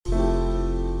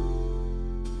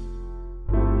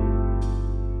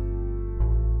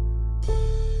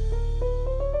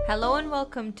Hello and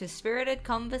welcome to Spirited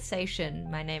Conversation.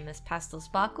 My name is Pastel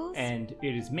Sparkles. And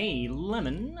it is me,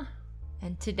 Lemon.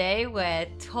 And today we're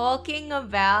talking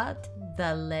about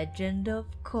The Legend of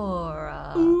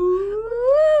Korra.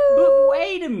 But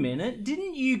wait a minute,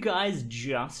 didn't you guys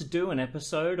just do an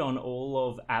episode on all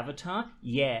of Avatar?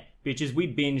 Yeah, bitches, we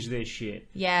binge this shit.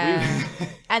 Yeah.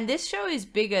 And this show is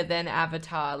bigger than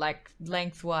Avatar, like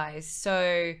lengthwise.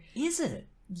 So, Is it?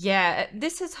 yeah,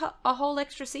 this is a whole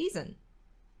extra season.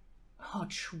 Oh,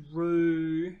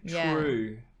 true. Yeah.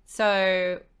 True.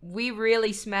 So we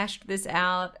really smashed this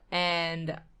out,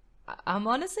 and I'm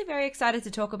honestly very excited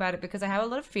to talk about it because I have a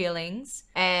lot of feelings.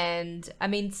 And I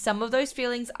mean, some of those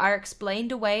feelings are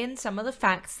explained away in some of the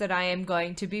facts that I am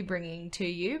going to be bringing to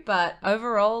you. But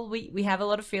overall, we have a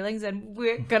lot of feelings and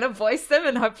we're going to voice them,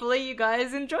 and hopefully you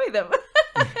guys enjoy them.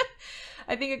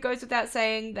 I think it goes without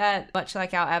saying that, much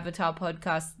like our Avatar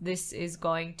podcast, this is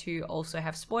going to also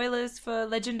have spoilers for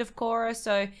Legend of Korra.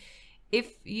 So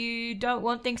if you don't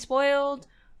want things spoiled,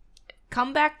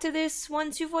 come back to this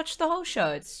once you've watched the whole show.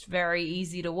 It's very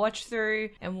easy to watch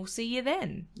through, and we'll see you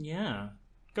then. Yeah.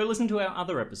 Go listen to our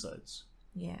other episodes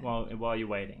Yeah. while you're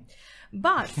waiting.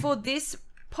 But for this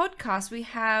podcast, we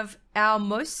have our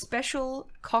most special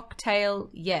cocktail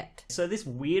yet. So this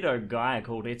weirdo guy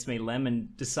called It's Me Lemon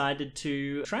decided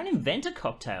to try and invent a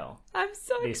cocktail. I'm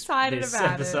so excited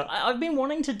about it. I've been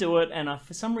wanting to do it, and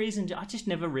for some reason, I just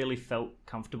never really felt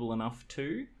comfortable enough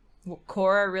to. Well,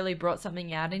 Korra really brought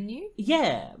something out in you?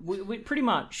 Yeah, we pretty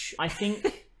much. I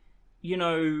think,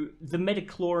 the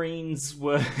metachlorines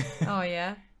were Oh,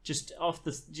 yeah? just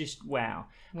wow.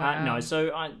 Wow. No,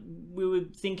 so we were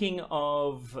thinking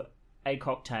of a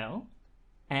cocktail,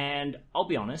 and I'll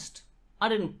be honest, I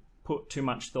didn't put too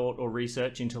much thought or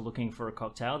research into looking for a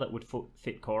cocktail that would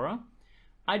fit Korra.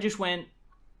 I just went,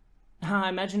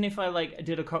 imagine if I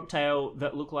did a cocktail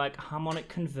that looked like harmonic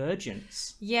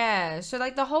convergence. Yeah, so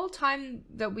the whole time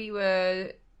that we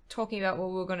were talking about what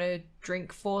we were going to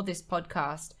drink for this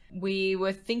podcast, we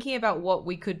were thinking about what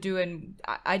we could do, and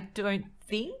I don't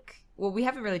think... Well, we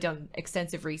haven't really done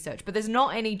extensive research, but there's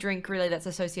not any drink really that's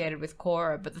associated with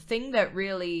Korra. But the thing that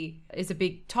really is a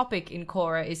big topic in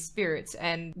Korra is spirits,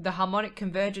 and the harmonic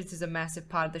convergence is a massive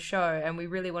part of the show, and we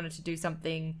really wanted to do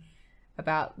something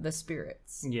about the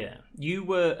spirits. Yeah. You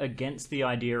were against the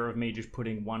idea of me just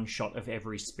putting one shot of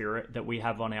every spirit that we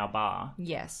have on our bar.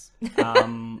 Yes.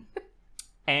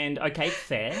 And, okay,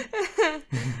 fair.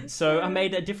 So I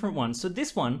made a different one. So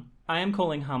this one, I am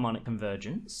calling harmonic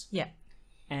convergence. Yeah.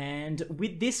 And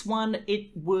with this one,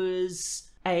 it was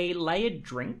a layered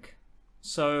drink.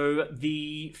 So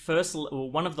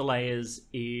one of the layers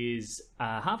is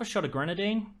half a shot of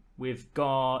grenadine. We've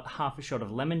got half a shot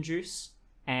of lemon juice.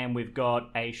 And we've got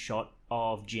a shot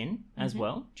of gin as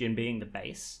well. Gin being the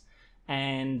base.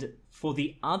 And for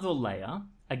the other layer,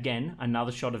 again,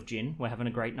 another shot of gin. We're having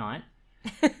a great night.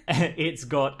 It's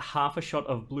got half a shot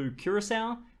of blue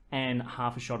curacao and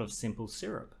half a shot of simple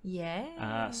syrup.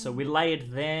 Yeah. So we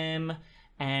layered them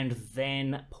and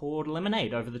then poured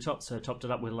lemonade over the top. So topped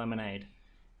it up with lemonade.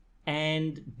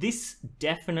 And this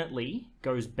definitely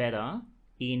goes better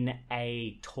in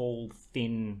a tall,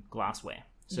 thin glassware.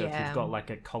 So if you've got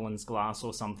a Collins glass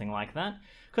or something like that.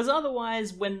 Because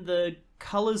otherwise, when the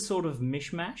colours sort of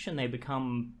mishmash and they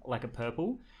become like a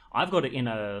purple, I've got it in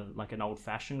an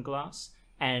old-fashioned glass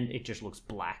and it just looks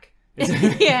black.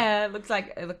 Yeah, it looks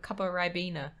like a cup of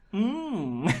Ribena.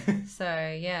 Mmm. So,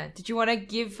 yeah. Did you want to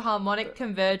give harmonic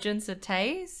convergence a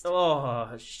taste? Oh,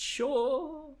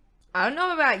 sure. I don't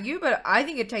know about you, but I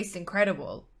think it tastes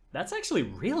incredible. That's actually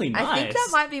really nice. I think that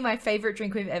might be my favorite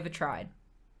drink we've ever tried.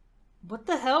 What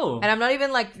the hell? And I'm not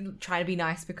even trying to be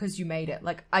nice because you made it.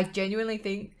 I genuinely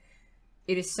think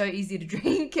it is so easy to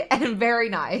drink and very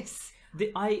nice.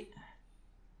 I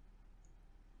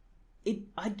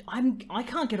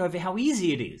can't get over how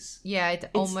easy it is. Yeah, it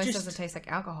almost doesn't taste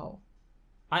like alcohol.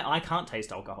 I can't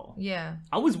taste alcohol. Yeah.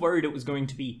 I was worried it was going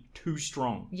to be too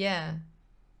strong. Yeah.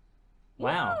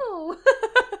 Wow. Whoa.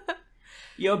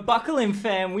 Yo, buckle in,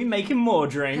 fam. We making more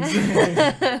drinks.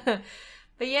 But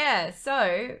yeah,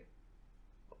 so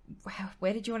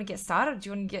where did you want to get started? Do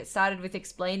you want to get started with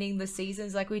explaining the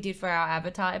seasons like we did for our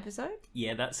Avatar episode?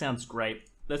 Yeah, that sounds great.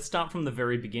 Let's start from the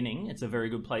very beginning. It's a very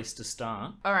good place to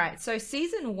start. All right, so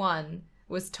season 1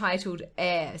 was titled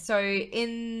Air. So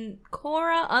in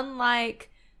Korra,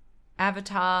 unlike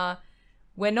Avatar,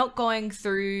 we're not going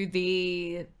through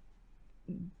the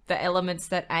elements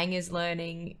that Aang is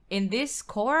learning. In this,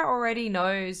 Korra already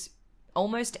knows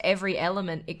almost every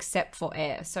element except for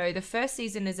air. So the first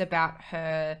season is about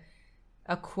her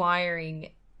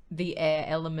acquiring the air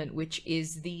element, which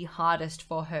is the hardest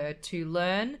for her to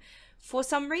learn for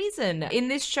some reason. In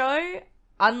this show,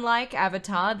 unlike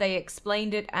Avatar, they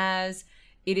explained it as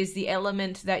it is the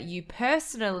element that you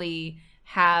personally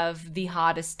have the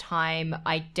hardest time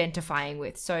identifying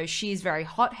with. So she's very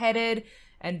hot-headed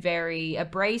and very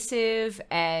abrasive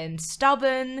and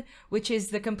stubborn, which is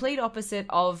the complete opposite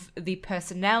of the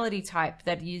personality type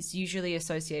that is usually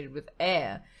associated with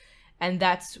air. And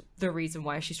that's the reason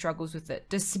why she struggles with it,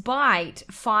 despite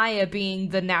fire being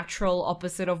the natural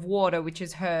opposite of water, which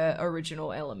is her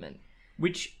original element.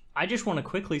 Which I just want to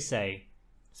quickly say,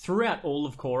 throughout all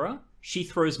of Korra, she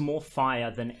throws more fire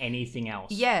than anything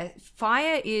else. Yeah,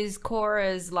 fire is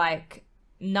Korra's, like,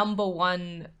 number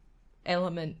one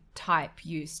element type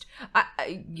used.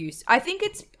 I think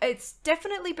it's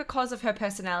definitely because of her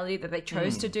personality that they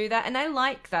chose to do that, and I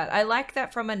like that. I like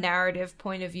that from a narrative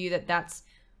point of view, that that's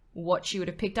what she would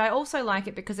have picked. I also like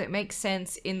it because it makes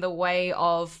sense in the way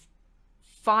of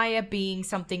fire being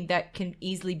something that can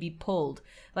easily be pulled.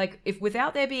 Like, if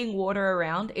without there being water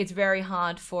around, it's very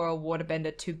hard for a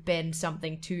waterbender to bend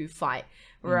something to fight.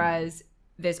 Whereas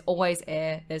there's always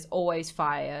air, there's always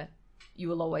fire. You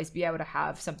will always be able to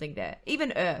have something there.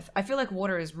 Even earth. I feel like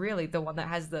water is really the one that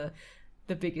has the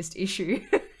biggest issue.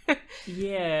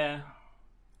 Yeah.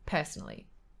 Personally.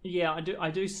 Yeah,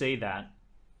 I do see that.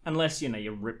 Unless,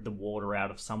 you rip the water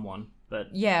out of someone.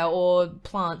 But yeah, or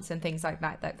plants and things like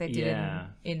that they did Yeah.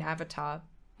 in Avatar.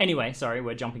 Anyway, sorry,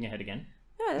 we're jumping ahead again.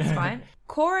 No, that's fine.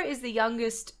 Korra is the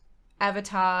youngest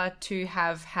Avatar to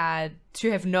have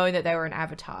known that they were an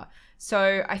Avatar.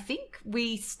 So I think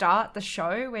we start the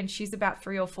show when she's about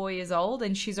 3 or 4 years old,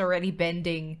 and she's already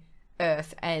bending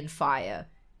earth and fire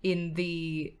in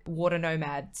the Water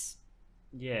Nomads.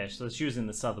 Yeah, so she was in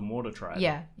the Southern Water Tribe.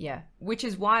 Yeah. Which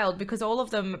is wild because all of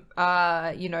them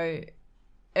are,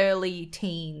 early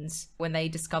teens when they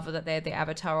discover that they're the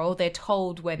Avatar, or they're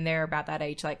told when they're about that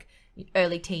age, like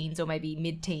early teens or maybe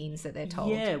mid-teens that they're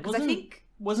told. Yeah,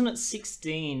 wasn't it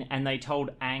 16 and they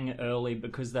told Aang early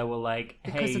because they were like,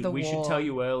 hey, we should tell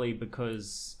you early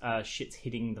because shit's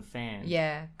hitting the fan.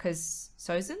 Yeah, because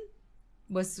Sozin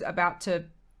was about to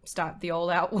start the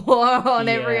all-out war on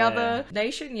every other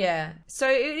nation. Yeah. So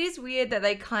it is weird that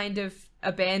they kind of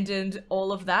abandoned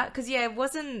all of that. Because, it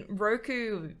wasn't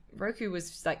Roku. Roku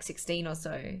was like 16 or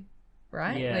so,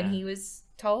 right? Yeah. When he was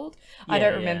told. I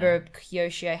don't remember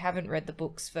Kyoshi. I haven't read the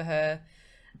books for her.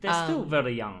 They're still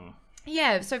very young.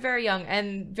 Yeah, so very young,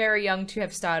 and very young to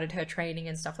have started her training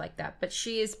and stuff like that. But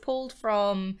she is pulled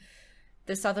from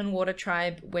the Southern Water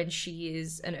Tribe when she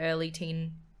is an early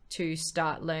teen to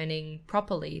start learning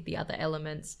properly the other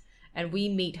elements. And we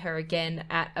meet her again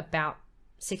at about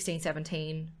 16,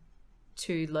 17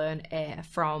 to learn air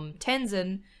from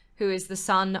Tenzin, who is the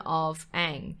son of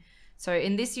Aang. So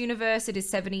in this universe, it is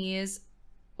 70 years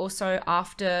or so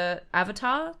after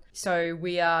Avatar. So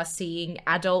we are seeing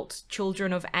adult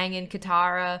children of Aang and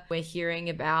Katara. We're hearing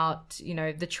about,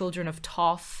 the children of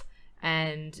Toph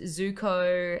and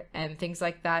Zuko and things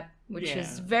like that, which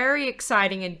is very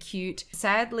exciting and cute.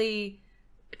 Sadly,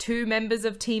 2 members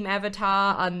of Team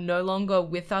Avatar are no longer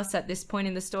with us at this point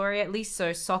in the story, at least.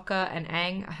 So Sokka and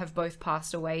Aang have both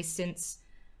passed away since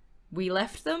we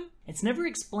left them. It's never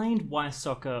explained why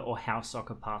Sokka or how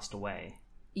Sokka passed away.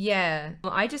 Yeah,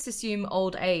 I just assume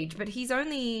old age, but he was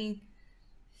only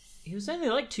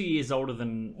like 2 years older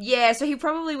than... Yeah, so he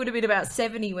probably would have been about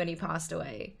 70 when he passed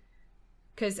away.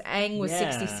 Because Aang was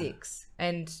 66,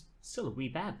 and... Still a wee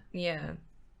bad. Yeah.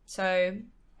 So,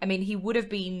 I mean, he would have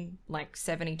been like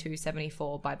 72,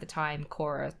 74 by the time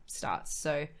Korra starts.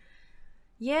 So,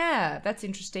 yeah, that's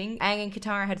interesting. Aang and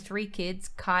Katara had 3 kids,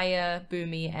 Kaya,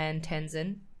 Bumi, and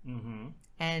Tenzin. Mm-hmm.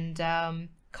 And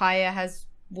Kaya has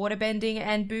waterbending,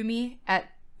 and Bumi, at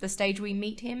the stage we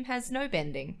meet him, has no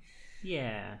bending.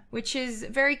 Yeah. Which is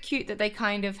very cute that they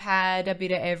kind of had a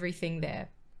bit of everything there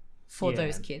for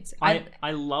those kids.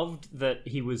 I loved that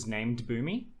he was named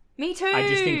Bumi. Me too. I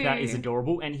just think that is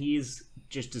adorable, and he is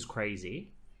just as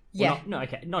crazy. Yeah. Well,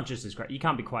 not just as crazy. You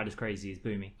can't be quite as crazy as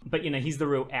Bumi. But, he's the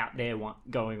real out there one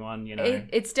going on,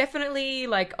 It's definitely,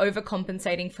 like,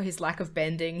 overcompensating for his lack of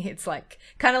bending. It's, like,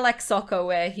 kind of like Sokka,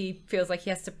 where he feels like he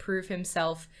has to prove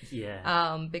himself.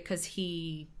 Yeah. Because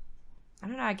I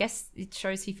don't know, I guess it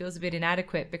shows he feels a bit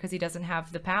inadequate because he doesn't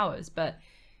have the powers, but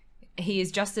he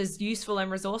is just as useful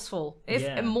and resourceful,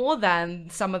 if more than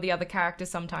some of the other characters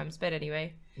sometimes. But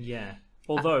anyway. Yeah.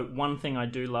 Although, one thing I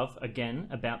do love, again,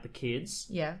 about the kids...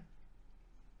 Yeah.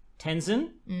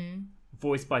 Tenzin,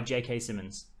 voiced by J.K.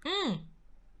 Simmons.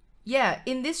 Yeah,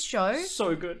 in this show...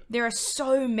 So good. There are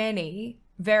so many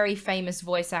very famous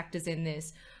voice actors in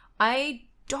this. I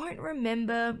don't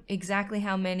remember exactly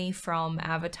how many from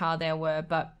Avatar there were,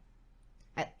 but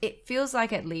it feels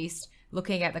like, at least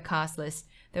looking at the cast list,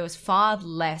 there was far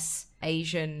less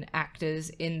Asian actors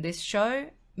in this show,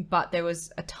 but there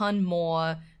was a ton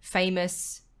more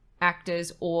famous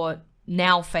actors, or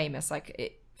now famous,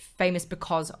 famous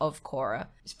because of Korra.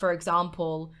 For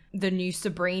example, the new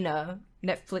Sabrina,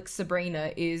 Netflix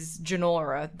Sabrina, is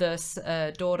Janora,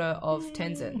 the daughter of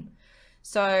Tenzin.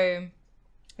 So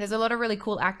there's a lot of really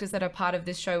cool actors that are part of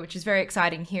this show, which is very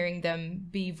exciting, hearing them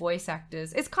be voice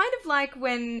actors. It's kind of like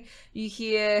when you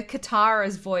hear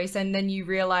Katara's voice and then you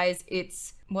realize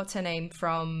it's, what's her name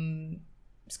from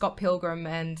Scott Pilgrim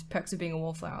and Perks of Being a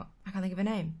Wallflower? I can't think of her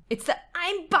name. It's the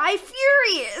I'm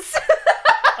bi-furious!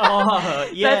 Oh,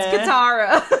 yeah. That's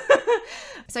Katara.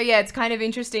 So yeah, it's kind of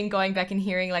interesting going back and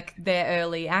hearing like their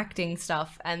early acting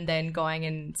stuff and then going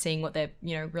and seeing what they're,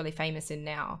 really famous in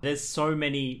now. There's so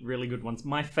many really good ones.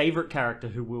 My favorite character,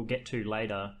 who we'll get to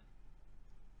later,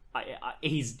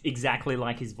 he's exactly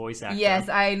like his voice actor. Yes,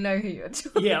 I know who you're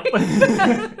talking Yeah.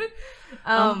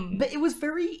 about. But it was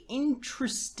very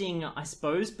interesting, I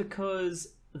suppose,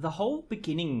 because the whole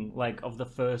beginning, of the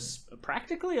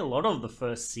practically a lot of the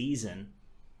first season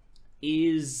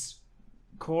is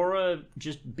Korra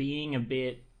just being a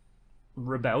bit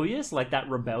rebellious, like that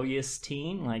rebellious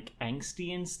teen,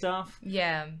 angsty and stuff.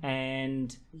 Yeah.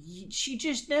 And she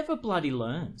just never bloody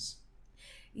learns.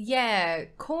 Yeah,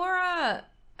 Korra,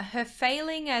 her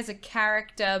failing as a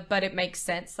character, but it makes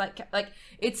sense.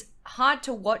 It's hard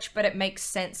to watch, but it makes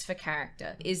sense for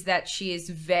character, is that she is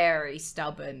very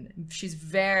stubborn. She's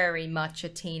very much a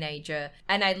teenager.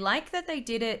 And I like that they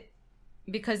did it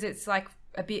because it's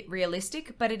a bit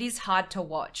realistic, but it is hard to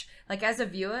watch. As a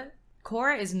viewer,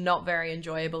 Korra is not very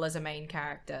enjoyable as a main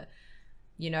character.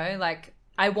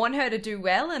 I want her to do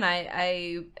well, and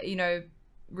I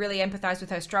really empathize with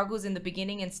her struggles in the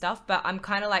beginning and stuff, but I'm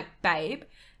kind of like, babe,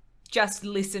 just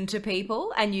listen to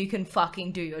people and you can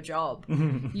fucking do your job.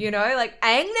 Aang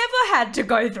never had to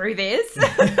go through this.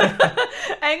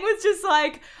 Aang was just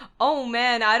like, oh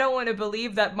man, I don't want to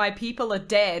believe that my people are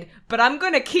dead, but I'm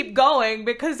going to keep going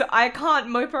because I can't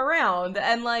mope around.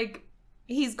 And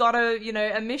he's got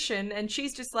a mission, and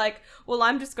she's just like, well,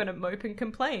 I'm just going to mope and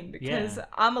complain because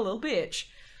I'm a little bitch.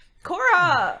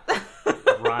 Korra!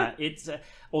 Right. It's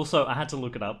also, I had to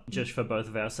look it up just for both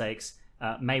of our sakes.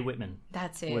 Mae Whitman.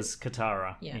 That's it. Was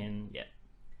Katara. Yeah.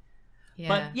 Yeah.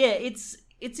 But yeah, it's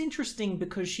interesting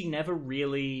because she never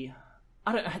really...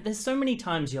 there's so many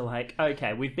times you're like,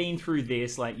 okay, we've been through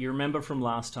this. You remember from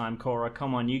last time, Korra,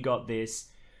 come on, you got this.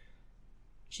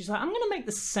 She's like, I'm going to make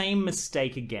the same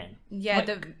mistake again. Yeah.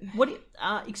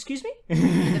 Excuse me?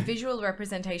 The visual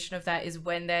representation of that is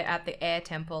when they're at the Air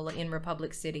Temple in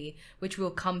Republic City, which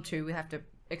we'll come to. We have to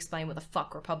explain what the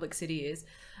fuck Republic City is.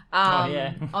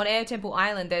 Yeah. On Air Temple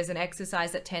Island, there's an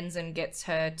exercise that Tenzin gets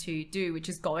her to do, which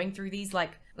is going through these,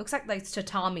 looks like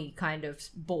tatami kind of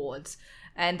boards.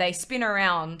 And they spin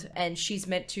around, and she's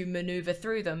meant to maneuver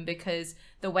through them because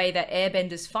the way that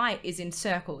airbenders fight is in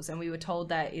circles. And we were told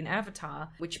that in Avatar,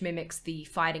 which mimics the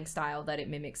fighting style that it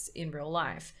mimics in real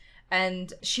life.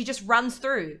 And she just runs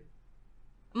through.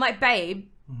 I'm like, babe,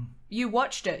 you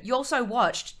watched it. You also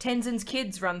watched Tenzin's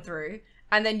kids run through,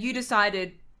 and then you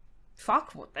decided,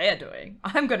 fuck what they're doing.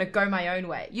 I'm going to go my own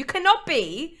way. You cannot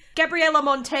be Gabriela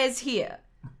Montez here.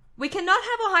 We cannot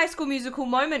have a High School Musical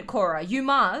moment, Korra. You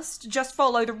must just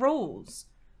follow the rules.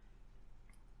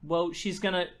 Well, she's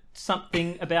gonna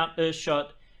something about Earthshot.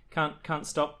 Can't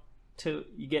stop till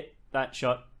you get that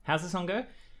shot. How's the song go?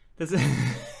 There's a...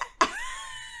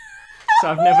 So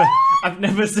I've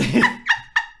never seen.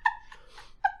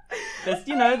 There's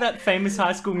that famous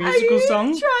High School Musical song.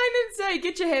 Are you trying to say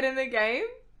 "Get Your Head in the Game"?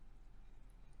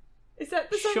 Is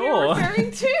that the song Sure. you're referring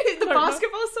to? The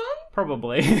basketball song?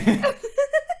 Probably.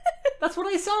 That's what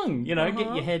I sung. Get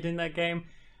your head in that game.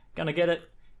 Gonna get it.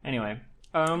 Anyway.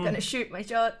 Gonna shoot my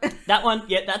shot. That one.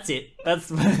 Yeah, that's it.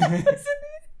 That's...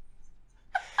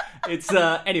 It's,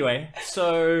 anyway.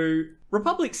 So,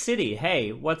 Republic City.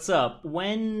 Hey, what's up?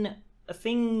 When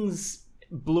things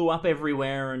blew up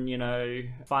everywhere and,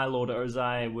 Fire Lord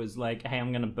Ozai was like, hey,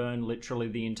 I'm gonna burn literally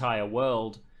the entire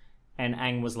world. And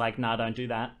Aang was like, nah, don't do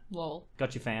that. Lol.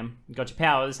 Got your fam. Got your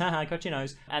powers. Haha, got your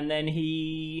nose. And then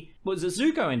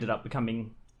Zuko ended up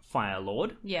becoming Fire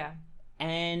Lord. Yeah.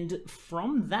 And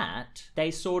from that, they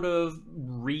sort of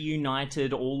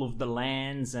reunited all of the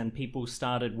lands and people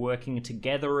started working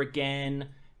together again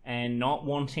and not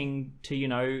wanting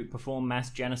to, perform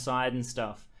mass genocide and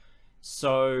stuff.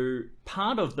 So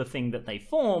part of the thing that they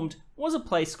formed was a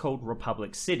place called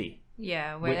Republic City.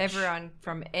 Yeah, where everyone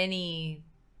from any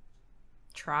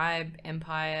tribe,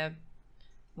 empire,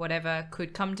 whatever,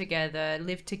 could come together,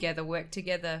 live together, work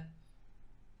together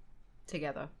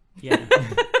together. Yeah.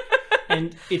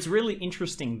 And it's really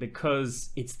interesting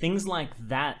because it's things like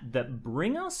that that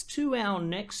bring us to our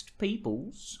next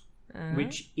peoples,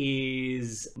 which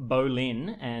is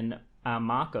Bolin and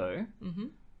Marco. Mm-hmm.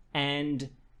 And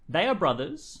they are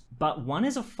brothers, but one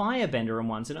is a firebender and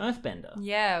one's an earthbender.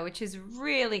 Yeah, which is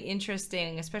really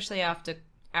interesting, especially after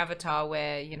Avatar,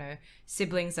 where,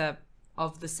 siblings are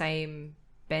of the same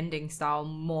bending style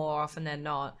more often than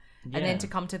not. Yeah. And then to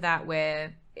come to that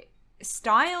where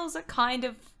styles are kind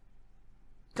of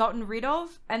gotten rid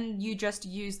of and you just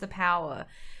use the power,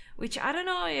 which I don't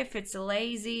know if it's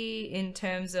lazy in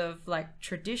terms of like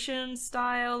tradition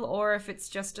style or if it's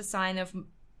just a sign of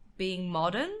being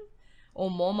modern or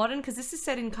more modern, because this is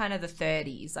set in kind of the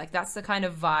 30s. Like that's the kind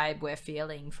of vibe we're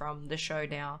feeling from the show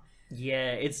now.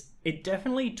 Yeah, it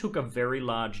definitely took a very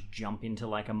large jump into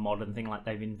like a modern thing, like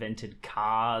they've invented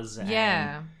cars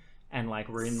and like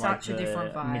we're in such like a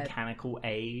different the vibe. Mechanical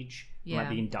age, Yeah. like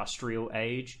the industrial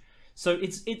age. So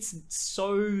it's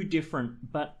so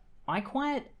different, but I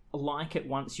quite like it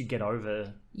once you get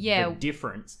over the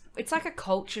difference. It's like a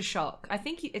culture shock. I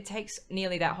think it takes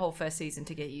nearly that whole first season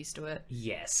to get used to it.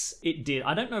 Yes, it did.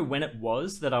 I don't know when it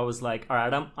was that I was like, all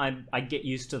right, I get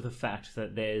used to the fact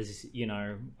that there's,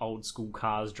 old school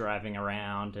cars driving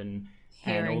around and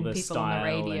Hearing all the people style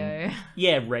on the radio.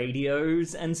 And,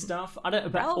 radios and stuff.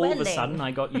 But all of a sudden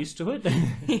I got used to it.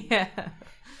 Yeah.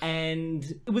 And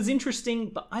it was interesting,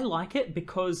 but I like it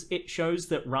because it shows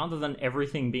that rather than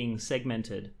everything being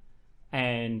segmented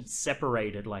and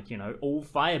separated, like, all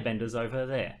firebenders over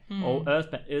there, all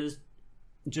earthbenders,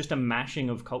 just a mashing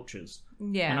of cultures.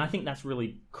 Yeah. And I think that's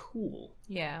really cool.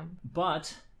 Yeah.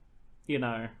 But,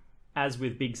 as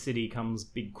with big city comes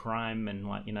big crime and,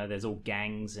 like, there's all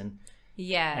gangs and...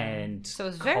 Yeah. And so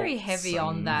it's very cults heavy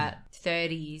on that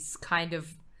 30s kind of,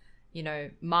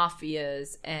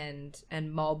 mafias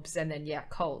and mobs and then,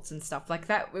 cults and stuff like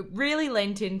that. It really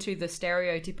lent into the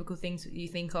stereotypical things that you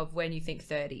think of when you think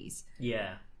 30s.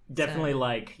 Yeah. Definitely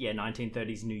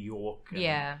 1930s New York.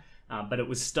 And, but it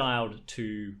was styled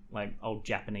to, like, old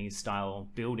Japanese-style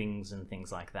buildings and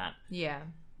things like that. Yeah.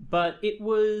 But it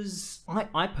was...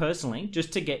 I personally,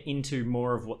 just to get into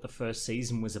more of what the first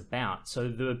season was about, so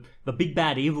the big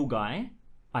bad evil guy,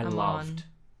 loved.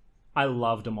 I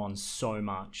loved Amon so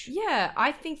much. Yeah,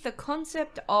 I think the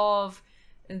concept of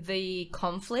the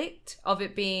conflict of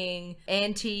it being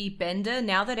anti-bender,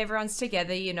 now that everyone's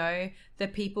together, the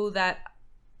people that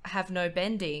have no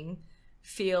bending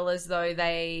feel as though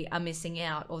they are missing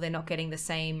out or they're not getting the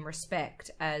same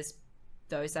respect as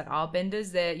those that are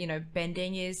benders. They're,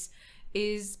 bending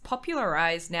is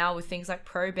popularized now with things like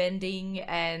pro bending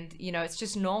and, it's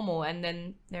just normal. And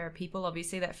then there are people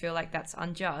obviously that feel like that's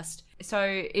unjust. So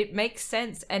it makes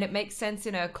sense, and it makes sense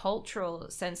in a cultural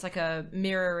sense, like a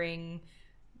mirroring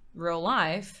real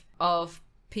life of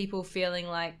people feeling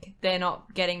like they're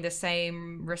not getting the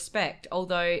same respect.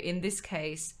 Although in this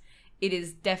case, it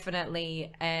is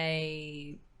definitely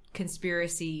a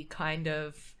conspiracy kind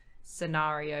of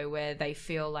scenario where they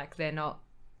feel like they're not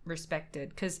respected,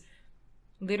 because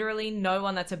literally no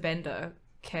one that's a bender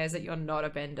cares that you're not a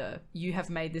bender. You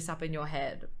have made this up in your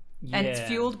head. Yeah. And it's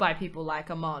fueled by people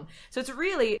like Amon. So it's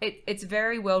really, it's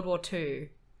very World War II.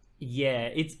 Yeah,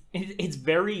 it's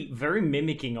very, very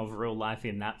mimicking of real life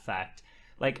in that fact.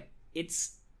 Like,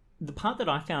 it's the part that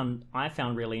I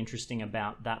found really interesting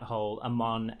about that whole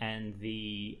Amon and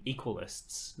the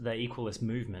Equalists, the Equalist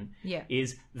movement,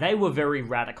 is they were very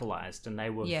radicalized and they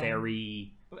were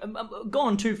very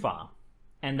gone too far.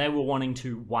 And they were wanting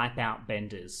to wipe out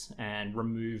benders and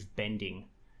remove bending.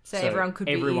 So everyone could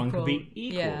be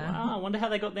equal. Yeah. Oh, I wonder how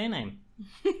they got their name.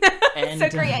 And, so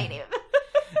creative.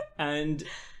 And,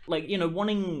 like,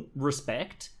 wanting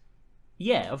respect.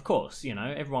 Yeah, of course,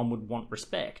 everyone would want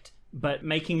respect. But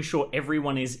making sure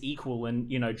everyone is equal and,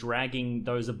 dragging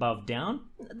those above down,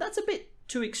 that's a bit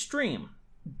too extreme.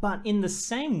 But in the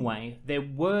same way, there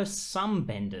were some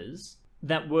benders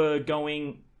that were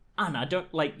going... Anna,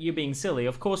 don't, like, you're being silly.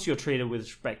 Of course you're treated with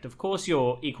respect. Of course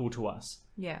you're equal to us.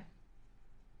 Yeah.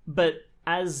 But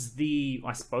as the,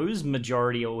 I suppose,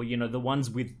 majority or, the ones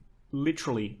with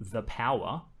literally the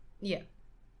power... Yeah.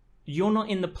 You're not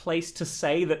in the place to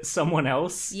say that someone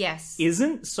else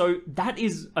isn't. So that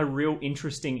is a real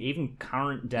interesting, even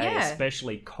current day,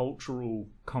 especially cultural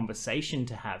conversation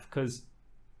to have. Because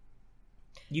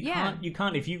you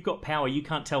can't, if you've got power, you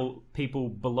can't tell people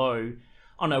below...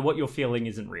 Oh no, what you're feeling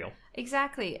isn't real.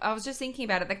 Exactly. I was just thinking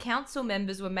about it. The council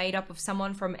members were made up of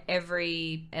someone from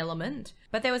every element,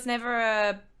 but there was never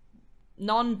a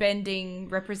non-bending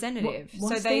representative.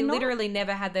 So they literally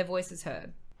never had their voices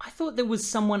heard. I thought there was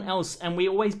someone else, and we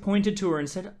always pointed to her and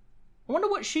said, I wonder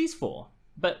what she's for.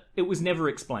 But it was never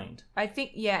explained. I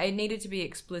think, yeah, it needed to be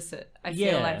explicit. I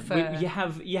feel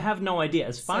like you have no idea.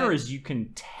 As far as you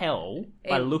can tell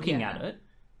by looking at it,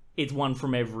 it's one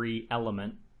from every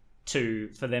element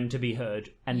for them to be heard,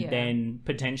 and then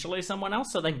potentially someone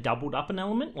else. So they've doubled up an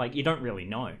element. Like, you don't really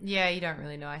know. Yeah, you don't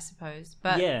really know, I suppose.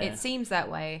 But it seems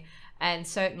that way, and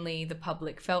certainly the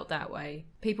public felt that way.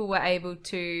 People were able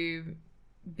to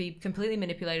be completely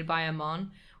manipulated by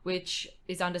Amon, which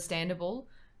is understandable.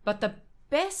 But the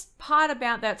best part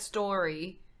about that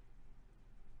story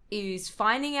is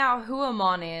finding out who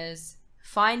Amon is,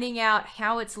 finding out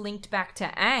how it's linked back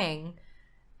to Aang,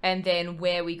 and then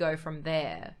where we go from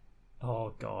there.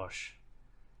 Oh gosh,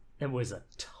 there was a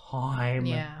time.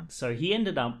 Yeah. So he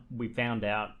ended up, we found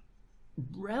out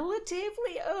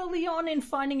relatively early on in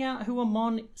finding out who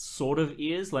Amon sort of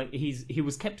is. Like, he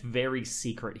was kept very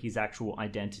secret, his actual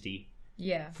identity.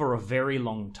 Yeah. For a very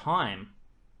long time.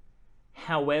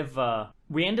 However,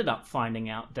 we ended up finding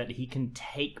out that he can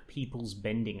take people's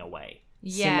bending away.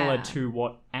 Yeah. Similar to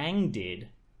what Aang did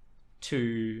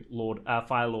to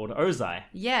Fire Lord Ozai.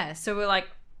 Yeah, so we're like,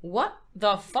 what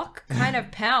the fuck kind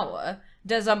of power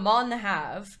does Amon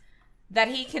have that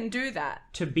he can do that?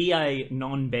 To be a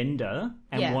non-bender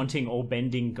and wanting all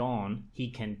bending gone, he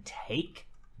can take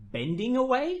bending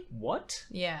away? What?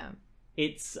 Yeah.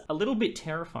 It's a little bit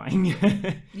terrifying.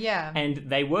 Yeah. And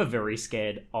they were very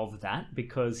scared of that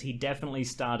because he definitely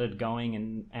started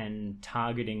going and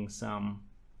targeting some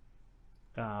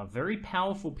very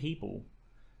powerful people.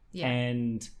 Yeah.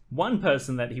 And one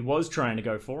person that he was trying to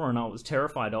go for, and I was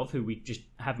terrified of, who we just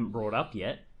haven't brought up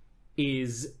yet,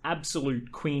 is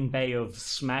absolute Queen Bey of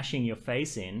smashing your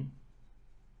face in,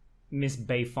 Miss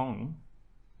Beifong.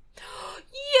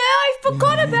 Yeah, I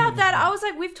forgot about that. I was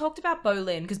like, we've talked about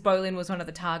Bolin, because Bolin was one of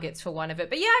the targets for one of it.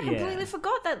 But yeah, I completely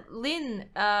forgot that Lin,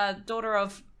 daughter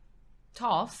of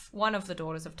Toph, one of the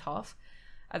daughters of Toph,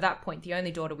 at that point, the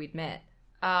only daughter we'd met,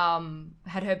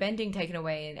 had her bending taken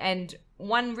away. And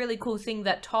one really cool thing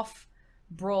that Toph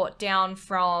brought down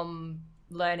from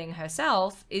learning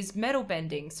herself is metal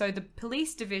bending. So the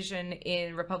police division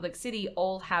in Republic City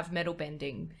all have metal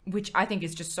bending, which I think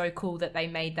is just so cool that they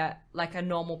made that like a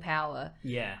normal power.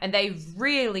 Yeah. And they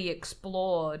really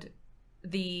explored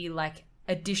the like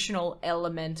additional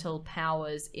elemental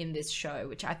powers in this show,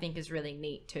 which I think is really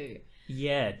neat too.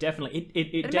 Yeah, definitely.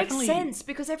 It makes definitely sense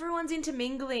because everyone's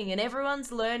intermingling and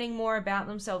everyone's learning more about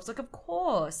themselves. Like, of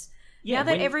course. Yeah,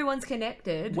 now that everyone's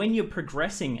connected. When you're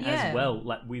progressing as well,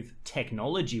 like with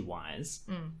technology-wise,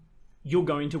 you're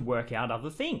going to work out other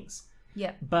things.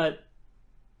 Yeah. But,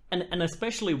 and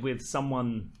especially with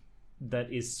someone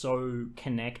that is so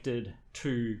connected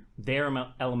to their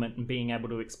element and being able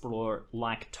to explore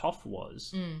like Toph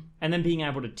was, and then being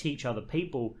able to teach other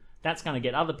people, that's going to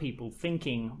get other people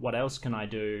thinking, what else can I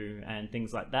do, and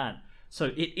things like that. So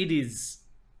it is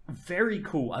very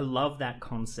cool. I love that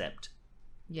concept.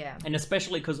 Yeah. And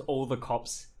especially because all the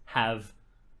cops have,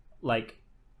 like,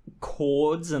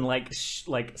 cords and, like,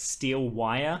 steel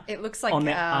wire. It looks like on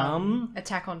their arm.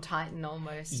 Attack on Titan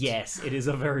almost. Yes, it is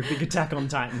a very big Attack on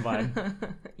Titan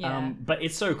vibe. Yeah. But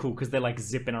it's so cool because they're, like,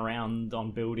 zipping around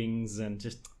on buildings and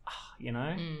just, you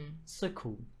know? So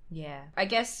cool. Yeah. I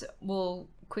guess we'll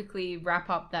quickly wrap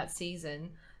up that season.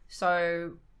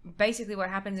 So basically what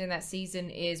happens in that season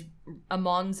is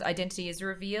Amon's identity is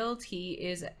revealed. He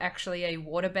is actually a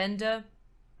waterbender,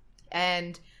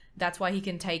 and that's why he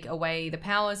can take away the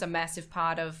powers. A massive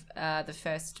part of the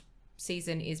first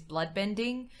season is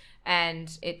bloodbending,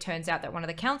 and it turns out that one of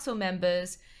the council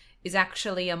members is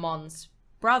actually Amon's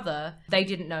brother. They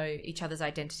didn't know each other's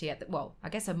identity well, I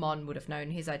guess Amon would have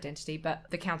known his identity, but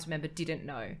the council member didn't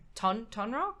know.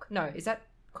 Tonrok? No, is that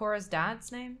Korra's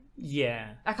dad's name?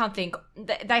 Yeah. I can't think.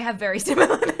 They have very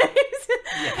similar names.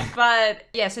 Yeah. But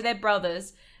yeah, so they're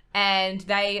brothers, and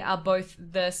they are both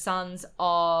the sons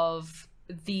of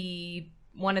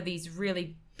one of these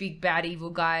really big bad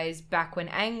evil guys back when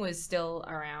Aang was still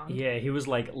around. Yeah, he was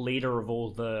like leader of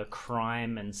all the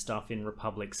crime and stuff in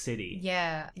Republic City.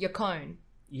 Yeah, Yukon,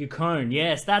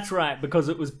 yes, that's right, because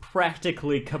it was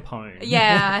practically Capone.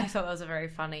 Yeah, I thought that was a very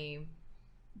funny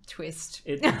twist.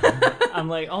 I'm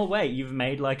like, oh wait, you've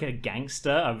made like a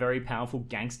very powerful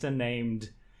gangster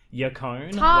named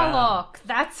Yukon. Tarlok, wow.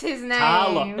 That's his name.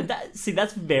 Tarlok. See,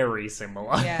 that's very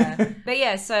similar. Yeah, but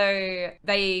yeah, so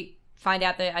they find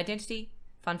out their identity.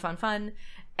 Fun.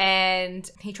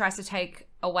 And he tries to take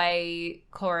away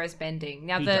Korra's bending.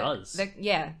 Now,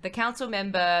 the council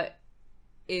member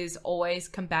is always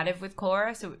combative with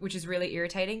Korra, which is really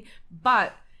irritating.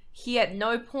 But he at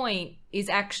no point is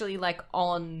actually like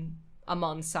on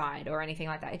Amon's side or anything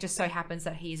like that. It just so happens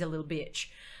that he's a little bitch.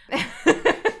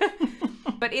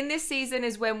 But in this season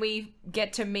is when we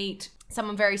get to meet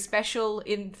someone very special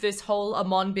in this whole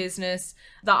Amon business.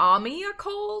 The army are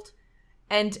called,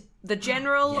 and the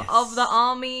general of the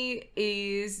army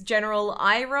is General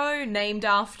Iroh, named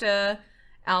after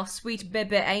our sweet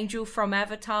Bebe Angel from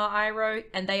Avatar, Iroh,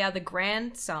 and they are the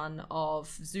grandson of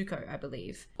Zuko, I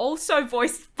believe. Also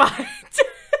voiced by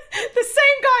the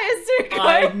same guy as Zuko.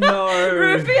 I know.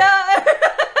 Rufia.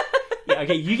 Yeah,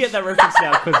 okay, you get that reference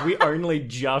now because we only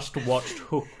just watched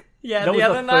Hook. Yeah, that the was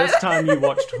other the night. first time you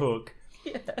watched Hook.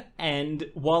 Yeah. And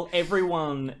while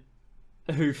everyone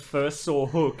who first saw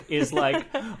Hook is like,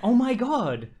 oh my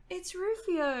god, It's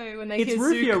Rufio when they it's hear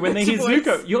Rufio Zuko's when they hear voice.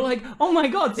 Zuko. You're like, oh my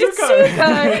god, Zuko. It's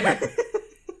Zuko.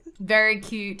 Very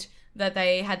cute that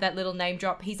they had that little name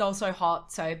drop. He's also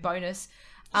hot, so bonus.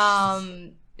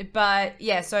 But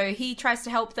yeah, so he tries to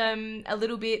help them a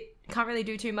little bit. Can't really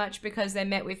do too much because they're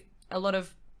met with a lot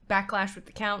of backlash with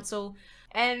the council.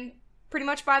 And pretty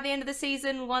much by the end of the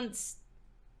season, once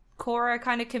Korra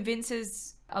kind of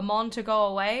convinces Amon to go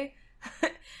away,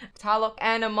 Tarlok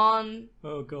and Amon,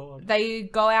 Oh god. they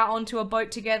go out onto a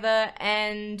boat together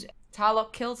and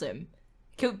Tarlok kills him.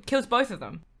 Kills both of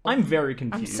them. I'm very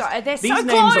confused. sorry, they're These so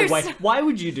names close! are way. Why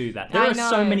would you do that? There I are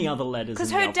so know. many other letters.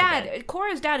 Because in the her dad, alphabet.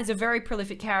 Korra's dad, is a very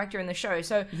prolific character in the show.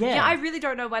 So, Yeah. I really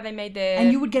don't know why they made their...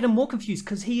 And you would get him more confused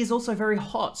because he is also very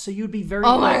hot. So you'd be very.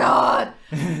 Oh my god!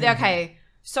 Okay,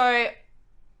 so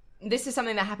this is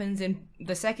something that happens in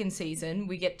the second season.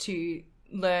 We get to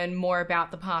learn more about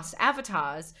the past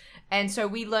avatars. And so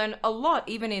we learn a lot,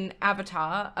 even in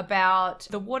Avatar, about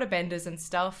the waterbenders and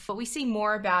stuff. But we see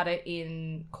more about it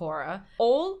in Korra.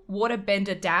 All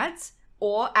waterbender dads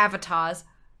or avatars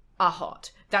are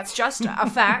hot. That's just a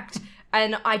fact.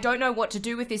 And I don't know what to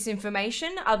do with this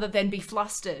information other than be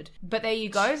flustered. But there you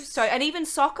go. So, and even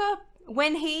Sokka,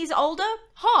 when he's older,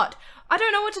 hot. I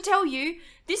don't know what to tell you.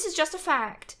 This is just a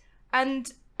fact.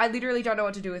 And I literally don't know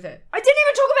what to do with it. I didn't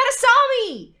even talk about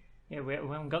Asami! Yeah, we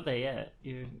haven't got there yet.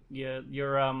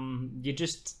 You're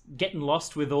just getting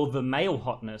lost with all the male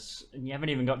hotness, and you haven't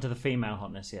even got to the female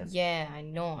hotness yet. Yeah, I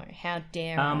know. How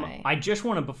dare I? I just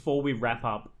want to, before we wrap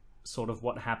up, sort of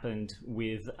what happened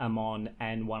with Amon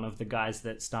and one of the guys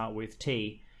that start with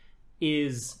T,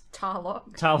 is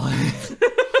Tarlok.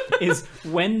 is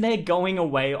when they're going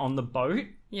away on the boat.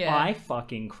 Yeah. I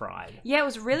fucking cried. Yeah, it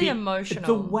was really emotional.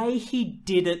 The way he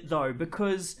did it, though,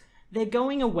 because they're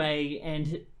going away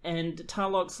and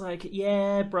Tarlok's like,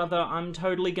 yeah, brother, I'm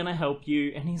totally gonna help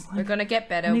you. And he's like, We're gonna get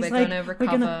better. and We're he's like, gonna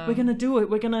recover. We're gonna do it.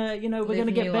 We're gonna, we're Live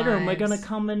gonna get new better and we're lives. gonna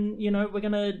come and, we're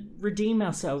gonna redeem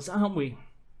ourselves, aren't we?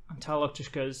 And Tarlok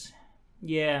just goes,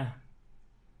 yeah,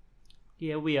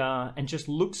 we are. And just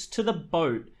looks to the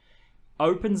boat,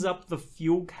 opens up the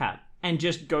fuel cap, and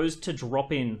just goes to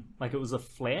drop in like it was a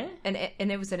flare. And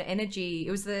it was an energy.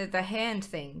 It was the hand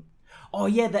thing. Oh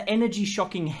yeah, the energy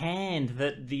shocking hand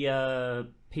that the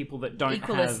people that don't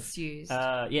Equalists have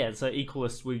used. so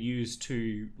equalists will use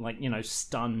to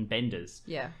stun benders.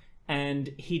 Yeah. And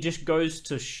he just goes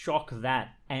to shock that,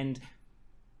 and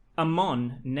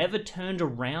Amon never turned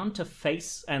around to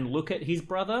face and look at his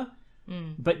brother,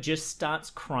 but just starts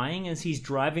crying as he's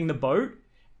driving the boat.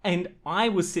 And I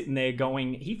was sitting there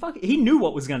going, he knew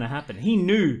what was going to happen. He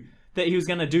knew that he was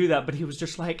going to do that, but he was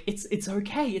just like, it's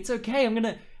okay, I'm going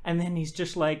to... And then he's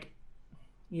just like,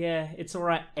 yeah, it's all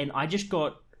right. And I just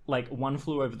got, One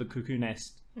Flew Over the Cuckoo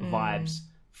Nest vibes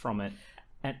from it.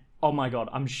 And, oh my god,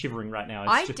 I'm shivering right now.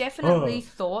 I definitely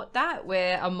thought that,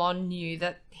 where Amon knew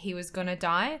that he was going to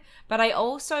die. But I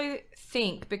also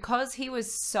think because he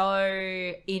was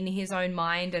so in his own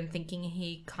mind and thinking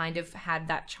he kind of had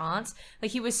that chance,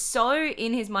 he was so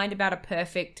in his mind about a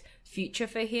perfect future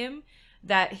for him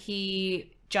that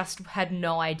he just had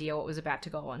no idea what was about to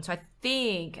go on. So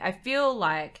I feel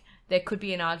like there could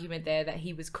be an argument there that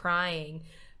he was crying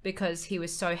because he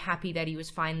was so happy that he was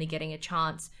finally getting a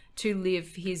chance to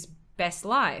live his best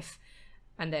life.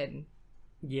 And then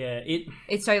Yeah,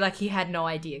 it's so he had no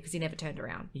idea because he never turned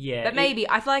around. Yeah. But maybe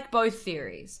I feel like both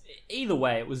theories. Either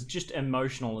way, it was just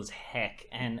emotional as heck,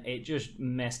 and it just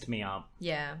messed me up.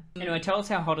 Yeah. Anyway, tell us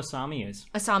how hot Asami is.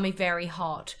 Asami very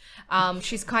hot.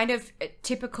 She's kind of a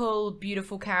typical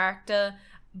beautiful character,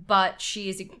 but she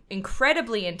is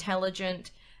incredibly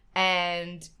intelligent,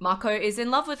 and Mako is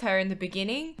in love with her in the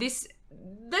beginning. This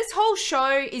whole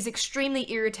show is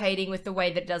extremely irritating with the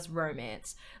way that it does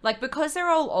romance. Because they're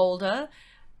all older,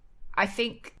 I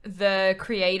think the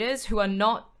creators, who are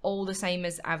not all the same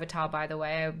as Avatar, by the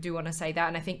way. I do want to say that,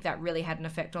 and I think that really had an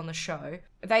effect on the show.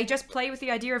 They just play with the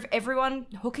idea of everyone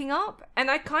hooking up, and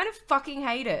I kind of fucking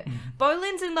hate it.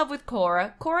 Bolin's in love with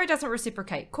Korra. Korra doesn't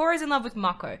reciprocate. Korra's in love with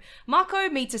Mako. Mako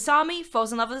meets Asami,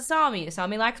 falls in love with Asami.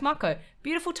 Asami likes Mako.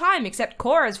 Beautiful time, except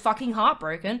Korra's fucking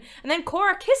heartbroken. And then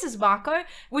Korra kisses Mako,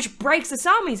 which breaks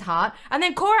Asami's heart. And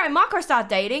then Korra and Mako start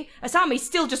dating. Asami's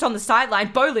still just on the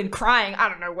sideline, Bolin crying, I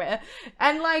don't know where.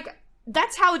 And like,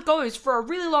 that's how it goes for a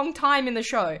really long time in the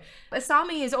show.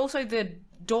 Asami is also the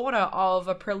daughter of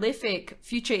a prolific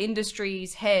Future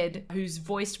Industries head who's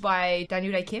voiced by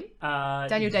Daniel Day Kim?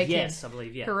 Daniel Day Kim. Yes, I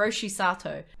believe, yeah. Hiroshi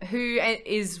Sato, who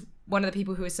is one of the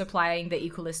people who is supplying the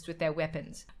Equalist with their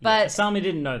weapons. But Asami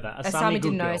didn't know that. Asami good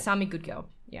didn't know. girl. Asami, good girl.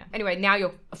 Yeah. Anyway, now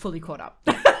you're fully caught up.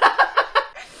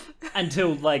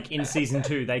 Until, like, in season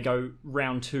 2, they go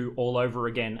round 2 all over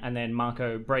again, and then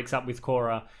Mako breaks up with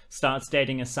Korra, starts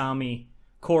dating Asami.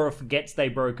 Korra forgets they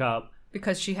broke up.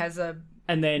 Because she has a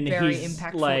And then very he's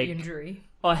impactful like, injury.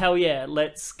 oh, hell yeah,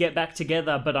 let's get back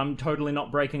together, but I'm totally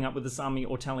not breaking up with Asami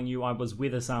or telling you I was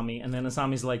with Asami. And then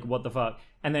Asami's like, what the fuck?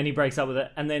 And then he breaks up with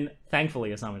it, and then,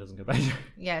 thankfully, Asami doesn't go back to her.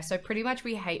 Yeah, so pretty much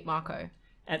we hate Mako.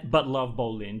 But love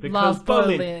Bolin. Because Love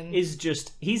Bolin Bolin. is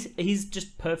just, he's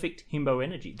just perfect himbo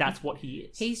energy. That's what he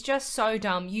is. He's just so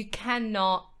dumb. You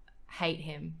cannot hate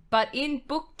him. But in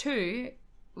book 2,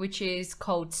 which is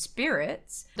called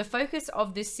Spirits, the focus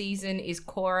of this season is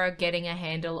Korra getting a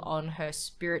handle on her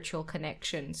spiritual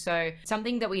connection. So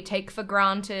something that we take for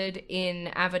granted in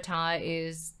Avatar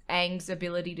is Aang's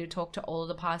ability to talk to all of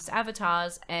the past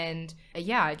avatars and,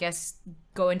 yeah, I guess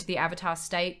go into the avatar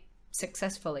state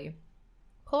successfully.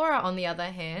 Korra, on the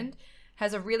other hand,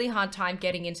 has a really hard time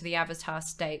getting into the avatar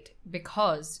state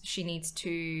because she needs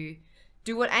to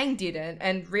do what Aang did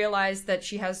and realize that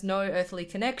she has no earthly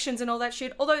connections and all that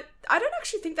shit. Although, I don't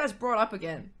actually think that's brought up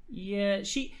again. Yeah,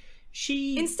 she...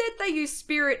 Instead, they use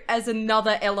spirit as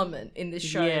another element in this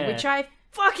show, Yeah. which I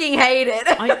fucking hated.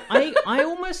 I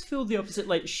almost feel the opposite.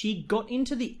 Like, she got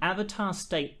into the avatar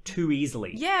state too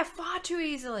easily. Yeah, far too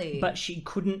easily. But she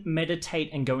couldn't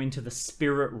meditate and go into the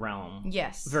spirit realm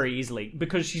yes. very easily.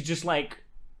 Because she's just like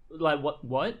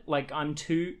what? Like, I'm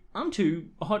too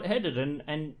hot-headed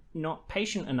and not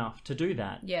patient enough to do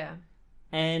that. Yeah.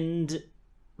 And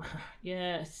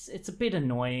yeah, it's a bit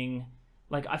annoying.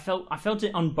 Like, I felt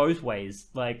it on both ways.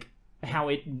 Like, how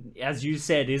it, as you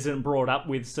said, isn't brought up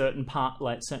with certain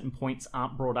points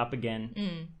aren't brought up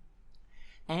again.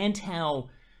 And how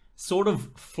sort of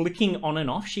flicking on and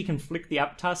off, she can flick the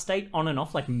avatar state on and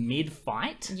off like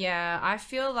mid-fight. Yeah, I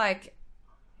feel like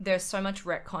there's so much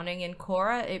retconning in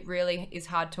Korra, it really is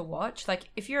hard to watch. Like,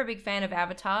 if you're a big fan of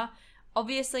Avatar,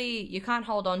 obviously you can't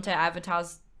hold on to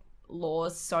Avatar's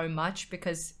laws so much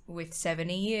because with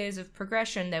 70 years of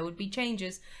progression there would be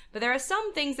changes, but there are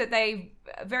some things that they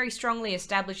very strongly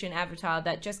establish in Avatar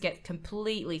that just get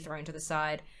completely thrown to the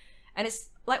side, and it's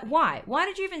like, why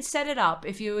did you even set it up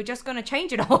if you were just going to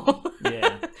change it all?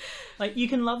 Yeah, like, you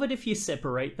can love it if you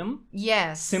separate them.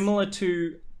 Yes. Similar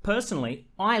to, personally,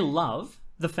 I love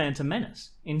the Phantom Menace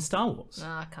in Star Wars. No,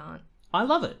 I can't. I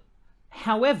love it.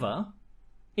 However,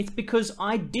 it's because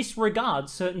I disregard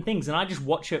certain things and I just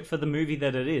watch it for the movie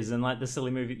that it is and like the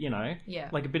silly movie, you know, Yeah.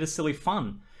 like a bit of silly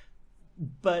fun.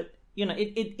 But, you know,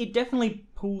 it definitely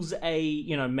pulls a,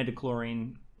 you know,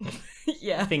 midichlorian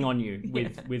Yeah. thing on you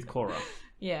with Korra.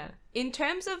 Yeah. In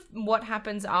terms of what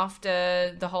happens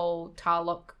after the whole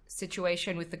Tarlok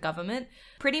situation with the government,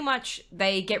 pretty much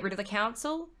they get rid of the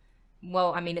council.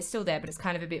 Well, I mean, it's still there, but it's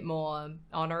kind of a bit more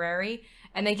honorary.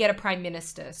 And they get a prime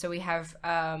minister. So we have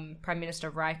Prime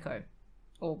Minister Raiko.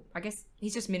 Or I guess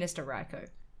he's just Minister Raiko.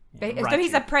 Yeah, So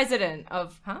he's the president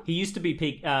of... Huh? He used to be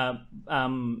He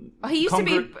used to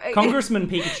be... Congressman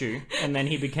Pikachu, and then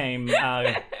he became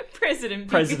President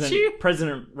Pikachu.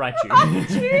 President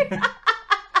Raichu.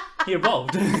 He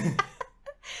evolved.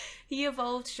 He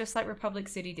evolved just like Republic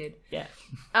City did. Yeah.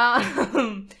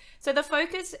 So the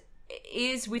focus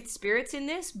is with spirits in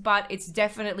this, but it's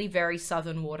definitely very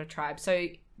Southern Water Tribe. So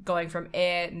going from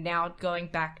air, now going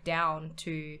back down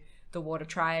to the Water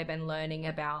Tribe and learning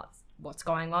about what's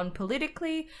going on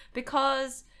politically,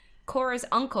 because Korra's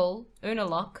uncle,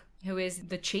 Unalaq, who is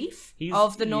the chief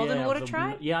of the Northern Water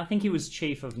Tribe. Yeah, I think he was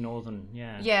chief of Northern,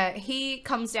 yeah. Yeah, he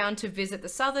comes down to visit the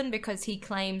Southern because he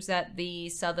claims that the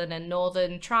Southern and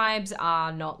Northern tribes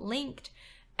are not linked,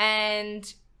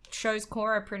 and shows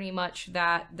Korra pretty much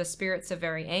that the spirits are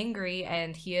very angry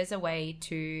and here's a way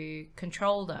to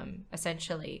control them,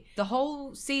 essentially. The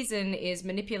whole season is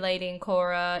manipulating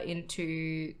Korra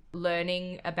into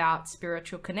learning about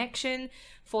spiritual connection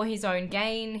for his own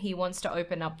gain. He wants to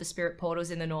open up the spirit portals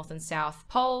in the North and South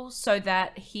Poles so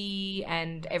that he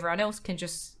and everyone else can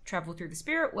just travel through the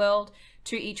spirit world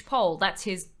to each pole. That's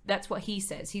what he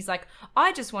says. He's like,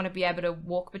 I just want to be able to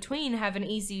walk between, have an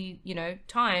easy,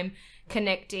 time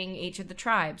connecting each of the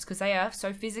tribes because they are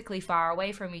so physically far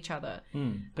away from each other. But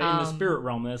in the spirit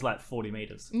realm, there's like 40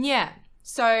 meters. Yeah.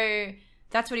 So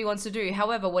that's what he wants to do.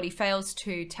 However, what he fails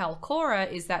to tell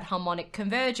Korra is that harmonic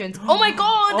convergence. Oh my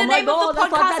god, the name of the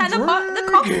podcast and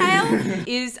the cocktail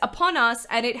is upon us,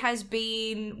 and it has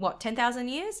been, 10,000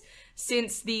 years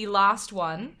since the last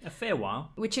one. A fair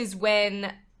while. Which is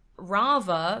when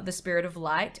Rava, the spirit of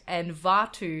light, and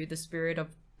Vatu, the spirit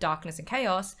of darkness and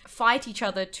chaos, fight each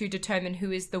other to determine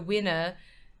who is the winner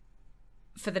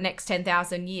for the next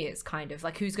 10,000 years, kind of.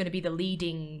 Like, who's going to be the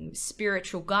leading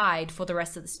spiritual guide for the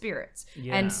rest of the spirits.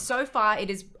 Yeah. And so far, it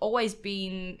has always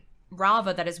been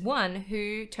Rava that has won,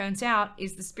 who turns out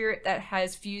is the spirit that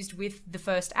has fused with the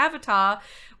first Avatar,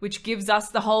 which gives us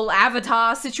the whole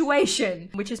Avatar situation,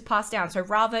 which is passed down. So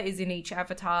Rava is in each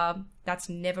Avatar. That's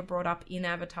never brought up in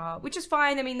Avatar, which is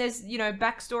fine. I mean, there's,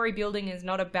 backstory building is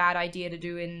not a bad idea to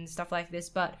do in stuff like this,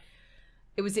 but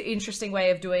it was an interesting way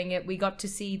of doing it. We got to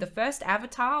see the first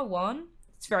Avatar one.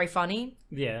 It's very funny.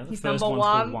 Yeah, the He's first number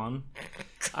one's one.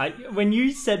 called One. When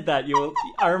you said that,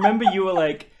 I remember you were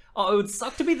like, oh, it would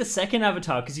suck to be the second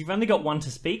Avatar because you've only got one to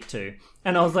speak to.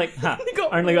 And I was like,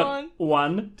 only got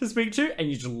one to speak to, and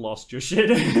you just lost your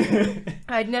shit.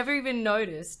 I'd never even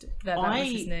noticed that was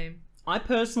his name. I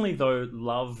personally, though,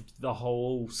 loved the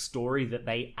whole story that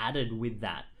they added with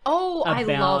that. Oh, I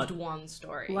loved one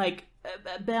story.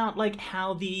 About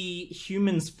how the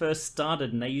humans first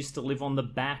started, and they used to live on the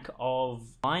back of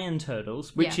lion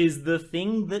turtles, which is the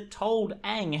thing that told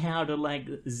Aang how to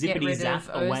zippity zap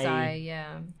away. Ozai,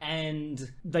 yeah.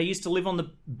 And they used to live on the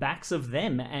backs of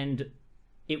them, and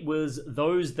it was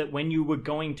those that when you were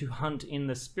going to hunt in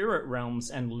the spirit realms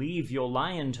and leave your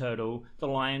lion turtle, the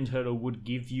lion turtle would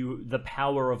give you the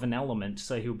power of an element.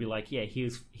 So he'll be like, yeah,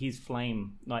 here's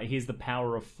flame, here's the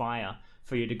power of fire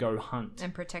for you to go hunt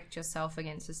and protect yourself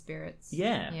against the spirits.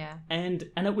 Yeah. And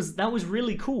that was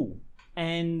really cool.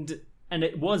 And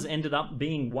it ended up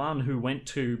being one who went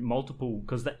to multiple,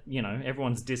 because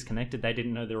everyone's disconnected. They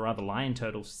didn't know there were other lion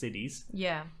turtle cities.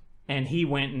 Yeah. And he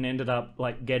went and ended up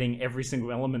getting every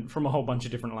single element from a whole bunch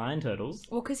of different lion turtles.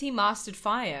 Well, because he mastered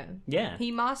fire. Yeah.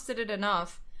 He mastered it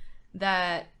enough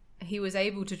that he was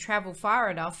able to travel far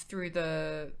enough through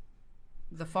the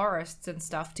forests and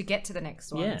stuff to get to the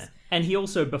next ones. Yeah. And he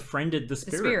also befriended the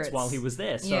spirits while he was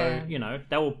there. So,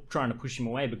 they were trying to push him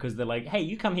away because they're like, hey,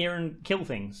 you come here and kill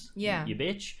things. Yeah. You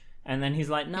bitch. And then he's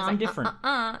like, no, I'm different.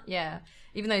 Yeah.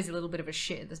 Even though he's a little bit of a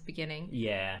shit at this beginning.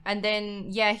 Yeah. And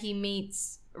then, he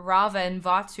meets Rava and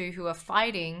Vatu, who are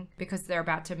fighting because they're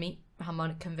about to meet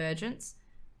harmonic convergence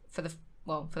for the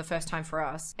first time for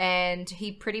us. And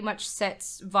he pretty much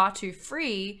sets Vatu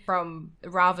free from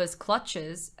Rava's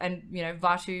clutches. And,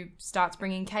 Vatu starts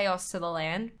bringing chaos to the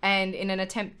land. And in an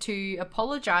attempt to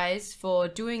apologize for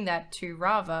doing that to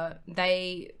Rava,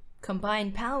 they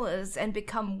combine powers and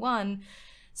become one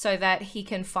so that he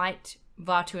can fight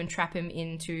Vatu and trap him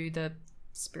into the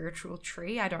spiritual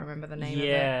tree. I don't remember the name of it.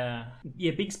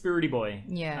 Yeah, big spirity boy.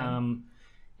 Yeah.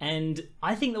 And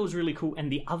I think that was really cool.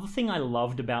 And the other thing I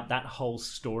loved about that whole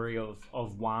story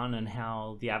of One and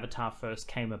how the Avatar first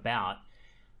came about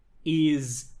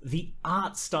is the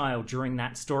art style during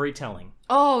that storytelling.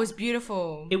 Oh, it was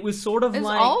beautiful. It was sort of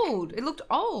old. It looked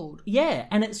old. Yeah,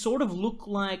 and it sort of looked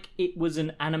like it was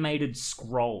an animated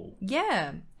scroll.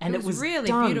 Yeah. And it was really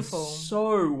done beautiful.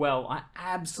 So well. I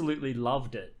absolutely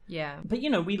loved it. Yeah. But,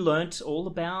 we learnt all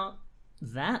about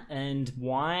that and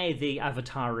why the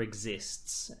Avatar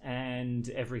exists and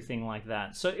everything like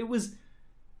that. So it was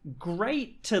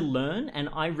great to learn, and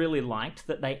I really liked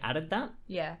that they added that.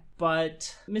 Yeah.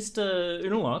 But Mr.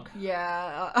 Unalaq...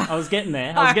 Yeah. I was getting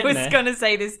there. I was going to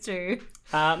say this too.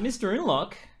 Mr.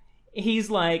 Unalaq, he's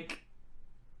like,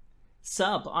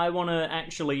 sup, I want to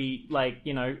actually,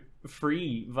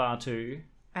 free Vatu.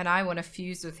 And I want to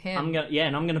fuse with him. I'm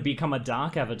going to become a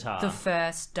dark avatar. The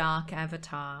first dark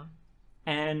avatar.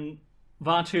 And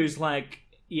Vatu's like,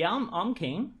 yeah, I'm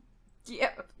keen.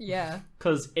 Yeah.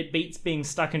 Because it beats being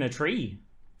stuck in a tree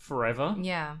forever.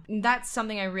 Yeah. That's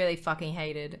something I really fucking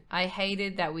hated. I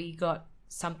hated that we got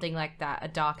something like that, a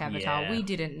dark avatar. Yeah. We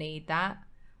didn't need that.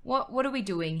 What are we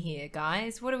doing here,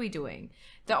 guys? What are we doing?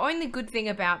 The only good thing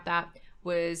about that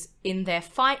was in their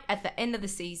fight at the end of the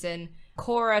season,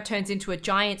 Korra turns into a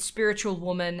giant spiritual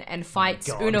woman and fights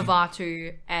God.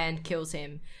 Unavatu and kills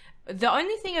him. The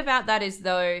only thing about that is,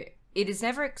 though, it is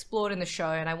never explored in the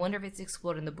show, and I wonder if it's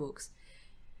explored in the books.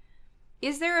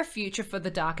 Is there a future for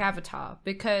the Dark Avatar?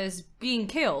 Because being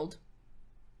killed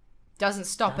doesn't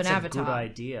stop That's an avatar. a good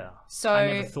idea. So I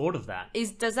never thought of that.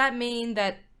 Does that mean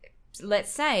that,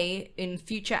 let's say, in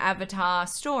future Avatar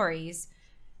stories,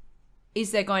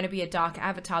 is there going to be a Dark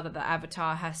Avatar that the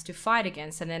Avatar has to fight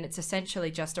against, and then it's essentially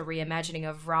just a reimagining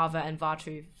of Rava and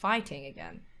Vatu fighting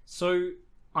again? So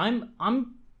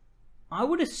I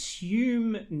would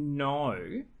assume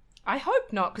no. I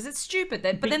hope not, because it's stupid.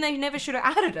 But then they never should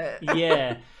have added it.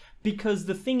 Yeah, because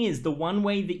the thing is, the one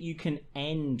way that you can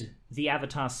end the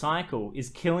Avatar cycle is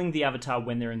killing the Avatar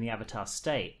when they're in the Avatar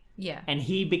state. Yeah. And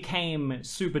he became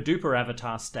super duper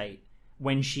Avatar state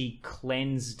when she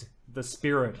cleansed the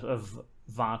spirit of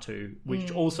Vatu,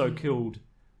 which also killed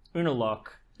Unalaq.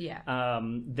 Yeah.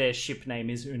 Their ship name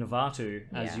is Unavatu,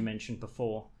 as you mentioned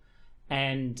before.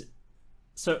 And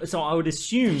so I would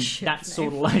assume that's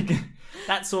sort of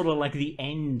like the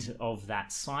end of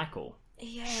that cycle.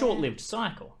 Yeah. Short-lived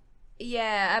cycle.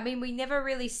 Yeah, I mean, we never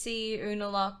really see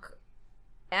Unalaq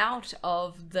out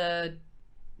of the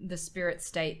spirit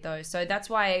state, though. So that's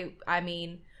why, I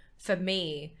mean, for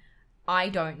me, I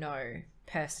don't know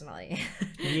personally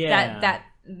that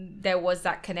there was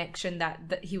that connection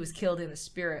that he was killed in the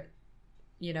spirit,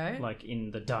 you know? Like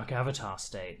in the Dark Avatar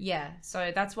state. Yeah,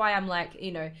 so that's why I'm like,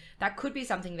 you know, that could be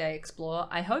something they explore.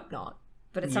 I hope not,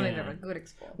 but it's something that they could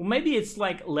explore. Well, maybe it's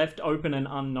like left open and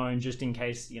unknown just in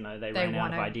case, you know, they ran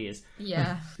out of ideas.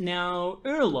 Yeah. Now,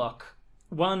 Unalaq,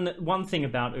 one thing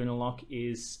about Unalaq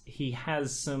is he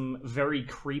has some very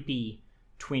creepy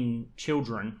twin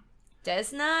children.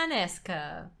 Desna and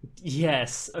Eska.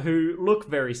 Yes, who look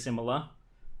very similar.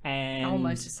 And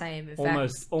Almost the same. In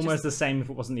almost fact, the same if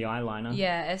it wasn't the eyeliner.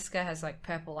 Yeah, Eska has like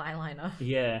purple eyeliner.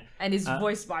 Yeah. And is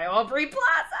voiced by Aubrey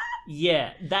Plaza.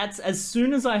 Yeah, that's as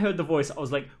soon as I heard the voice, I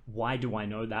was like, why do I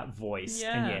know that voice?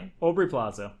 Yeah. And yeah, Aubrey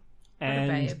Plaza. And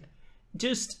What a babe.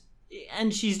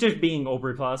 And she's just being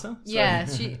Aubrey Plaza. So. Yeah,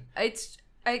 it's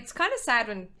kind of sad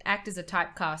when actors are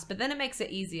typecast, but then it makes it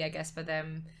easy, I guess, for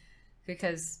them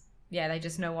because yeah, they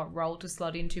just know what role to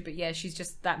slot into. But yeah, she's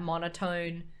just that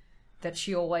monotone that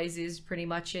she always is pretty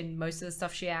much in most of the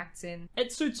stuff she acts in.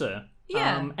 It suits her.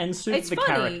 Yeah. And suits It's the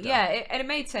funny, character. yeah, and it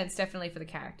made sense definitely for the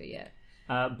character, yeah.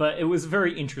 But it was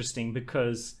very interesting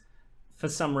because for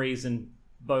some reason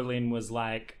Bolin was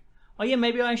like, oh yeah,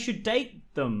 maybe I should date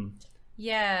them.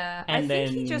 Yeah, And I think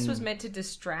he then- just was meant to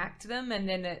distract them, and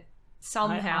then it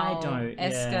somehow I don't-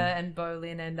 Eska yeah. and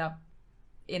Bolin end up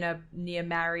in a near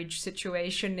marriage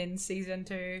situation in season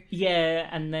 2. Yeah,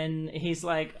 and then he's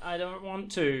like, I don't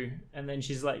want to. And then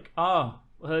she's like, oh,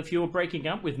 well, if you were breaking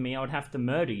up with me, I would have to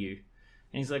murder you.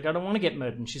 And he's like, I don't want to get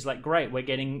murdered. And she's like, great, we're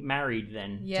getting married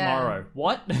then tomorrow.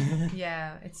 What?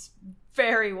 Yeah, it's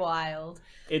very wild.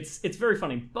 It's very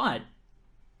funny. But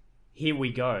here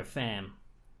we go, fam.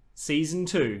 Season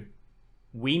 2,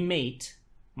 we meet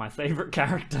my favorite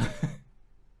character.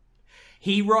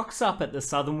 He rocks up at the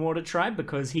Southern Water Tribe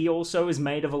because he also is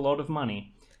made of a lot of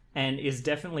money and is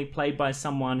definitely played by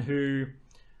someone who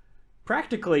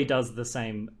practically does the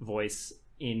same voice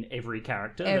in every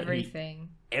character Everything.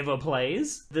 that he ever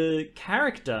plays. The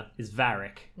character is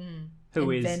Varric, who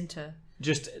is Inventor.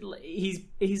 just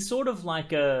he's sort of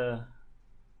like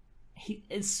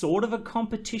it's sort of a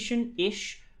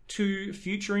competition-ish to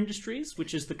Future Industries,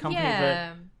 which is the company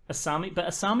that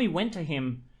Asami went to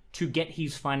him to get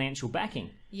his financial backing.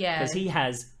 Yeah. Because he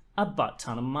has a butt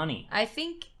ton of money. I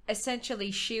think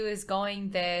essentially she was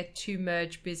going there to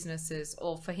merge businesses,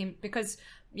 or for him, because,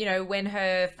 you know, when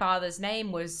her father's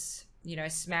name was, you know,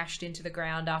 smashed into the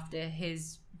ground after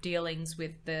his dealings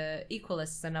with the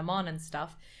Equalists and Amon and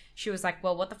stuff, she was like,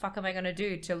 well, what the fuck am I going to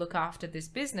do to look after this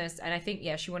business? And I think,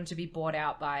 yeah, she wanted to be bought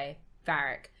out by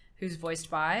Varric, who's voiced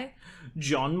by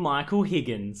John Michael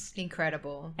Higgins.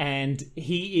 incredible. And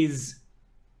he is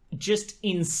just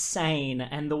insane.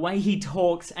 And the way he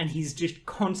talks, and he's just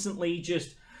constantly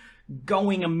just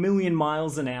going a million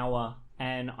miles an hour.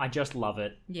 And I just love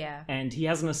it. Yeah. And he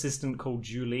has an assistant called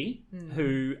Julie,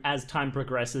 who, as time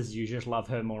progresses, you just love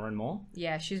her more and more.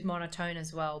 Yeah, she's monotone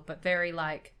as well, but very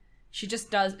like she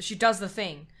does the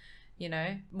thing, you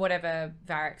know? Whatever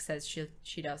Varric says,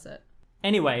 she does it.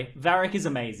 Anyway, Varric is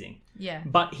amazing. Yeah.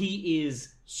 But he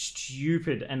is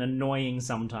stupid and annoying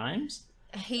sometimes.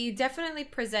 He definitely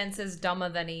presents as dumber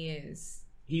than he is.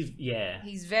 He's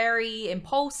He's very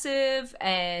impulsive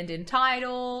and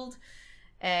entitled,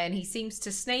 and he seems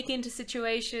to snake into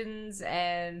situations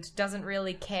and doesn't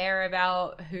really care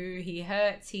about who he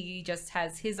hurts. He just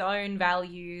has his own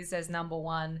values as number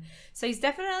one. So he's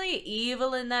definitely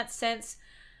evil in that sense,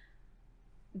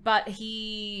 but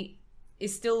he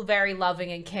is still very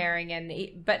loving and caring,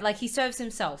 and but like he serves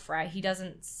himself, right? He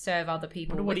doesn't serve other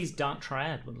people. I wonder what his dark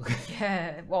triad would look like.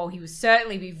 Yeah, well, he would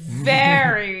certainly be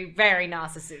very, very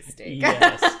narcissistic.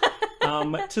 Yes.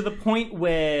 To the point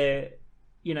where,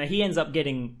 you know, he ends up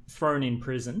getting thrown in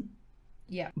prison.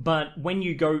 Yeah. But when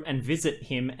you go and visit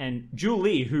him, and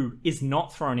Julie, who is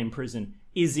not thrown in prison,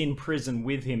 is in prison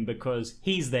with him because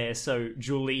he's there, so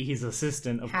Julie, his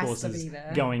assistant, of course, is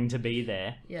going to be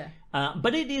there. Yeah.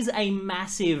 But it is a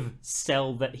massive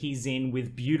cell that he's in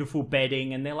with beautiful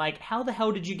bedding, and they're like, how the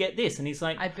hell did you get this? And he's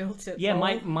like, I built it. Yeah,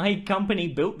 my company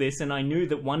built this, and I knew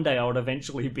that one day I would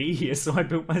eventually be here, so I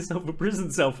built myself a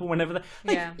prison cell for whenever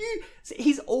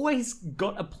he's always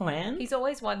got a plan. He's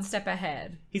always one step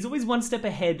ahead. He's always one step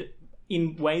ahead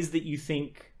in ways that you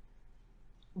think,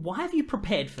 why have you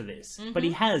prepared for this? Mm-hmm. But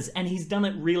he has, and he's done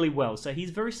it really well. So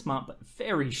he's very smart, but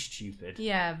very stupid.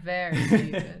 Yeah, very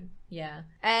stupid. Yeah.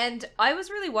 And I was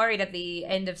really worried at the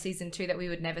end of season 2 that we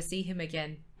would never see him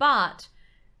again. But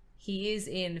he is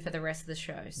in for the rest of the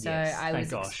show. So yes, I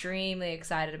was extremely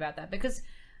excited about that, because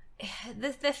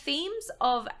the themes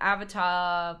of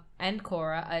Avatar and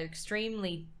Korra are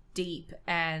extremely deep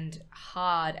and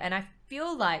hard. And I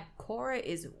feel like Korra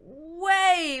is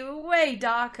way, way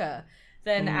darker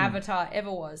than Avatar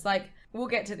ever was. Like, we'll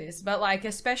get to this, but like,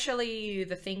 especially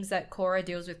the things that Korra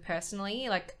deals with personally,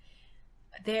 like,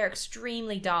 they're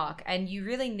extremely dark, and you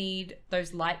really need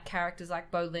those light characters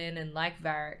like Bolin and like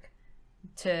Varric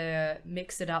to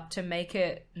mix it up to make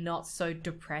it not so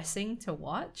depressing to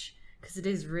watch, because it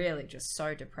is really just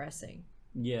so depressing.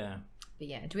 Yeah. But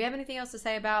yeah, do we have anything else to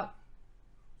say about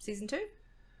season 2?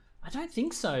 I don't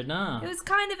think so, no. It was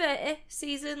kind of a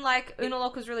season. Like,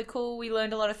 Unalaq was really cool. We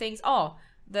learned a lot of things. Oh,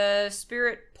 the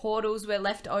spirit portals were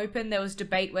left open. There was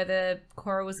debate whether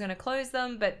Korra was going to close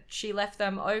them, but she left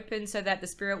them open so that the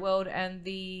spirit world and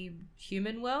the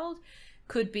human world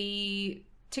could be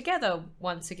together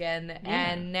once again.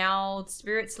 Yeah. And now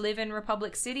spirits live in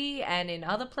Republic City and in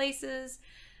other places.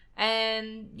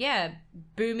 And yeah,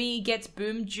 Boomy gets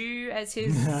Boomju as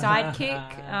his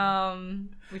sidekick,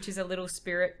 which is a little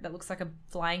spirit that looks like a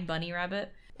flying bunny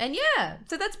rabbit. And yeah,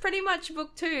 so that's pretty much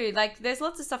book 2. Like, there's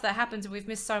lots of stuff that happens and we've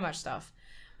missed so much stuff.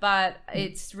 But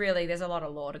it's really, there's a lot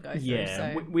of lore to go through.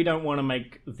 Yeah, so. We don't want to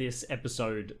make this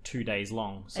episode 2 days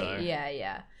long, so...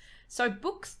 Yeah. So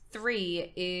book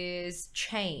 3 is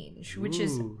Change, which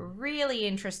is really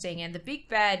interesting. And the big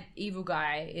bad evil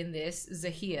guy in this,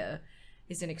 Zahir,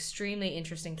 is an extremely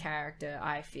interesting character,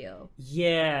 I feel.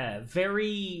 Yeah,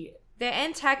 very... They're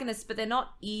antagonists, but they're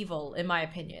not evil, in my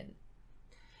opinion.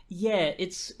 Yeah,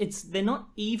 it's they're not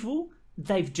evil.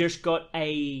 They've just got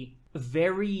a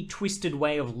very twisted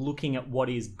way of looking at what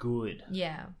is good.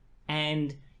 Yeah.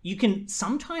 And you can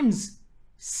sometimes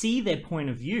see their point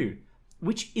of view,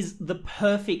 which is the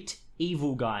perfect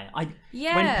evil guy.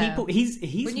 When people he's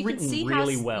written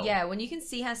really well. Yeah, when you can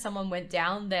see how someone went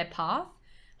down their path,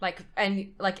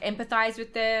 and empathize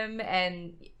with them,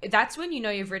 and that's when you know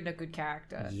you've written a good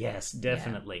character. Yes,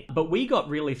 definitely. Yeah. But we got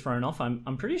really thrown off.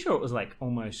 I'm pretty sure it was like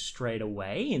almost straight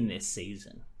away in this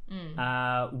season.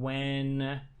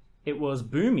 When it was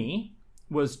Boomy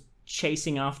was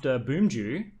chasing after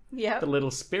Boomju, the little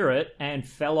spirit, and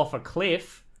fell off a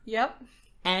cliff. Yep.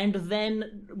 And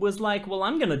then was like, well,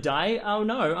 I'm going to die. Oh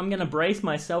no, I'm going to brace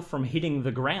myself from hitting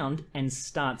the ground, and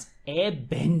starts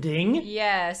airbending.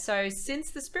 Yeah, so since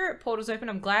the spirit portal's open,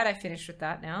 I'm glad I finished with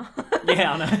that now.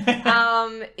 Yeah,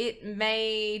 I know. It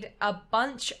made a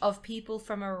bunch of people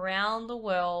from around the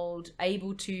world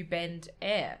able to bend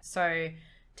air. So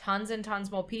tons and tons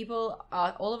more people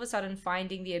are all of a sudden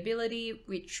finding the ability,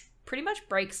 which pretty much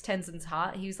breaks Tenzin's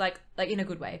heart. He was like in a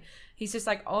good way. He's just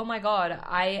like, oh my god,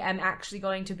 I am actually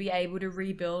going to be able to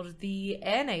rebuild the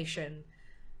Air Nation.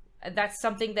 That's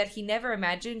something that he never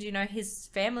imagined. You know, his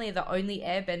family are the only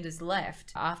airbenders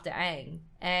left after Aang.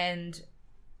 And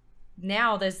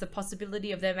now there's the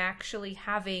possibility of them actually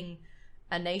having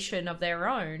a nation of their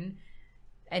own.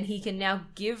 And he can now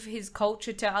give his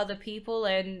culture to other people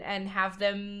and have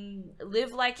them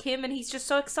live like him. And he's just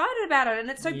so excited about it. And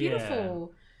it's so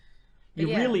beautiful.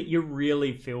 You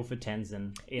really feel for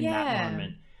Tenzin in that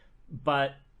moment.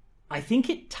 But I think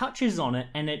it touches on it,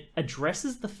 and it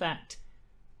addresses the fact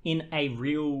in a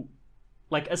real,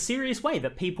 a serious way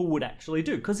that people would actually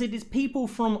do. Because it is people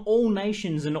from all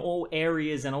nations and all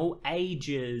areas and all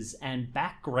ages and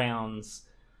backgrounds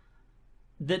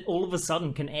that all of a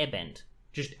sudden can airbend.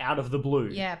 just out of the blue.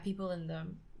 Yeah, people in the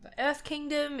Earth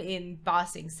Kingdom, in Ba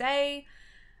Sing Se,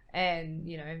 and,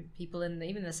 you know, people in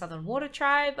even the Southern Water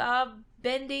Tribe are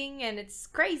bending, and it's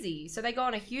crazy. So they go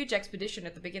on a huge expedition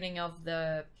at the beginning of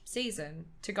the season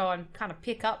to go and kind of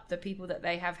pick up the people that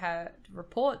they have had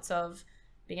reports of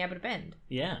being able to bend.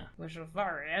 Yeah. Which was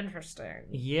very interesting.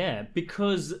 Yeah,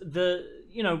 because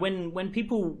when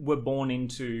people were born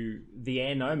into the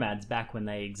air nomads back when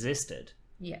they existed,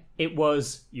 yeah, it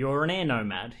was, you're an air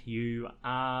nomad, you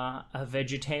are a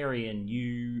vegetarian,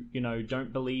 you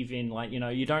don't believe in, like,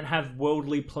 you don't have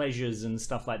worldly pleasures and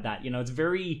stuff like that. It's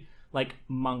very, like,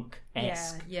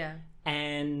 monk-esque. Yeah.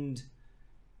 And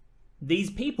these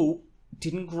people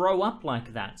didn't grow up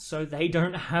like that, so they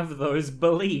don't have those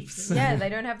beliefs. Yeah, they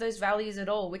don't have those values at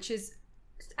all, which is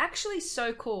actually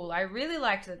so cool. I really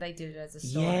liked that they did it as a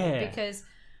story, because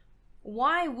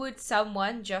why would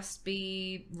someone just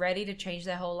be ready to change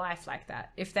their whole life like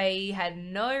that? If they had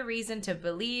no reason to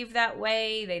believe that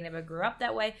way, they never grew up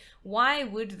that way, why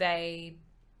would they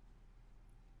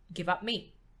give up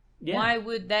meat? Yeah. Why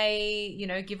would they,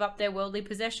 give up their worldly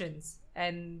possessions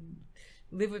and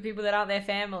live with people that aren't their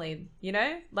family,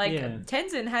 Like,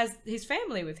 Tenzin has his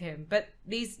family with him, but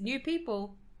these new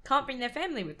people can't bring their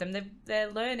family with them. They're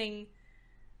learning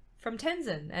from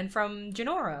Tenzin and from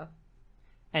Jinora.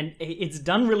 And it's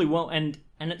done really well, and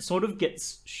it sort of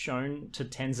gets shown to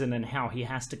Tenzin and how he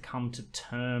has to come to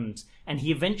terms, and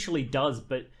he eventually does,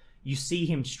 but you see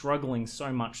him struggling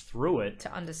so much through it.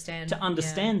 To understand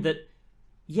that,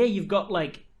 you've got,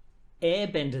 like,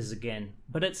 airbenders again,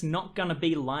 but it's not going to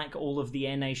be like all of the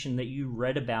Air Nation that you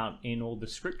read about in all the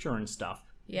scripture and stuff.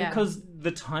 Yeah. Because the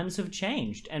times have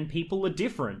changed, and people are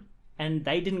different, and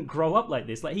they didn't grow up like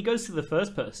this. Like, he goes to the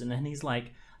first person, and he's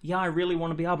like, yeah, I really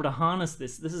want to be able to harness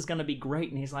this. This is going to be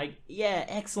great. And he's like, yeah,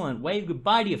 excellent. Wave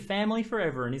goodbye to your family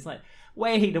forever. And he's like,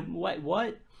 wait,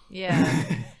 what? Yeah.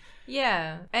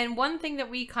 Yeah. And one thing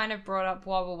that we kind of brought up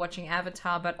while we're watching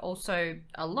Avatar, but also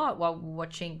a lot while we're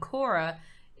watching Korra,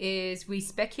 is we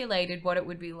speculated what it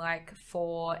would be like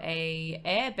for a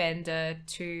airbender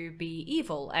to be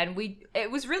evil. And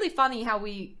it was really funny how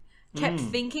we kept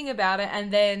thinking about it,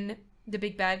 and then the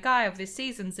big bad guy of this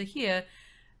season, Zahir,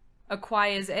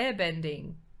 acquires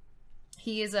airbending.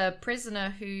 He is a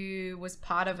prisoner who was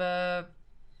part of a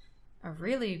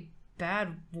really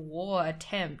bad war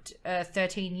attempt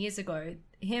 13 years ago.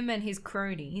 Him and his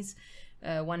cronies,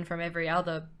 one from every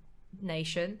other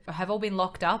nation, have all been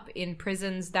locked up in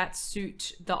prisons that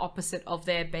suit the opposite of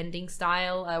their bending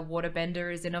style. A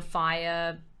waterbender is in a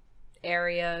fire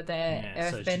area. The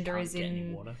earthbender is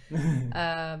in water.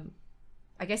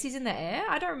 I guess he's in the air?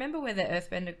 I don't remember where the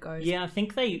earthbender goes. Yeah, I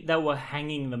think they were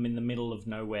hanging them in the middle of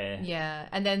nowhere. Yeah,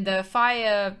 and then the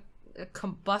fire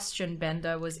combustion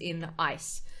bender was in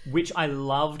ice. Which I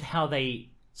loved how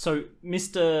they... So,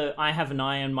 Mr. I have an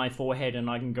eye on my forehead and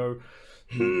I can go...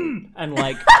 and,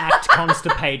 like, act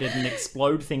constipated and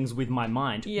explode things with my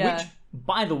mind. Yeah. Which,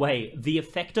 by the way, the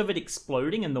effect of it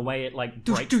exploding and the way it, like,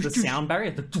 breaks the sound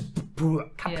barrier...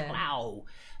 Kapow!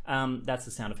 That's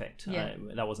the sound effect. Yeah.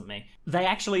 That wasn't me. They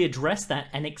actually address that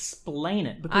and explain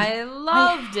it, because I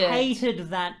loved it. I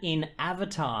hated that in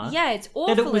Avatar. Yeah, it's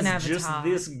awful that it was in Avatar. Just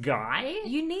this guy.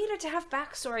 You needed to have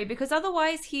backstory, because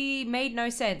otherwise he made no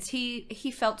sense.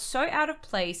 He felt so out of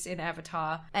place in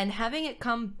Avatar, and having it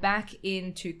come back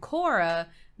into Korra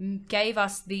gave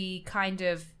us the kind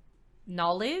of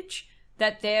knowledge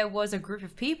that there was a group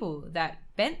of people that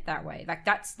bent that way. Like,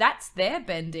 that's their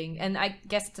bending, and I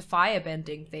guess it's a fire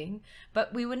bending thing,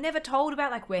 but we were never told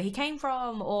about, like, where he came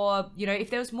from, or, if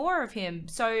there was more of him.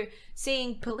 So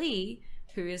seeing Pali,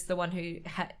 who is the one who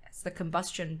has the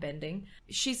combustion bending,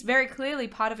 she's very clearly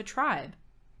part of a tribe.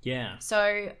 Yeah.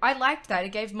 So I liked that.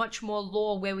 It gave much more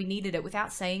lore where we needed it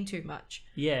without saying too much.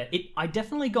 Yeah, I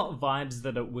definitely got vibes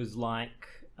that it was like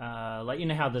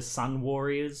how the Sun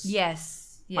Warriors. Yes.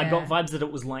 Yeah. I got vibes that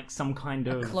it was like some kind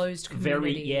of closed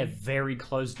community. very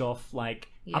closed off. Like,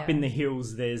 up in the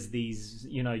hills, there's these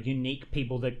unique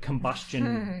people, that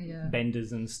combustion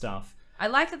benders and stuff. I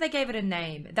like that they gave it a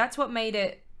name. That's what made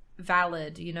it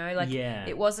valid.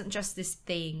 It wasn't just this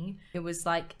thing. It was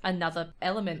like another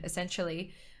element,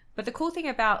 essentially. But the cool thing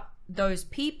about those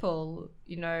people,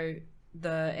 the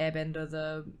airbender,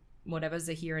 the whatever,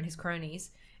 Zahir and his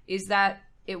cronies, is that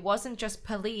it wasn't just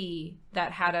Pali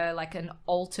that had an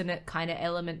alternate kind of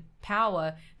element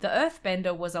power. The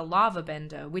earthbender was a lava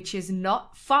bender, which is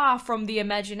not far from the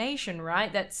imagination,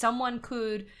 right? That someone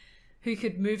who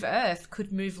could move earth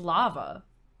could move lava.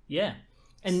 Yeah.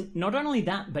 And not only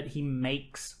that, but he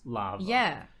makes lava.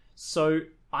 Yeah. So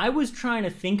I was trying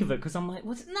to think of it, because I'm like,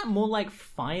 wasn't that more like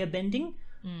fire bending?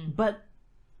 But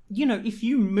you know, if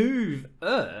you move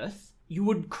Earth, you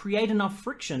would create enough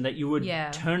friction that you would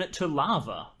turn it to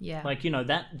lava. Yeah. Like, you know,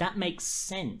 that makes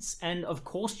sense. And of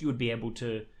course you would be able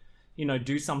to, you know,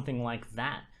 do something like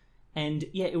that. And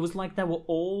yeah, it was like they were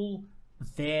all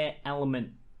their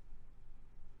element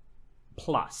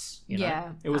plus, you know?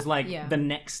 Yeah. It was like the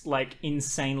next, like,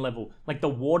 insane level. Like, the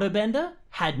waterbender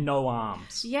had no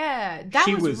arms. Yeah, that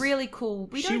was really cool.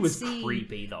 She was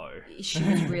creepy, though. She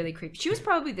was really creepy. She was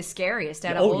probably the scariest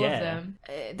out of all of them.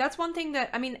 That's one thing that,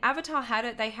 I mean, Avatar had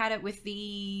it. They had it with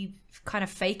the kind of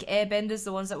fake airbenders,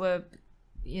 the ones that were,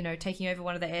 you know, taking over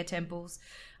one of the air temples.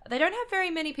 They don't have very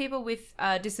many people with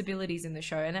disabilities in the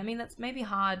show. And I mean, that's maybe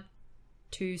hard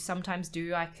to sometimes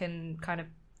do. I can kind of,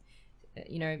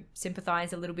 you know,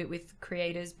 sympathize a little bit with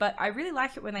creators, but I really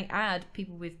like it when they add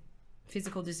people with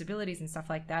physical disabilities and stuff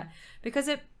like that, because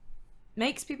it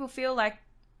makes people feel like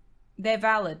they're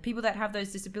valid. People that have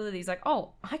those disabilities, like,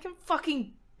 oh, I can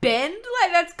fucking bend?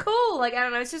 Like, that's cool. Like, I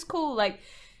don't know, it's just cool. Like,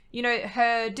 you know,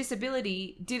 her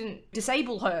disability didn't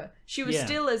disable her. She was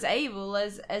still as able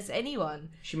as anyone.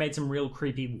 She made some real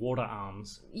creepy water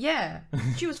arms. Yeah.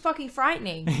 She was fucking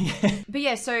frightening. But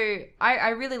yeah, so I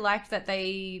really liked that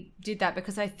they did that,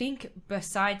 because I think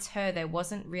besides her, there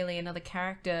wasn't really another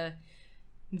character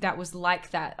that was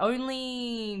like that.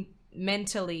 Only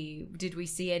mentally did we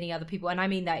see any other people, and I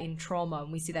mean that in Trauma,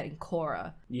 and we see that in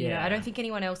Korra. You know, I don't think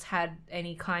anyone else had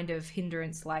any kind of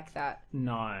hindrance like that.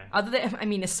 No. Other than, I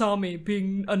mean, Asami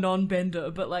being a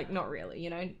non-bender, but like not really, you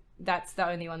know. That's the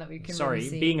only one that we can really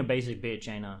see. Being a basic bitch,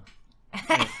 ain't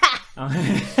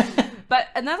But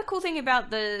another cool thing about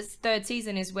the third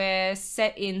season is we're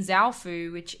set in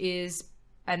Zaofu, which is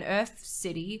an Earth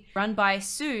city run by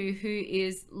Sue, who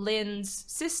is Lin's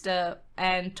sister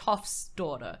and Toph's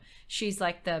daughter. She's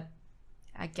like the,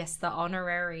 I guess, the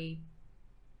honorary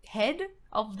head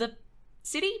of the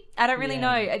city. I don't really know.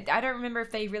 I don't remember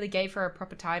if they really gave her a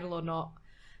proper title or not.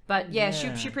 But yeah,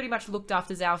 she pretty much looked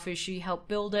after Zaofu. She helped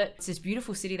build it. It's this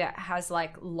beautiful city that has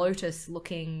like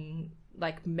lotus-looking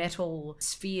like metal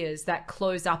spheres that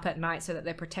close up at night so that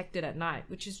they're protected at night,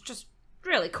 which is just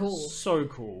really cool. So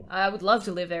cool. I would love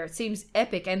to live there. It seems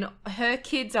epic. And her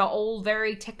kids are all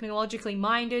very technologically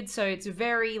minded, so it's a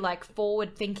very like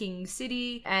forward-thinking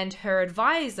city. And her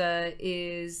advisor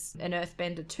is an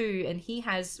earthbender too, and he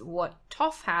has what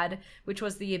Toph had, which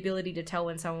was the ability to tell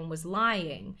when someone was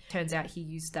lying. Turns out he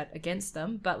used that against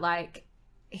them, but like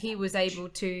he was able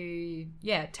to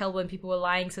tell when people were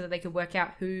lying so that they could work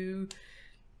out who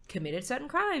committed certain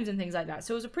crimes and things like that.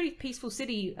 So it was a pretty peaceful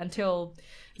city until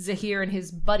Zahir and his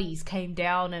buddies came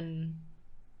down and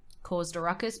caused a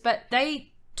ruckus. But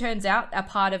they, turns out, are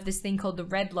part of this thing called the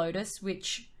Red Lotus,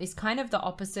 which is kind of the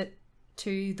opposite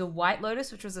to the White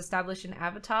Lotus, which was established in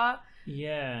Avatar.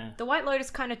 Yeah. The White Lotus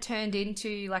kind of turned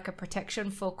into like a protection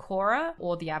for Korra,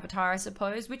 or the Avatar, I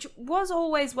suppose, which was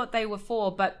always what they were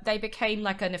for, but they became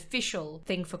like an official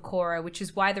thing for Korra, which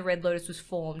is why the Red Lotus was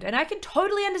formed. And I can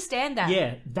totally understand that.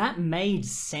 Yeah, that made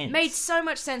sense. Made so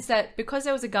much sense that because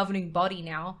there was a governing body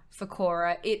now for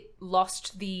Korra, it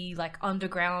lost the like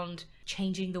underground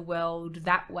changing the world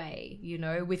that way, you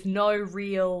know, with no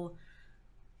real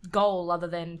goal other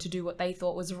than to do what they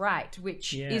thought was right,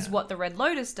 which is what the Red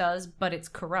Lotus does, but it's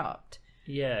corrupt.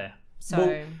 Yeah. So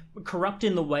well, corrupt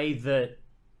in the way that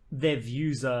their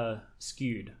views are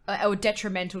skewed. Or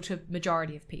detrimental to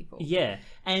majority of people. Yeah.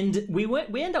 And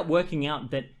we end up working out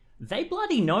that they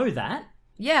bloody know that.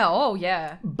 Yeah, oh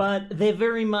yeah. But they're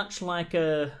very much like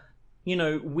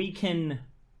we can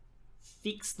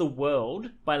fix the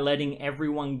world by letting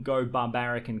everyone go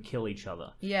barbaric and kill each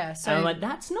other. Yeah, so... And I'm like,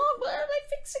 that's not what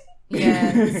they're fixing.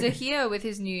 Yeah, Zahir with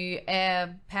his new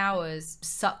air powers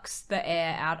sucks the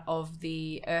air out of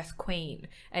the Earth Queen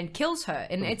and kills her.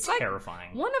 And it's terrifying.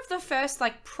 Like one of the first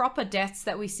like proper deaths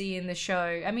that we see in the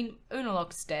show. I mean,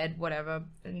 Unalaq's dead, whatever.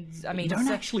 And I mean, you don't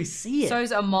actually see it.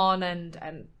 So's Amon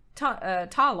and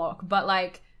Tarlok, but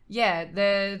like... Yeah,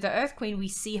 the Earth Queen, we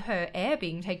see her air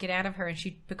being taken out of her and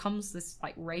she becomes this,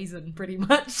 like, raisin, pretty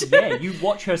much. Yeah, you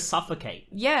watch her suffocate.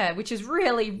 Yeah, which is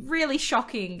really, really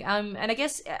shocking. And I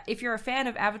guess if you're a fan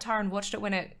of Avatar and watched it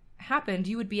when it happened,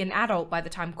 you would be an adult by the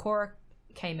time Korra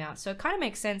came out. So it kind of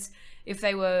makes sense if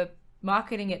they were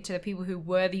marketing it to the people who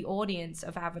were the audience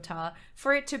of Avatar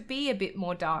for it to be a bit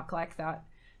more dark like that.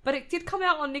 But it did come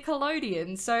out on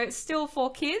Nickelodeon, so it's still for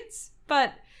kids,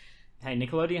 but... Hey,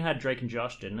 Nickelodeon had Drake and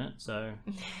Josh, didn't it? So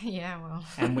yeah, well,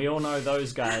 and we all know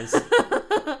those guys.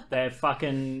 They're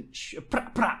fucking.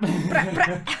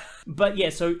 But yeah,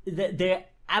 so they're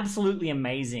absolutely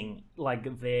amazing. Like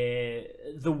the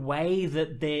way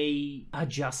that they are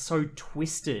just so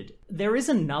twisted. There is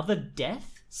another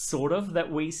death, sort of,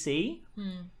 that we see.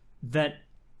 that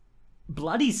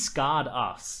bloody scarred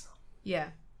us. Yeah.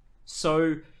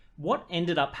 So what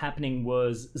ended up happening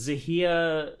was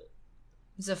Zahir...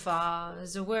 Zafar,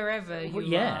 wherever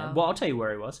you are. Well, I'll tell you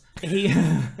where he was. He...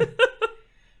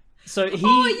 So he...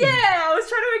 Oh, yeah! I was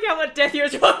trying to work out what death you were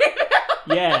talking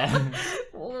about.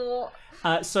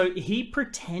 Yeah. So he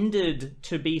pretended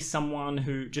to be someone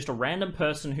who... Just a random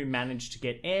person who managed to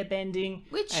get airbending.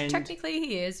 Which technically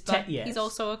he is, but he's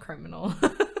also a criminal.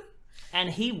 And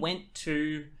he went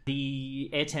to the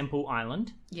Air Temple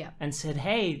Island. Yeah. And said,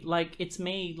 hey, like, it's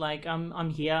me. Like,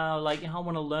 I'm here. Like, I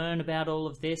want to learn about all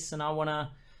of this. And I want to...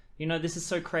 this is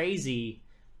so crazy.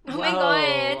 Oh my god,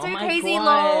 it's so crazy,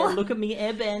 god, lol. look at me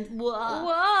airbend.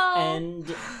 Whoa. And,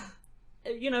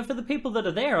 for the people that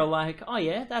are there are like, oh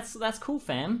yeah, that's cool,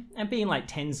 fam. And being like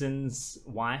Tenzin's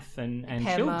wife and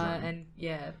Pema children. and,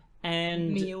 yeah.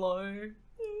 And Milo.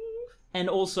 And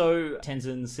also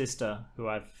Tenzin's sister, who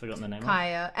I've forgotten the name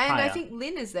Kaya. of. And Kaya. I think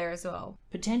Lin is there as well.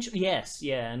 Potentially, yes,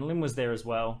 yeah. And Lin was there as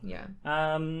well. Yeah.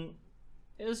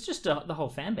 It was just the whole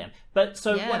fan bam. But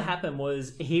so what happened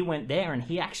was he went there, and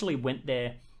he actually went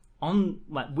there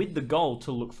with the goal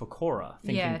to look for Korra,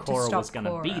 thinking Korra was going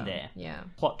to be there. Yeah.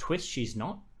 Plot twist, she's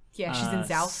not. Yeah, she's in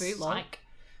Zaofu. Psych.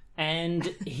 And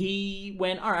he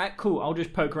went, all right, cool. I'll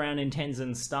just poke around in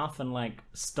Tenzin's stuff and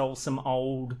stole some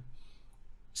old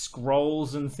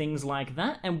scrolls and things like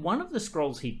that. And one of the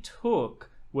scrolls he took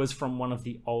was from one of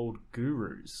the old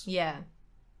gurus. Yeah.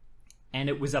 And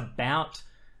it was about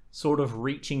sort of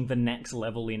reaching the next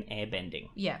level in airbending.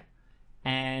 Yeah.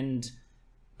 And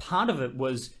part of it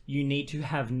was you need to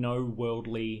have no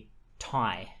worldly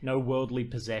tie, no worldly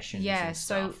possessions. Yeah,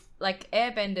 so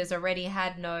airbenders already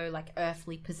had no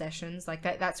earthly possessions.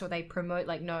 That's what they promote,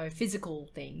 no physical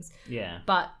things. Yeah.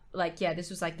 But this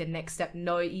was the next step,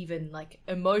 no even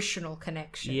emotional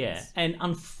connections. Yeah. And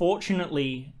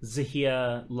unfortunately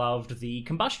Zahir loved the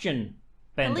combustion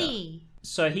bender. Ali.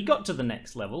 So he got to the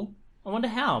next level. I wonder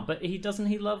how, but doesn't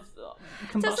he love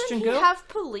combustion Doesn't girl? he have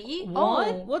Pali? What?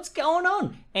 Oh. What's going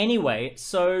on? Anyway,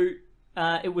 so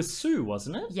it was Sue,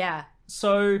 wasn't it? Yeah.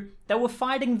 So they were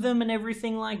fighting them and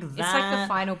everything like that. It's the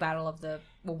final battle of the...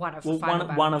 Well, one of the final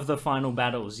battles. One of the final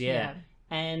battles, yeah.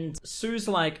 And Sue's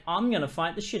like, I'm going to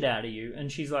fight the shit out of you.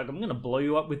 And she's like, I'm going to blow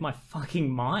you up with my fucking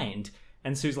mind.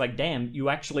 And Sue's like, damn, you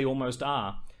actually almost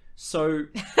are. So...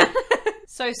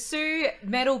 So Sue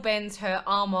metal bends her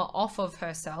armor off of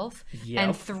herself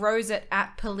and throws it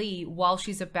at Pali while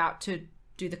she's about to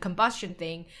do the combustion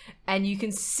thing. And you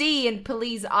can see in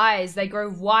Pali's eyes, they grow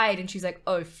wide and she's like,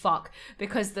 oh fuck.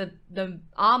 Because the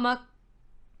armor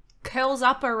curls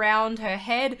up around her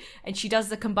head and she does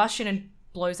the combustion and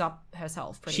blows up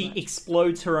herself pretty much. She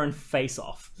explodes her own face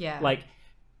off. Yeah.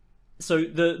 So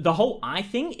the whole eye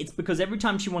thing, it's because every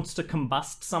time she wants to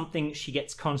combust something, she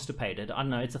gets constipated. I don't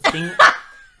know, it's a thing.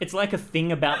 It's like a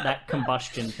thing about that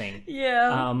combustion thing.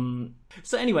 Yeah.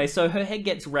 So anyway, so her head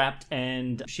gets wrapped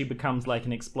and she becomes like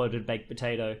an exploded baked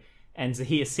potato. And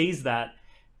Zahir sees that.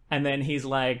 And then he's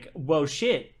like, well,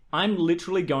 shit, I'm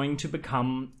literally going to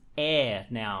become air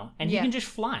now. And he can just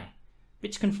fly.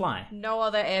 Bitch can fly. No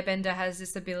other airbender has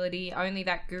this ability. Only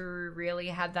that guru really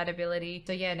had that ability.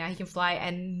 So yeah, now he can fly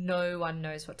and no one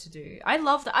knows what to do. I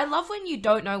love that. I love when you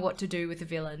don't know what to do with a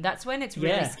villain. That's when it's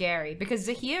really scary. Because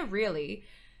Zahir really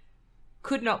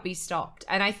could not be stopped.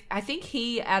 And I think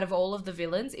he, out of all of the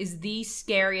villains, is the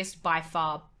scariest by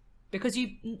far. Because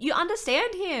you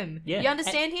understand him. Yeah. You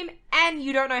understand him and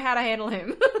you don't know how to handle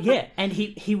him. Yeah, and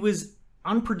he was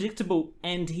unpredictable,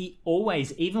 and he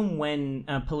always, even when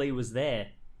Pali was there,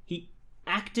 he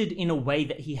acted in a way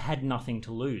that he had nothing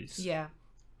to lose. Yeah.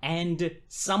 And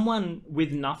someone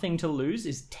with nothing to lose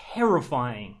is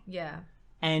terrifying. Yeah.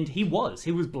 And he was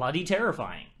bloody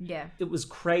terrifying. Yeah. It was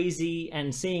crazy,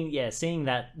 and seeing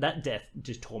that death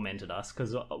just tormented us,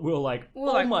 because we were like,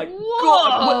 oh my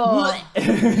god!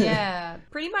 Yeah.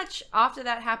 Pretty much after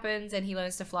that happens and he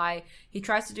learns to fly, he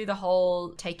tries to do the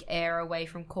whole take air away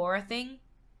from Korra thing.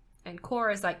 And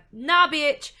Korra's like, nah,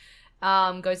 bitch!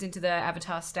 Goes into the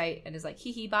avatar state and is like,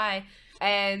 hee hee, bye.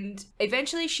 And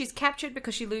eventually she's captured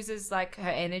because she loses her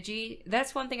energy.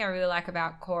 That's one thing I really like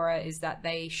about Korra, is that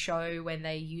they show when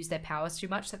they use their powers too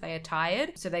much that they are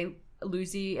tired. So they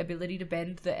lose the ability to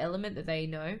bend the element that they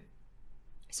know.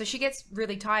 So she gets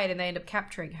really tired and they end up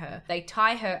capturing her. They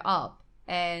tie her up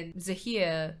and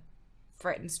Zahir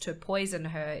threatens to poison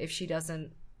her if she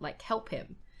doesn't help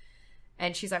him.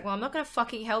 And she's like, well, I'm not going to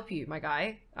fucking help you, my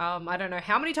guy. I don't know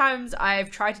how many times I've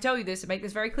tried to tell you this and make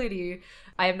this very clear to you.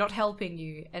 I am not helping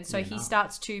you. And so he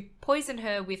starts to poison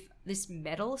her with this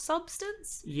metal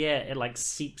substance. Yeah, it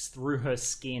seeps through her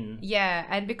skin. Yeah,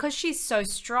 and because she's so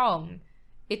strong,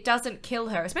 it doesn't kill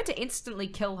her. It's meant to instantly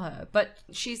kill her, but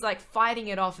she's like fighting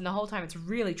it off, and the whole time it's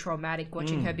really traumatic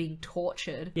watching her being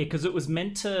tortured. Yeah, because it was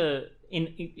meant to,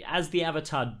 as the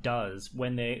Avatar does,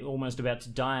 when they're almost about to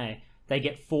die, they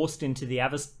get forced into the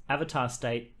Avatar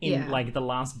state in like the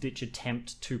last ditch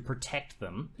attempt to protect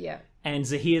them. Yeah. And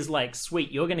Zahir's like,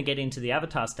 sweet, you're going to get into the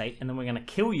Avatar state, and then we're going to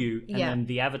kill you, and then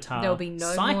the Avatar There'll be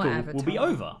no cycle more Avatar. will be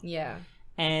over. Yeah.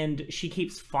 And she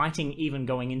keeps fighting even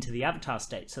going into the Avatar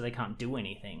state, so they can't do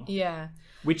anything. Yeah.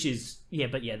 Which is,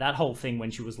 that whole thing when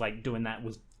she was like doing that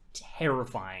was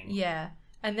terrifying. Yeah.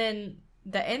 And then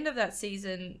the end of that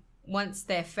season, once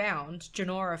they're found,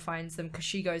 Jinora finds them because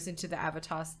she goes into the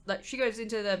Avatar, not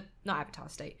Avatar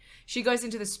state. She goes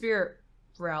into the spirit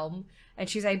realm, and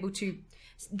she's able to.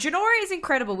 Jinora is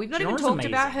incredible. We've not even talked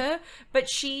about her, but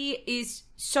she is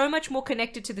so much more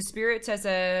connected to the spirits as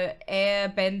a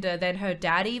airbender than her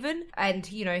dad even.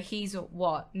 And, you know, he's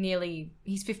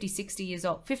he's 50, 60 years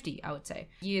old. 50, I would say,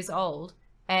 years old.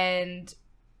 And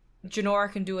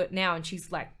Jinora can do it now, and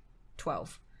she's like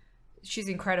 12. She's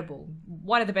incredible.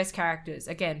 One of the best characters.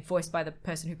 Again, voiced by the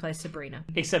person who plays Sabrina.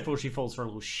 Except for she falls for a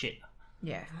little shit.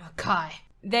 Yeah. Kai.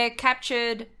 They're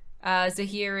captured.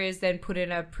 Zahir is then put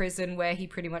in a prison where he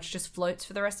pretty much just floats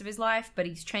for the rest of his life, but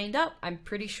he's chained up. I'm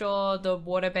pretty sure the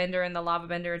waterbender and the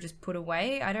lavabender are just put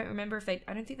away. I don't remember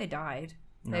I don't think they died.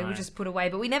 They were just put away,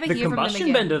 but we never hear from them again. The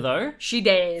combustion bender, though. She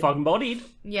did. Fucking bodied.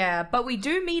 Yeah, but we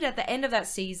do meet at the end of that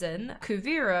season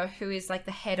Kuvira, who is like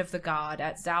the head of the guard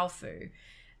at Zaofu.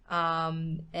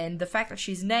 And the fact that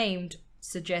she's named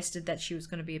suggested that she was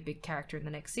going to be a big character in the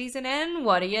next season, and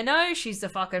what do you know? She's the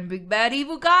fucking big bad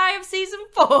evil guy of season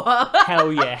 4.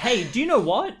 Hell yeah. Hey, do you know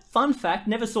what? Fun fact,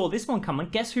 never saw this one coming.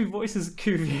 Guess who voices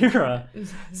Kuvira?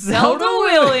 Zelda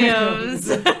Williams.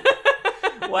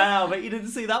 Wow, but you didn't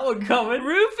see that one coming.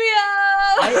 Rufio!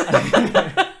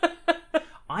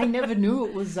 I never knew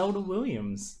it was Zelda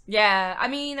Williams. Yeah, I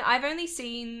mean, I've only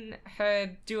seen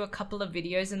her do a couple of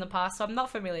videos in the past, so I'm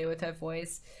not familiar with her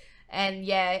voice. And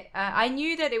yeah, I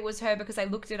knew that it was her because I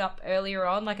looked it up earlier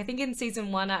on. Like, I think in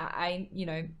season 1, I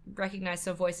recognized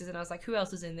her voices, and I was like, who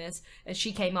else is in this? And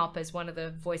she came up as one of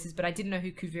the voices, but I didn't know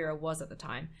who Kuvira was at the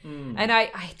time. And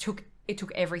it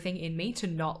took everything in me to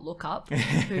not look up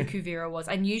who Kuvira was.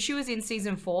 I knew she was in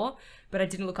season 4, but I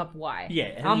didn't look up why.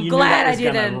 Yeah, I'm glad I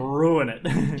didn't. Ruin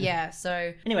it. Yeah,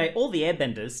 so anyway, all the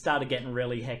airbenders started getting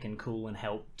really heckin' cool and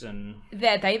helped, and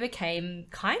they became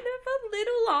kind of a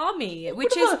little army,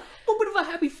 which is a bit of a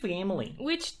happy family.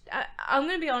 Which I'm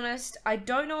going to be honest, I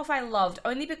don't know if I loved,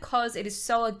 only because it is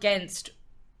so against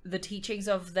the teachings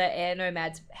of the air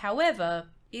nomads. However,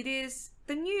 it is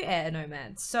the new air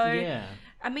nomads, so yeah.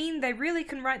 I mean, they really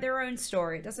can write their own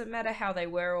story. It doesn't matter how they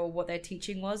were or what their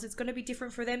teaching was. It's going to be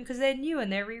different for them because they're new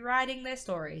and they're rewriting their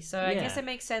story. So I guess it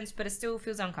makes sense, but it still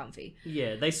feels uncomfy.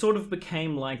 Yeah, they sort of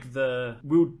became like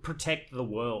we'll protect the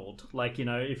world. Like, you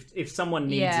know, if someone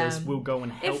needs us, we'll go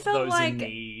and help those like in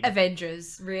need.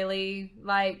 Avengers, really.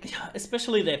 Like,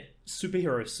 especially their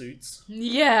superhero suits.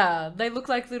 Yeah, they look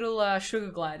like little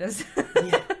sugar gliders.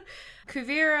 Yeah.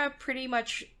 Kuvira pretty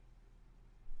much,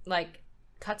 like,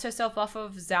 cuts herself off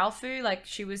of Zaofu. Like,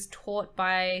 she was taught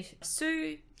by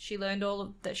Su. She learned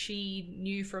all that she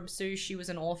knew from Su. She was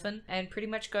an orphan, and pretty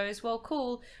much goes, well,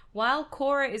 cool. While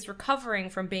Korra is recovering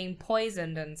from being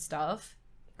poisoned and stuff.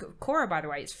 Korra, by the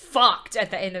way, is fucked at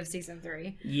the end of season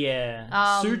 3.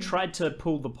 Yeah. Su tried to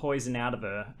pull the poison out of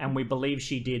her, and we believe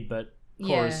she did, but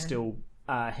Korra's still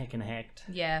heckin' hecked.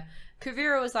 Yeah.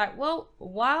 Kuvira was like, well,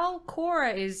 while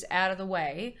Korra is out of the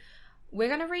way, we're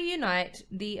going to reunite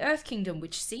the Earth Kingdom,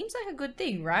 which seems like a good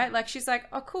thing, right? Like, she's like,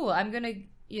 oh, cool, I'm going to,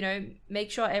 you know,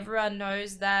 make sure everyone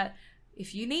knows that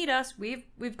if you need us, we've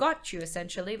got you,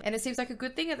 essentially. And it seems like a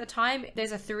good thing at the time.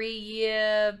 There's a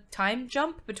 3-year time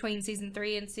jump between season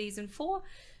 3 and season 4.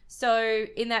 So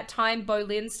in that time,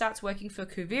 Bolin starts working for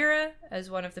Kuvira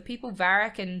as one of the people.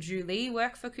 Varric and Julie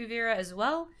work for Kuvira as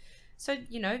well. So,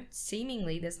 you know,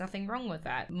 seemingly there's nothing wrong with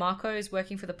that. Marco is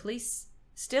working for the police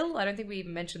still. I don't think we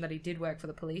even mentioned that he did work for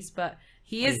the police, but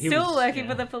he is still working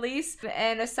for the police.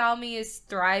 And Asami is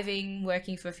thriving,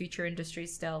 working for Future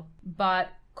Industries still. But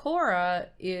Korra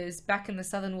is back in the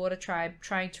Southern Water Tribe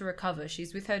trying to recover.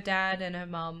 She's with her dad and her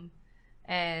mum,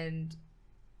 and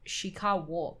she can't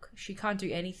walk. She can't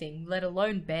do anything, let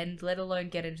alone bend, let alone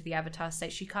get into the Avatar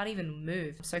state. She can't even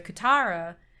move. So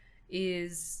Katara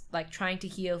is like trying to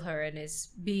heal her and is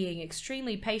being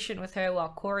extremely patient with her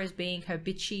while Korra is being her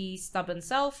bitchy, stubborn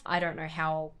self. I don't know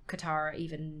how Katara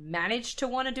even managed to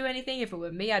want to do anything. If it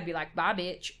were me, I'd be like, bye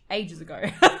bitch, ages ago.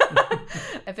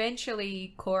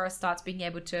 Eventually, Korra starts being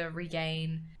able to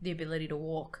regain the ability to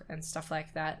walk and stuff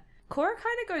like that. Korra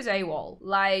kind of goes AWOL.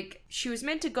 Like, she was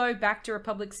meant to go back to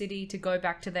Republic City to go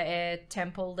back to the air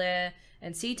temple there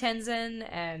and see Tenzin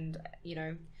and, you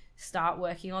know, start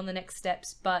working on the next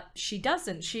steps, but she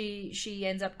doesn't. She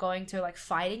ends up going to like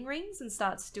fighting rings and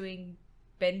starts doing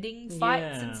bending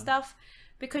fights and stuff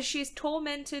because she's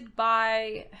tormented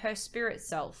by her spirit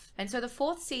self. And so the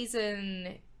 4th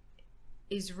season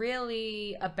is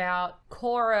really about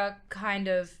Korra kind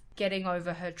of getting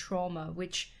over her trauma,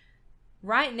 which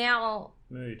right now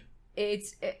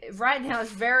it's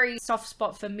very soft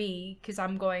spot for me because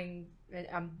I'm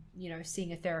you know,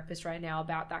 seeing a therapist right now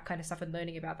about that kind of stuff and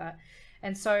learning about that.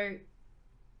 And so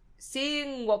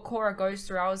seeing what Korra goes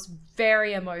through, I was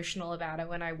very emotional about it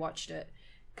when I watched it.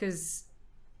 Because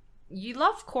you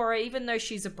love Korra, even though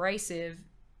she's abrasive.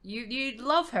 You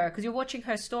love her because you're watching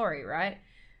her story, right?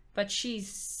 But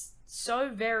she's so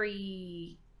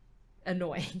very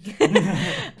annoying.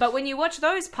 But when you watch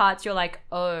those parts, you're like,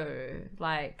 oh,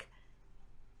 like,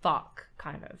 fuck,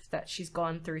 kind of. That she's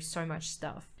gone through so much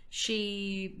stuff.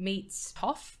 She meets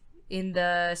Toph in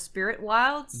the spirit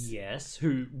wilds. Yes,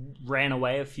 who ran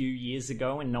away a few years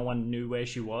ago and no one knew where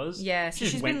she was. Yeah, so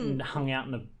she's went and hung out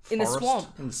in the forest,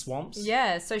 in the swamps.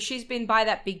 Yeah, so she's been by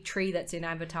that big tree that's in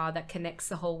Avatar that connects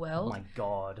the whole world. Oh my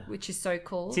god. Which is so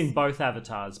cool. It's in both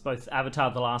Avatars, both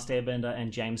Avatar The Last Airbender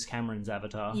and James Cameron's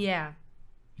Avatar. Yeah.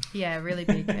 Yeah, really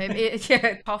big.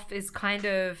 Toph is kind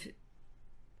of...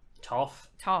 Toph,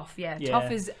 yeah.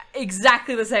 Toph is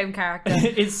exactly the same character.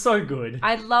 It's so good.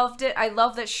 I loved it. I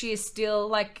love that she is still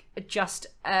like just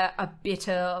a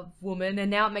bitter woman,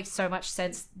 and now it makes so much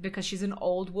sense because she's an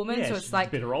old woman. Yeah, so it's she's like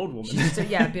a bitter old woman.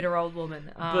 a bitter old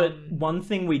woman. But one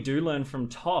thing we do learn from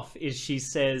Toph is she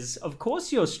says, "Of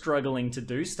course you're struggling to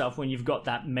do stuff when you've got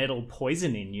that metal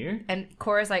poison in you." And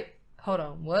Korra's like, "Hold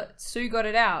on, what? Sue got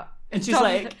it out." And she's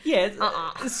like,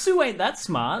 Sue ain't that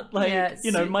smart. Like,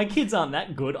 you know, my kids aren't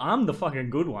that good. I'm the fucking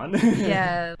good one.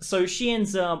 Yeah. So she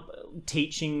ends up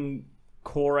teaching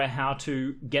Korra how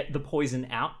to get the poison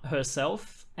out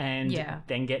herself and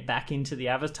then get back into the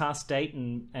Avatar state.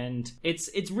 And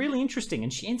it's really interesting.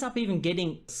 And she ends up even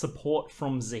getting support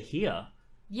from Zahir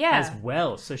as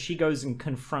well. So she goes and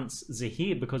confronts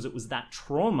Zahir because it was that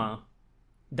trauma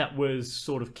that was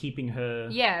sort of keeping her...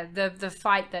 Yeah, the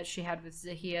fight that she had with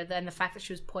Zahir, and the fact that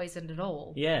she was poisoned at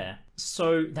all. Yeah.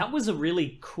 So that was a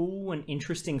really cool and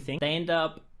interesting thing. They end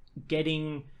up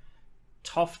getting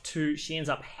Toph to... She ends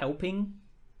up helping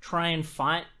try and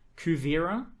fight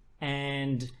Kuvira,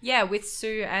 and... Yeah, with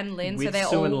Sue and Lin, so they're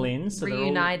all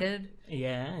reunited.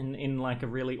 Yeah, in like a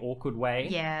really awkward way.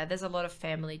 Yeah, there's a lot of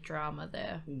family drama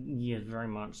there. Yeah, very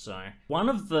much so. One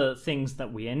of the things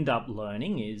that we end up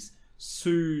learning is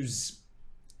Sue's,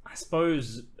 I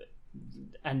suppose,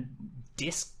 and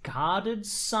discarded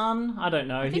son. I don't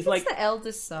know. I think he's it's like the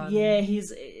eldest son. Yeah,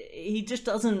 he just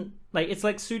doesn't like. It's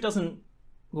like Sue doesn't.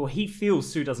 Well, he feels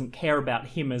Sue doesn't care about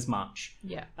him as much.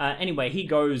 Yeah. Anyway, he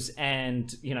goes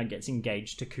and gets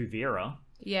engaged to Kuvira.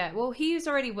 Yeah, well, he's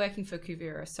already working for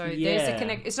Kuvira, so there's a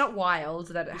connect. It's not wild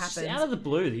that it happens. Just out of the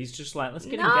blue, he's just like, let's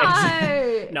get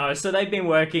engaged. No, so they've been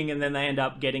working, and then they end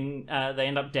up dating, and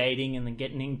then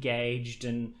getting engaged,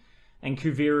 and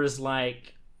Kuvira's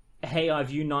like, hey, I've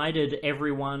united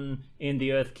everyone in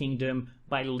the Earth Kingdom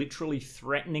by literally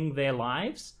threatening their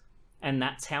lives, and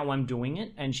that's how I'm doing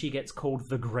it. And she gets called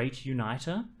the Great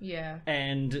Uniter. Yeah.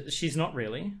 And she's not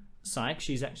really. Psych,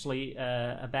 she's actually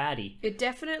a baddie. It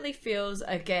definitely feels,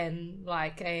 again,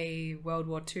 like a World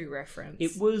War II reference.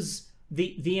 It was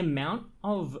the amount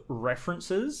of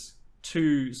references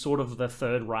to sort of the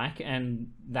Third Reich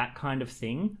and that kind of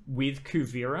thing with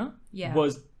Kuvira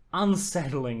was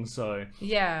unsettling so.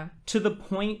 Yeah. To the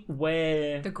point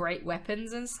where... The great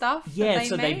weapons and stuff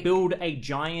they build a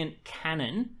giant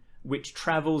cannon which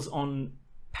travels on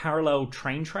parallel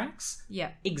train tracks.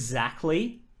 Yeah.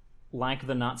 Exactly like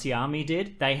the Nazi army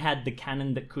did. They had the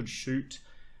cannon that could shoot,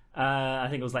 I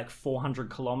think it was like 400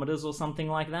 kilometers or something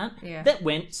like that. Yeah. That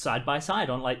went side by side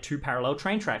on like 2 parallel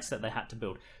train tracks that they had to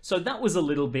build. So that was a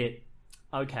little bit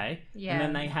okay. Yeah. And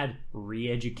then they had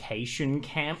re-education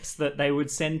camps that they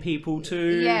would send people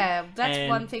to. Yeah, that's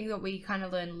one thing that we kind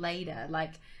of learned later.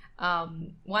 Like,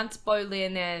 once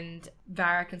Bolin and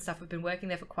Varric and stuff have been working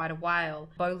there for quite a while,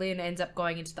 Bolin ends up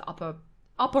going into the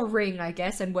upper ring, I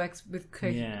guess, and works with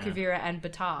Kuvira and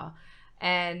Baatar.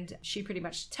 And she pretty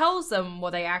much tells them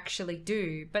what they actually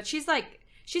do. But she's like,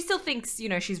 she still thinks,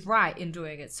 she's right in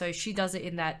doing it. So she does it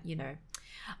in that,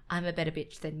 I'm a better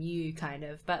bitch than you kind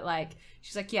of. But like,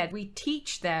 she's like, yeah, we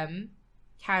teach them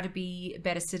how to be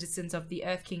better citizens of the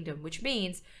Earth Kingdom, which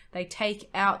means they take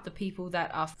out the people that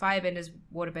are firebenders,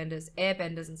 waterbenders,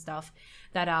 airbenders and stuff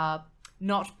that are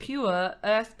not pure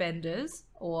earthbenders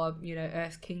or, you know,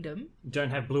 Earth Kingdom. Don't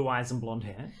have blue eyes and blonde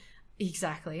hair.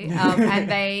 Exactly. And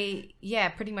they,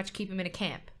 pretty much keep him in a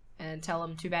camp and tell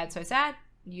him, too bad, so sad,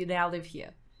 you now live here.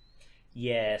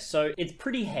 Yeah, so it's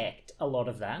pretty hecked, a lot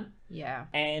of that. Yeah.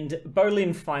 And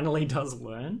Bolin finally does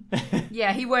learn.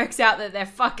 Yeah, he works out that they're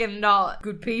fucking not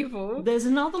good people. There's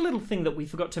another little thing that we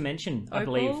forgot to mention, I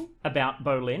believe, about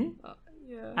Bolin.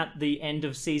 Yeah. At the end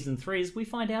of season 3 is we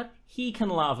find out he can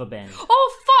lava bend.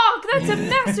 Oh fuck, that's a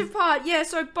massive part. Yeah,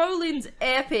 so Bolin's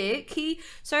epic.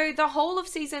 So the whole of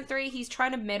season 3 he's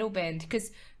trying to metal bend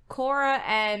because Korra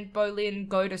and Bolin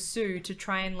go to Sue to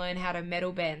try and learn how to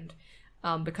metal bend.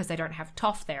 Because they don't have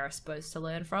Toph there, I suppose, to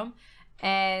learn from.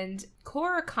 And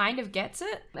Korra kind of gets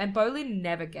it, and Bolin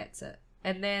never gets it.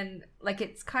 And then, like,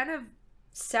 it's kind of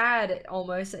sad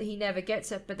almost that he never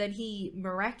gets it, but then he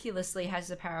miraculously has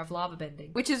the power of lava bending,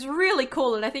 which is really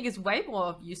cool, and I think is way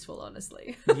more useful,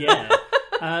 honestly. Yeah.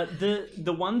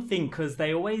 The one thing, because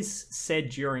they always said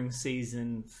during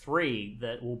season 3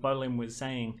 that, well, Bolin was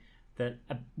saying that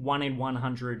 1 in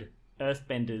 100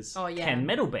 earthbenders can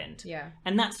metal bend. Yeah.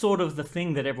 And that's sort of the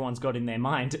thing that everyone's got in their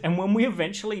mind. And when we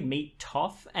eventually meet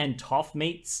Toph and Toph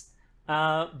meets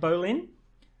Bolin,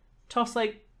 Toph's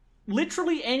like,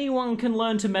 literally anyone can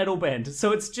learn to metal bend.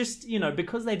 So it's just, you know,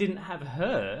 because they didn't have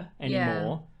her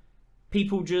anymore,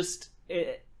 people just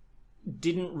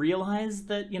didn't realize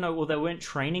that, you know, or they weren't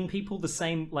training people the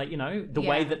same, like, you know, the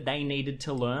way that they needed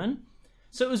to learn.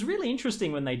 So it was really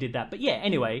interesting when they did that. But yeah,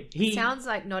 anyway, It sounds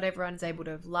like not everyone's able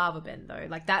to lava bend, though.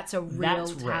 Like, that's a real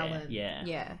talent. Rare, yeah.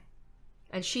 Yeah.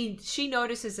 And she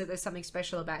notices that there's something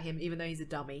special about him, even though he's a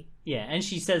dummy. Yeah, and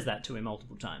she says that to him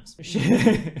multiple times.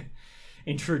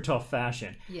 In true Toph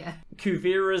fashion. Yeah.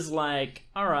 Kuvira's like,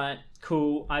 all right,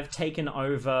 cool, I've taken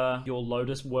over your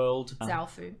Lotus world.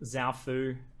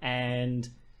 Zaofu. And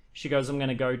she goes, I'm going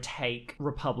to go take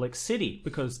Republic City,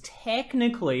 because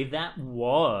technically that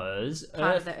was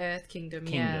part of the Earth Kingdom,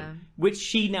 yeah. Which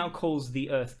she now calls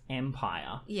the Earth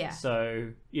Empire. Yeah.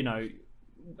 So, you know,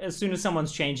 as soon as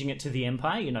someone's changing it to the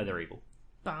Empire, you know they're evil.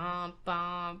 That's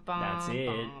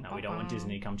it. No, we don't want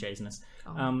Disney to come chasing us.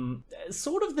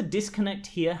 Sort of the disconnect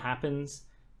here happens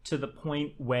to the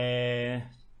point where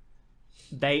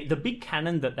the big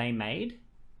cannon that they made,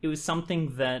 it was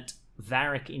something that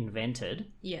Varric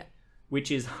invented,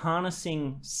 which is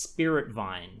harnessing spirit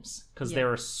vines, because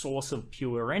they're a source of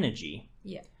pure energy,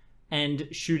 and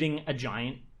shooting a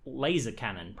giant laser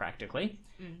cannon, practically.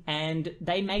 And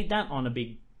they made that on a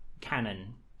big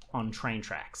cannon on train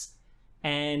tracks.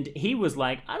 And he was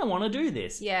like, I don't want to do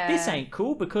this. This ain't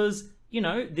cool, because, you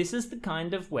know, this is the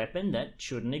kind of weapon that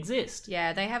shouldn't exist.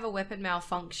 Yeah, they have a weapon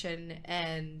malfunction,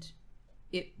 and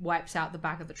it wipes out the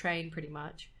back of the train, pretty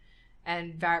much.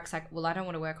 And Varric's like, well, I don't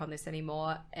want to work on this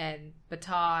anymore. And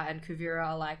Bata and Kuvira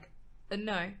are like,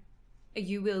 no,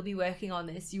 you will be working on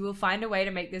this. You will find a way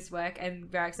to make this work. And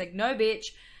Varric's like, no,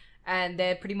 bitch. And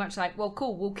they're pretty much like, well,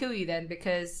 cool, we'll kill you then,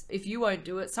 because if you won't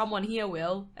do it, someone here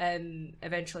will. And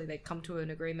eventually they come to an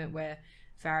agreement where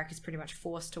Varric is pretty much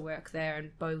forced to work there,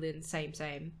 and Bolin,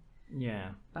 same. Yeah.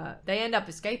 But they end up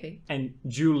escaping. And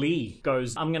Julie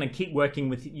goes, I'm going to keep working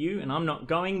with you, and I'm not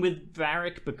going with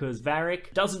Varric because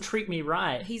Varric doesn't treat me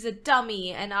right. He's a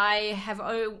dummy, and I have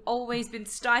always been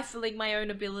stifling my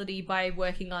own ability by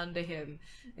working under him.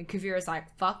 And Kuvira's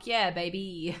like, fuck yeah,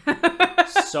 baby.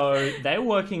 So they're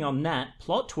working on that.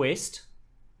 Plot twist.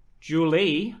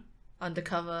 Julie.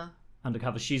 Undercover.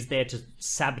 She's there to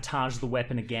sabotage the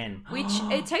weapon again. Which,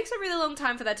 it takes a really long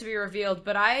time for that to be revealed,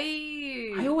 but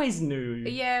I always knew.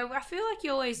 Yeah, I feel like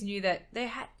you always knew that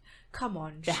come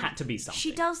on. There had to be something.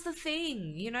 She does the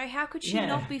thing, you know, how could she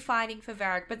not be fighting for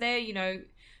Varric? But there, you know,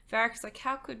 Varric's like,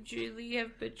 how could Julie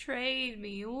have betrayed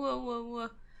me? Whoa.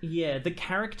 Yeah, the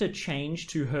character change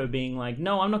to her being like,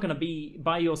 no, I'm not going to be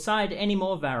by your side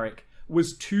anymore, Varric,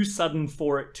 was too sudden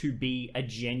for it to be a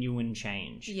genuine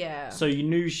change. Yeah. So you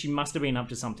knew she must have been up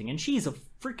to something, and she's a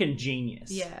freaking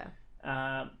genius. Yeah.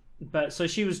 But so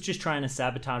she was just trying to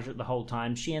sabotage it the whole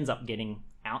time. She ends up getting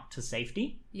out to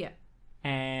safety. Yeah.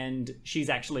 And she's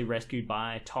actually rescued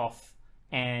by Toph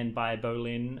and by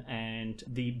Bolin and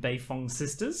the Beifong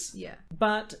sisters. Yeah.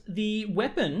 But the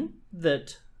weapon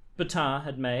that Bata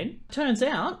had made, turns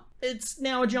out it's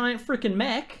now a giant freaking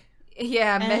mech.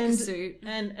 Yeah, mecha suit.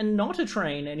 And not a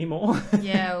train anymore.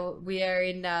 Yeah, we are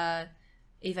in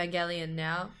Evangelion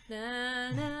now.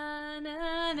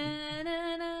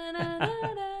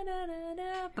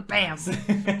 Bam! Is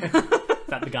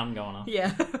that the gun going off?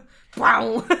 Yeah.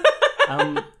 Wow.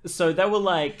 So they were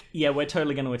like, yeah, we're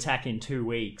totally going to attack in 2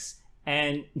 weeks.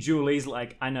 And Julie's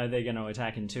like, I know they're going to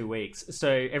attack in 2 weeks. So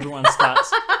everyone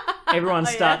starts everyone Oh,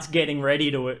 yeah. starts getting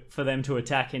ready for them to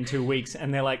attack in 2 weeks,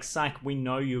 and they're like, "Psych, we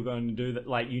know you're going to do that.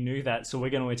 Like, you knew that, so we're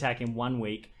going to attack in 1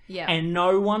 week." Yeah. And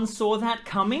no one saw that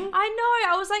coming. I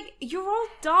know. I was like, you're all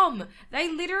dumb. They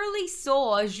literally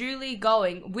saw Julie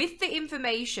going with the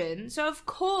information. So, of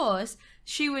course,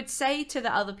 she would say to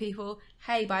the other people,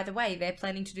 hey, by the way, they're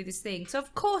planning to do this thing. So,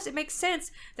 of course, it makes sense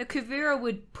that Kuvira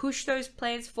would push those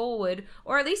plans forward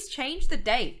or at least change the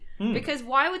date. Because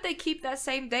why would they keep that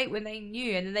same date when they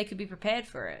knew and then they could be prepared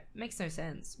for it? Makes no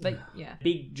sense. But, yeah.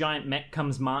 Big giant mech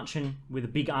comes marching with a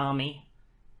big army,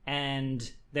 and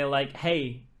they're like,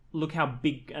 hey, look how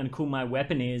big and cool my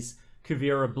weapon is.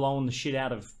 Kuvira blowing the shit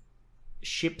out of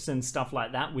ships and stuff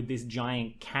like that with this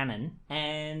giant cannon.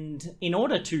 And in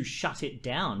order to shut it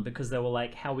down, because they were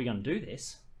like, how are we going to do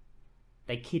this?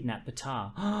 They kidnap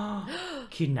Batar.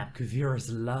 Kidnap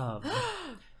Kuvira's love.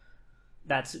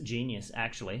 That's genius,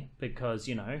 actually, because,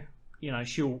 you know,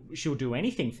 she'll do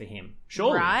anything for him.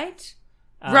 Surely. Right?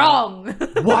 Wrong!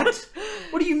 What?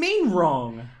 What do you mean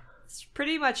wrong?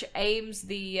 Pretty much aims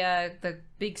the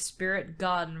big spirit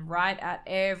gun right at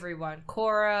everyone.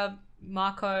 Korra,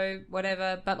 Mako,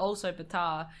 whatever, but also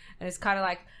Batar. And it's kind of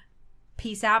like,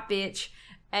 peace out, bitch.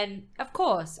 And of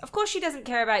course she doesn't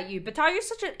care about you. Batar, you're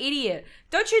such an idiot.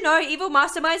 Don't you know evil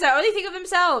masterminds that only think of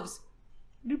themselves?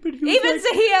 Even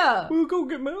Zahir! We'll go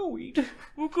get married.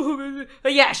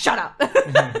 Yeah, shut up.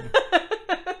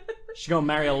 She's gonna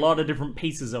marry a lot of different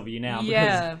pieces of you now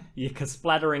because you're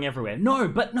splattering everywhere.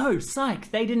 No,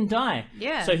 psych, they didn't die.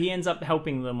 Yeah. So he ends up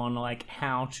helping them on like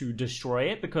how to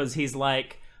destroy it because he's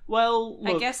like, well,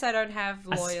 look, I guess I don't have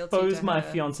loyalty I suppose to my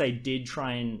her. fiance did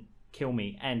try and kill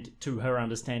me, and to her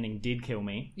understanding did kill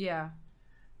me. Yeah.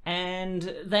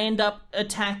 And they end up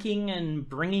attacking and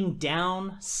bringing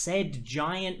down said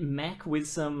giant mech with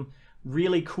some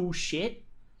really cool shit.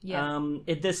 Yeah.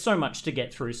 There's so much to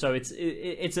get through, so it's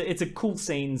a cool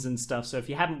scenes and stuff. So if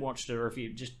you haven't watched it, or if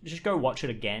you just go watch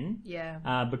it again,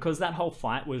 Yeah. because that whole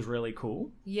fight was really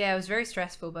cool. Yeah, it was very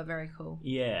stressful, but very cool.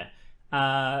 Yeah.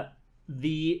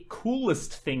 The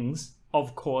coolest things,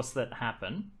 of course, that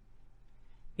happen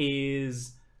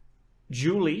is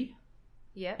Julie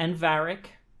Yeah. and Varric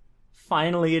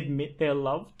finally admit their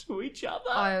love to each other.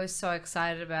 I was so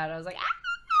excited about it. I was like,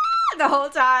 ah! The whole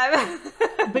time.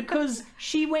 Because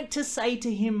she went to say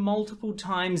to him multiple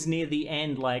times near the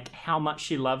end, like, how much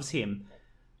she loves him.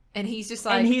 And he's just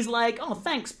like... And he's like, oh,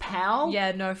 thanks, pal.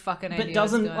 Yeah, no fucking idea But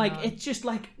doesn't, what's going on. it's just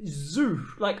like, zoo,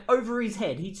 like, over his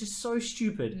head. He's just so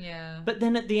stupid. Yeah. But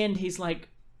then at the end, he's like,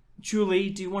 Julie,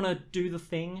 do you want to do the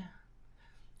thing?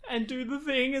 And do the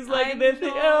thing is like, they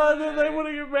think, oh, then they want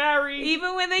to get married.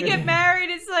 Even when they get married,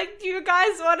 it's like, do you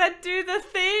guys want to do the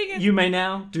thing? You may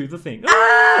now do the thing.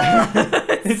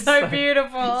 It's so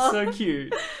beautiful. It's so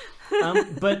cute.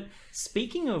 But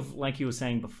speaking of, like you were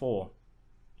saying before,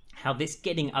 how this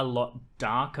getting a lot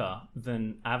darker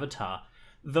than Avatar,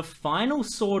 the final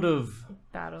sort of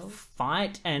Battle.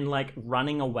 fight and like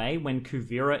running away when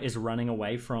Kuvira is running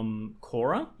away from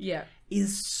Korra Yeah.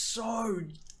 is so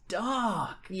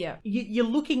dark. Yeah. You're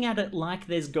looking at it like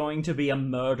there's going to be a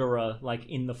murderer like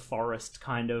in the forest,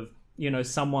 kind of,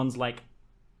 someone's like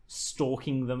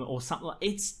stalking them or something.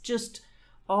 It's just,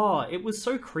 it was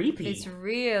so creepy. It's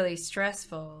really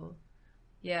stressful.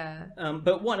 Yeah.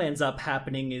 But what ends up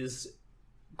happening is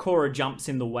Korra jumps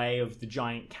in the way of the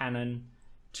giant cannon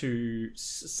to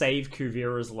save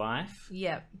Kuvira's life.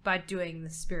 Yeah, by doing the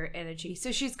spirit energy.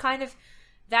 So she's kind of...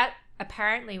 That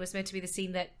apparently was meant to be the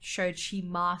scene that showed she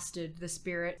mastered the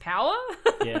spirit power.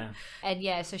 Yeah. And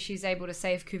yeah, so she's able to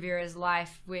save Kuvira's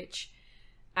life, which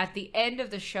at the end of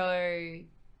the show,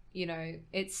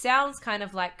 it sounds kind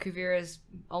of like Kuvira's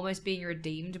almost being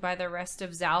redeemed by the rest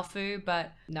of Zaofu,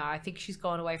 but no, I think she's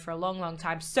gone away for a long, long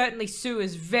time. Certainly Sue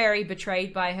is very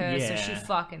betrayed by her, so she Yeah.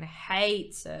 fucking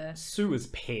hates her. Sue is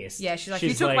pissed. Yeah, she's like,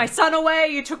 you took my son away,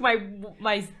 you took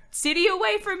my city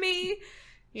away from me.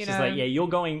 She's like, yeah, you're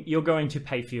going to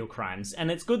pay for your crimes.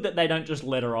 And it's good that they don't just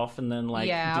let her off and then like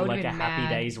Yeah, I do would've like a been happy mad.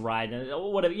 days ride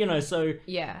or whatever, so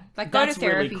Yeah, like go to that's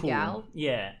therapy, really cool. gal.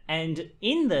 Yeah. And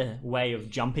in the way of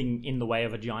jumping in the way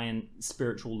of a giant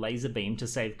spiritual laser beam to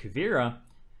save Kuvira,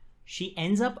 she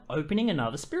ends up opening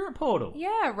another spirit portal.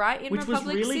 Yeah, right, in Which was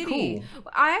Republic really City.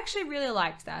 cool. I actually really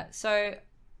liked that. So,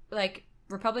 like,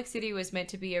 Republic City was meant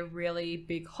to be a really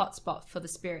big hotspot for the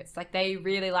spirits. Like, they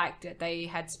really liked it. They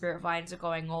had spirit vines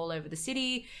going all over the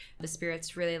city. The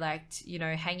spirits really liked,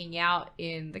 hanging out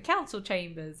in the council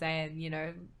chambers and,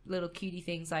 little cutie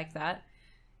things like that.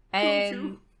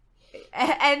 And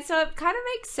so it kind of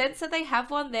makes sense that they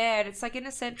have one there. And it's like in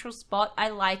a central spot. I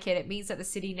like it. It means that the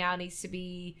city now needs to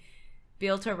be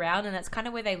built around. And that's kind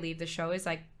of where they leave the show, is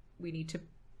like, we need to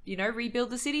rebuild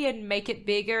the city and make it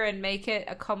bigger and make it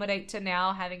accommodate to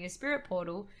now having a spirit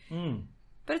portal.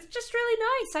 But it's just really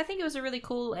nice. I think it was a really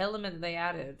cool element that they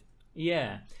added.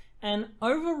 Yeah. And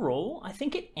overall, I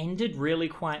think it ended really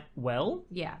quite well.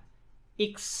 Yeah.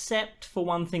 Except for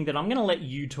one thing that I'm going to let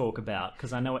you talk about,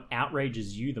 because I know it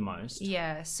outrages you the most.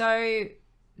 Yeah, so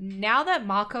now that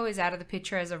Mako is out of the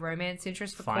picture as a romance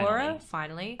interest for Korra,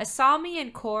 finally, Asami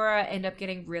and Korra end up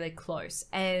getting really close.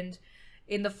 And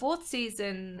in the 4th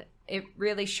season, it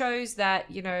really shows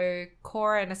that,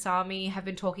 Korra and Asami have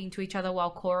been talking to each other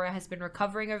while Korra has been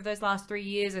recovering over those last 3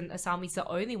 years, and Asami's the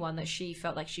only one that she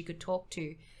felt like she could talk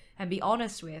to and be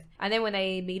honest with. And then when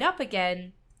they meet up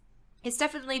again, it's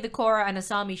definitely the Korra and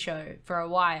Asami show for a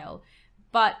while,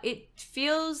 but it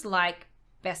feels like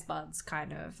best buds,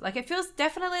 kind of. Like, it feels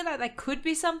definitely like there could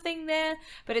be something there,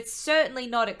 but it's certainly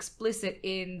not explicit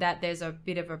in that there's a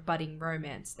bit of a budding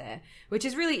romance there, which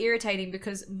is really irritating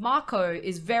because Mako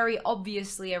is very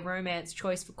obviously a romance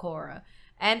choice for Korra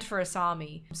and for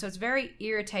Asami. So it's very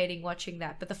irritating watching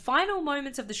that. But the final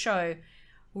moments of the show,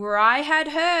 where I had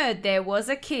heard there was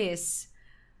a kiss,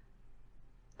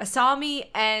 Asami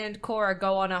and Korra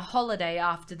go on a holiday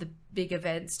after the big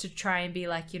events to try and be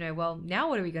like, well, now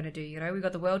what are we going to do? We've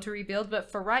got the world to rebuild, but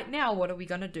for right now, what are we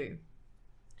going to do?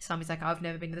 Asami's like, I've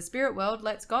never been to the spirit world.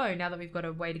 Let's go. Now that we've got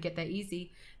a way to get there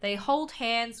easy. They hold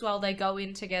hands while they go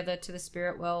in together to the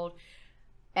spirit world.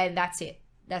 And that's it.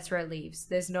 That's where it leaves.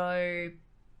 There's nothing.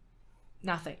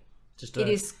 It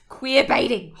is queer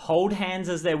baiting. Hold hands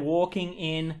as they're walking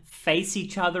in, face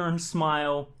each other and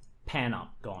smile. Pan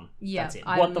up, gone. Yeah, that's it.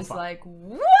 I was like,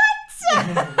 what?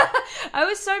 I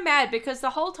was so mad because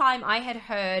the whole time I had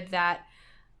heard that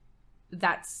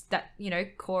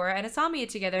Korra and Asami are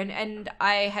together, and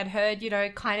I had heard,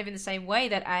 kind of in the same way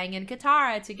that Aang and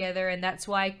Katara are together, and that's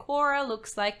why Korra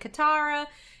looks like Katara.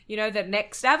 The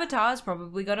next Avatar is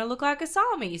probably going to look like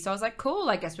Asami. So I was like, cool,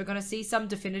 I guess we're going to see some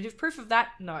definitive proof of that.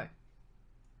 No.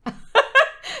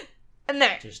 No.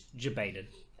 Just debated.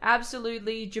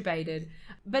 Absolutely debated.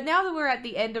 But now that we're at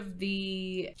the end of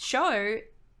the show,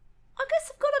 I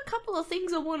guess I've got a couple of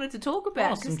things I wanted to talk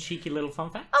about. Some cheeky little fun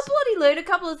facts. I bloody learned a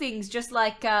couple of things, just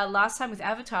like last time with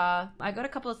Avatar. I got a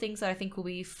couple of things that I think will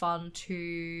be fun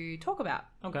to talk about.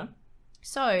 Okay.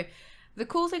 So, the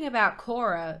cool thing about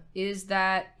Korra is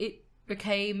that it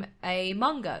became a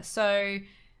manga. So,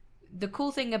 the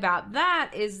cool thing about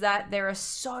that is that there is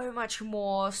so much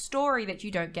more story that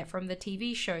you don't get from the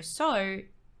TV show. So,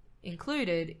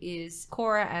 included is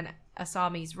Korra and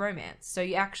Asami's romance. So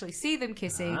you actually see them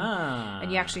kissing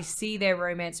and you actually see their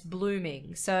romance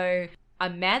blooming. So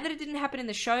I'm mad that it didn't happen in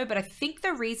the show, but I think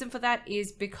the reason for that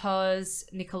is because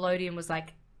Nickelodeon was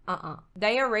like,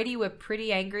 They already were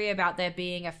pretty angry about there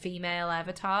being a female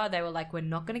Avatar. They were like, we're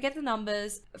not going to get the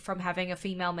numbers from having a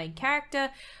female main character,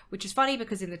 which is funny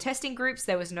because in the testing groups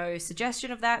there was no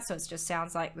suggestion of that, so it just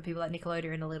sounds like the people at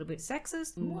Nickelodeon are a little bit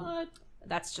sexist. What?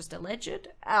 That's just alleged.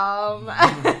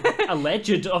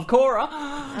 Alleged of Korra.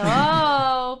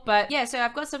 Oh, but yeah, so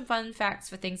I've got some fun facts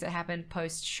for things that happen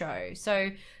post-show.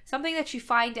 So something that you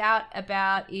find out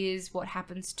about is what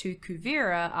happens to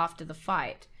Kuvira after the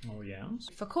fight. Oh, yeah.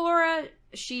 For Korra,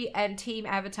 she and Team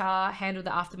Avatar handled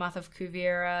the aftermath of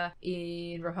Kuvira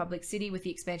in Republic City with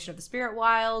the expansion of the Spirit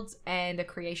Wilds and a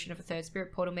creation of a third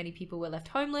spirit portal. Many people were left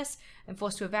homeless and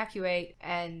forced to evacuate,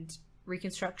 and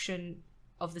reconstruction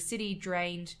of the city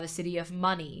drained the city of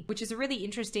money, which is a really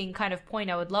interesting kind of point.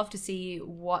 I would love to see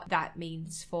what that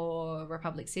means for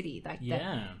Republic City. Like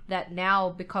that now,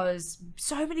 because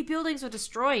so many buildings were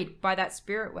destroyed by that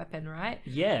spirit weapon, right?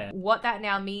 Yeah. What that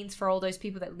now means for all those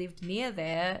people that lived near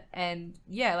there. And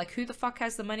yeah, like who the fuck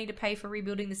has the money to pay for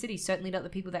rebuilding the city? Certainly not the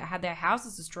people that had their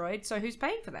houses destroyed. So who's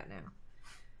paying for that now?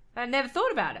 I never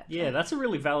thought about it. Yeah, that's a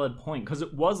really valid point, because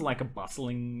it was like a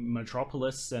bustling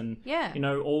metropolis, and yeah, you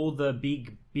know, all the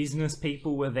big business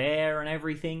people were there and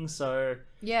everything, so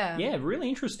yeah, really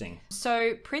interesting.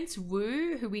 So Prince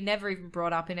Wu, who we never even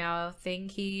brought up in our thing,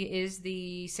 he is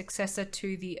the successor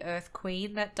to the Earth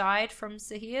Queen that died from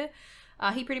Sahir.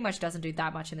 He pretty much doesn't do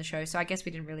that much in the show, so I guess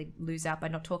we didn't really lose out by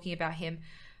not talking about him,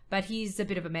 but he's a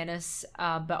bit of a menace,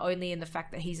 but only in the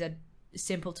fact that he's a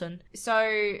simpleton.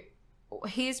 So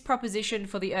his proposition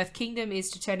for the Earth Kingdom is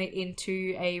to turn it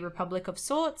into a republic of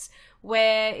sorts,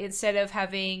 where instead of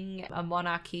having a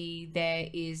monarchy, there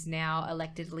is now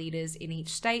elected leaders in each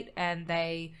state, and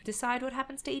they decide what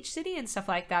happens to each city and stuff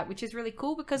like that, which is really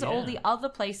cool because all the other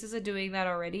places are doing that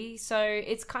already. So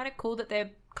it's kind of cool that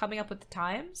they're coming up with the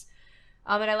times.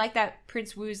 And I like that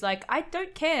Prince Wu's like, I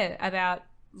don't care about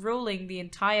ruling the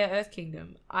entire Earth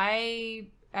Kingdom. I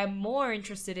am more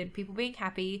interested in people being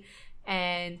happy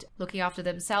and looking after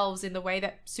themselves in the way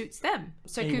that suits them.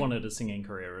 So He wanted a singing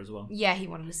career as well. Yeah, he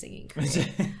wanted a singing career.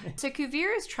 So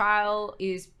Kuvira's trial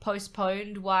is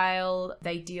postponed while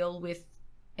they deal with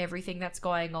everything that's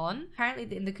going on.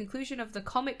 Apparently, in the conclusion of the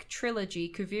comic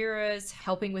trilogy, Kuvira's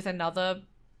helping with another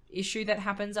issue that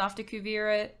happens after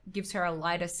Kuvira gives her a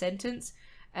lighter sentence,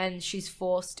 and she's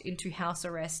forced into house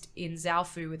arrest in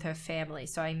Zaofu with her family.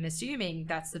 So I'm assuming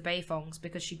that's the Beifongs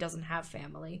because she doesn't have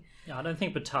family. Yeah, I don't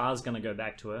think Batar's going to go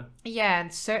back to her. Yeah,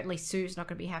 and certainly Sue's not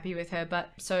going to be happy with her.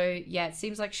 But so, yeah, it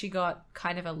seems like she got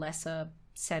kind of a lesser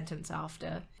sentence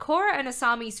after. Korra and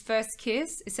Asami's first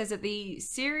kiss. It says at the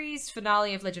series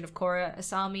finale of Legend of Korra,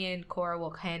 Asami and Korra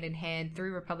walk hand in hand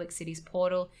through Republic City's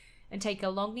portal and take a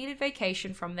long-needed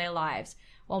vacation from their lives.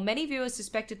 While many viewers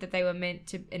suspected that they were meant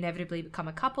to inevitably become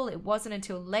a couple, it wasn't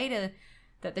until later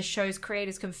that the show's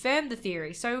creators confirmed the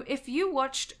theory. So if you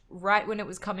watched right when it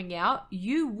was coming out,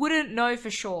 you wouldn't know for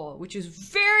sure, which is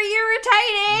very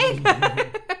irritating.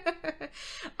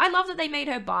 I love that they made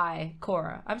her bi,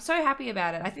 Korra. I'm so happy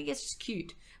about it. I think it's just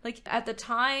cute. Like, at the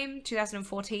time,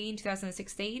 2014,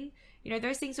 2016, you know,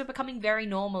 those things were becoming very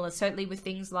normal, and certainly with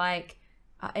things like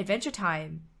Adventure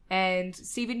Time and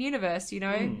Steven Universe, you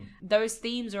know, those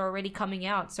themes are already coming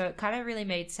out. So it kind of really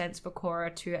made sense for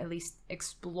Korra to at least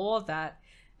explore that.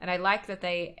 And I like that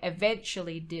they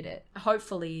eventually did it.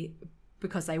 Hopefully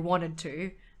because they wanted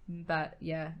to. But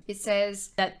yeah, it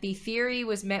says that the theory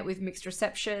was met with mixed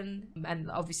reception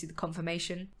and obviously the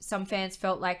confirmation. Some fans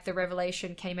felt like the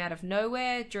revelation came out of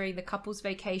nowhere. During the couple's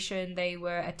vacation, they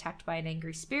were attacked by an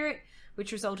angry spirit,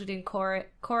 which resulted in Korra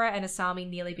and Asami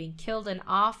nearly being killed. And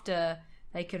after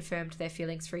they confirmed their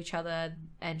feelings for each other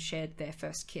and shared their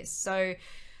first kiss. So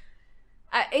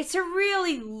it's a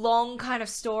really long kind of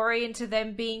story into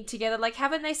them being together. Like,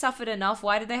 haven't they suffered enough?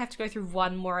 Why did they have to go through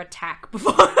one more attack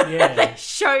before they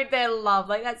showed their love?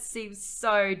 Like, that seems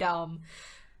so dumb.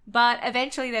 But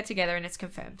eventually they're together and it's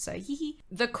confirmed. So,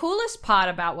 The coolest part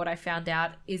about what I found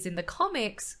out is in the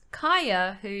comics,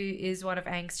 Kaya, who is one of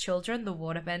Aang's children, the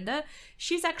waterbender,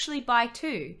 she's actually bi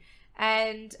too.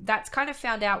 And that's kind of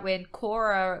found out when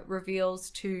Korra reveals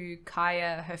to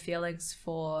Kaya her feelings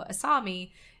for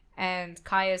Asami. And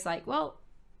Kaya's like, well,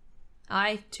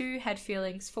 I too had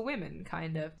feelings for women,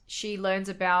 kind of. She learns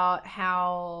about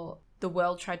how the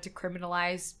world tried to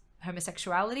criminalize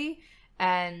homosexuality.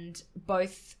 And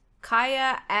both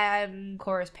Kaya and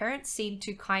Korra's parents seem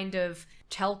to kind of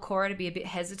tell Korra to be a bit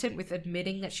hesitant with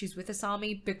admitting that she's with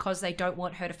Asami because they don't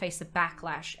want her to face the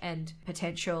backlash and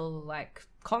potential, like,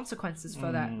 consequences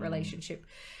for that relationship,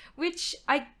 which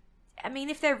I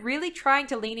mean, if they're really trying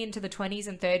to lean into the 20s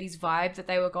and 30s vibe that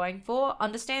they were going for,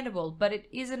 understandable, but it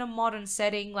is in a modern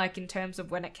setting, like in terms of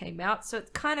when it came out, so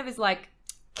it kind of is like,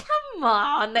 come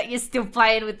on, that you're still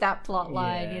playing with that plot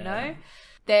line, you know?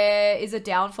 There is a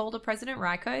downfall to President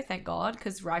Raiko, thank God,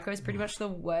 because Raiko is pretty much the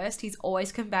worst. He's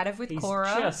always combative with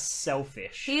Korra. He's just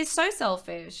selfish. He is so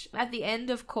selfish. At the end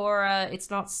of Korra,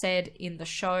 it's not said in the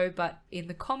show, but in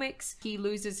the comics, he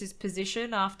loses his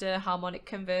position after harmonic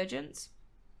convergence,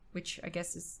 which I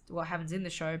guess is what happens in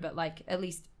the show, but like at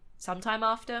least sometime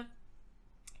after.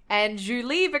 And Zhu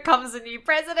Li becomes the new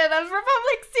president of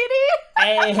Republic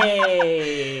City.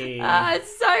 Hey!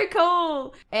 It's so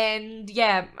cool. And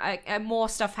yeah, more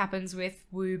stuff happens with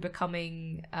Wu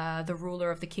becoming the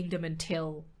ruler of the kingdom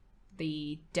until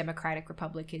the Democratic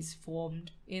Republic is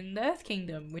formed in the Earth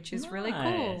Kingdom, which is really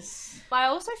cool. I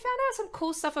also found out some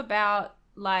cool stuff about,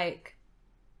 like...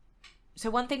 So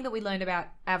one thing that we learned about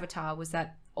Avatar was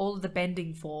that all of the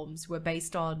bending forms were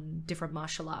based on different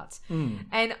martial arts.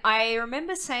 And I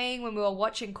remember saying when we were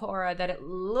watching Korra that it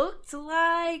looked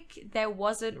like there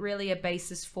wasn't really a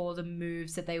basis for the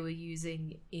moves that they were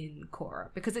using in Korra,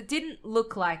 because it didn't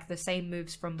look like the same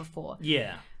moves from before.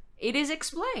 Yeah. It is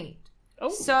explained. Oh.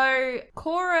 So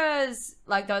Korra's,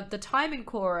 like the time in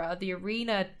Korra, the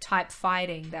arena type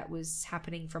fighting that was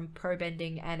happening from pro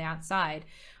bending and outside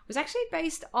was actually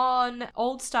based on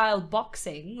old style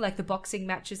boxing, like the boxing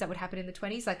matches that would happen in the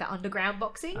 20s, like the underground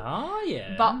boxing. Oh,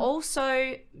 yeah. But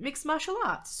also mixed martial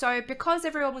arts. So because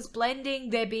everyone was blending,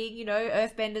 there being, you know,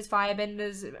 earthbenders,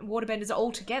 firebenders, waterbenders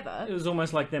all together. It was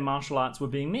almost like their martial arts were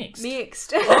being mixed.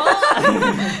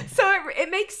 Oh. So it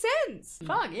makes sense.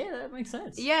 Fuck, yeah, that makes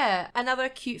sense. Yeah. Another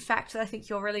cute fact that I think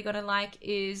you're really going to like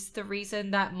is the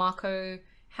reason that Mako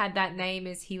had that name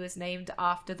is he was named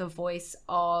after the voice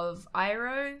of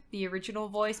Iroh, the original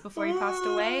voice before he passed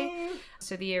away.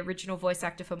 So the original voice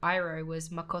actor for Iroh was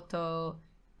Makoto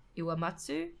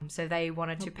Iwamatsu. So they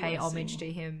wanted to pay homage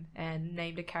to him and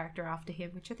named a character after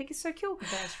him, which I think is so cool.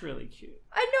 That's really cute.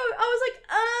 I know. I was like,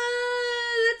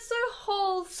 that's so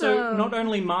wholesome. So not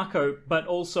only Mako, but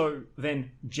also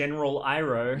then General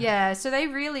Iroh. Yeah, so they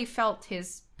really felt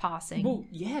his passing. Well,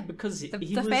 yeah, because the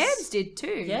he was... fans did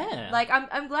too. Yeah. Like,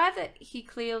 I'm glad that he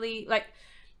clearly, like,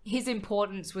 his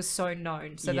importance was so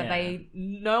known, so that they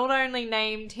not only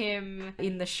named him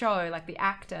in the show, like the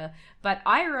actor, but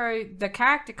Iroh, the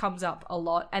character, comes up a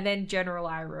lot, and then General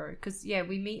Iroh, because, yeah,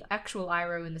 we meet actual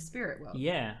Iroh in the spirit world.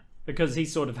 Yeah, because he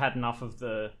sort of had enough of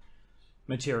the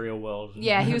material world.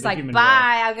 Yeah, he was the like, human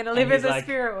bye, world. I'm going to live And in he's the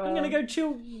spirit world. I'm going to go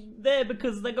chill there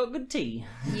because they got good tea.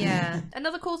 Yeah.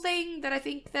 Another cool thing that I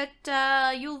think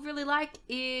that you'll really like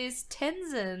is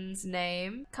Tenzin's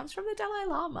name comes from the Dalai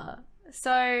Lama.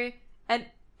 So, and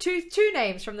two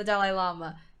names from the Dalai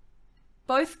Lama.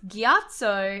 Both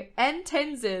Gyatso and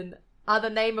Tenzin are the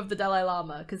name of the Dalai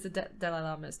Lama, because the Dalai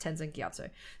Lama is Tenzin Gyatso.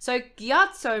 So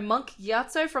Gyatso, Monk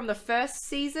Gyatso from the first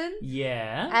season,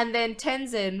 Yeah. and then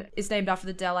Tenzin is named after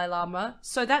the Dalai Lama.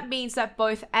 So that means that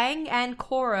both Aang and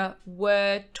Korra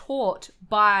were taught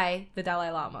by the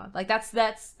Dalai Lama. Like, that's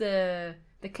the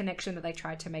connection that they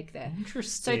tried to make there. So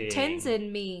Interesting.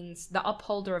 Tenzin means the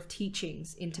upholder of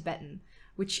teachings in Tibetan,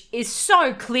 which is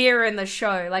so clear in the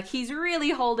show. Like, he's really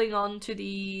holding on to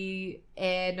the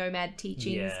air nomad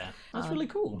teachings. Yeah. That's really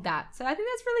cool. That. So I think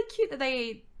that's really cute that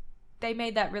they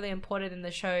made that really important in the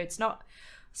show. It's not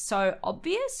so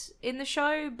obvious in the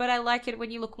show, but I like it when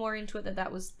you look more into it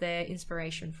that was their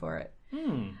inspiration for it.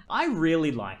 I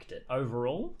really liked it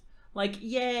overall. Like,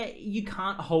 yeah, you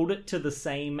can't hold it to the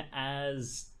same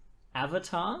as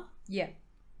Avatar, Yeah.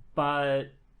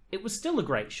 but it was still a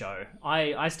great show.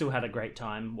 I still had a great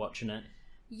time watching it.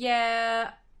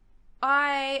 Yeah.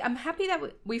 I'm happy that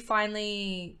we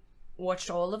finally watched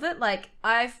all of it. Like,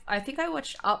 I think I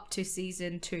watched up to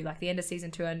season 2, like the end of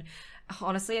season 2, and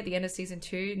honestly, at the end of season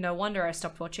 2, no wonder I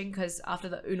stopped watching, because after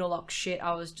the Unalaq shit,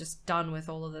 I was just done with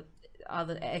all of the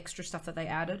other extra stuff that they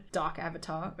added. Dark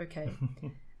Avatar, okay.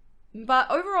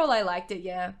 But overall, I liked it,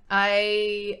 yeah.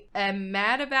 I am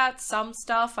mad about some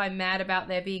stuff. I'm mad about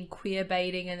there being queer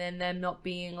baiting and then them not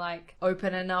being, like,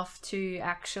 open enough to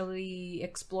actually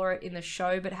explore it in the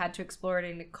show, but had to explore it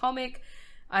in the comic.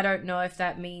 I don't know if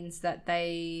that means that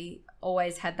they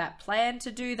always had that plan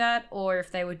to do that, or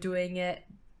if they were doing it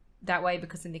that way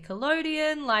because of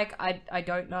Nickelodeon. Like, I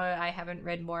don't know. I haven't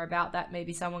read more about that.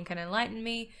 Maybe someone can enlighten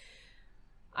me.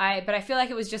 But I feel like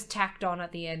it was just tacked on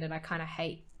at the end, and I kind of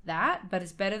hate that, but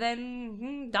it's better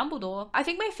than Dumbledore. I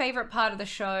think my favorite part of the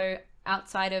show,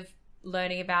 outside of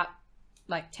learning about,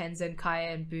 like, Tenzin,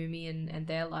 Kaya, and Bumi and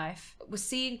their life, was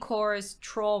seeing Korra's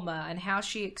trauma and how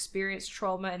she experienced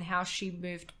trauma and how she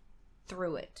moved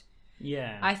through it.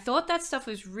 Yeah. I thought that stuff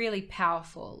was really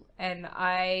powerful, and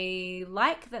I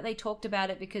like that they talked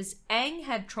about it, because Aang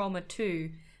had trauma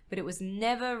too, but it was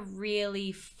never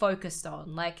really focused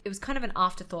on. Like, it was kind of an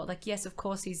afterthought. Like, yes, of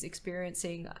course he's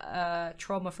experiencing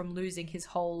trauma from losing his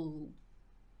whole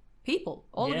people.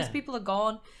 All of his people are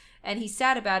gone, and he's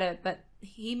sad about it, but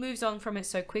he moves on from it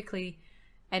so quickly.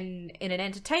 And in an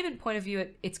entertainment point of view,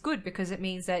 it's good, because it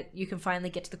means that you can finally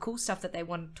get to the cool stuff that they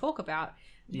want to talk about.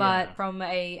 But from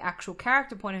a actual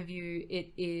character point of view,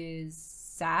 it is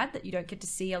sad that you don't get to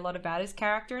see a lot about his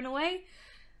character in a way.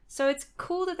 So it's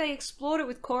cool that they explored it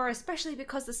with Korra, especially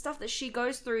because the stuff that she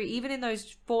goes through, even in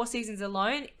those 4 seasons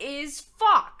alone, is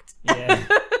fucked. Yeah.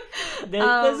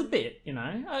 There's a bit,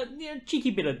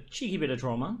 cheeky bit of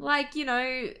trauma. Like,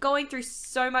 going through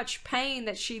so much pain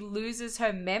that she loses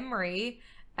her memory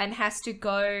and has to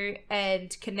go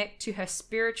and connect to her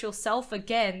spiritual self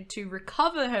again to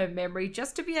recover her memory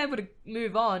just to be able to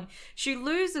move on. She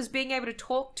loses being able to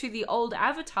talk to the old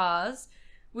avatars,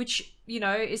 which,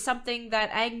 is something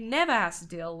that Aang never has to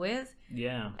deal with.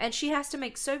 Yeah. And she has to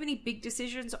make so many big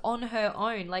decisions on her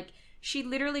own. Like, she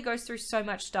literally goes through so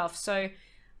much stuff. So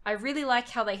I really like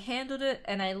how they handled it,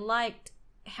 and I liked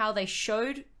how they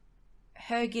showed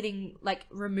her getting, like,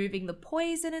 removing the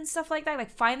poison and stuff like that.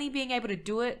 Like, finally being able to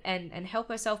do it and help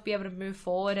herself be able to move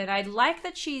forward. And I like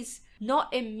that she's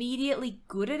not immediately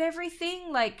good at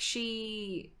everything. Like,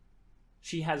 she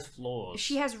has flaws.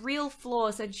 She has real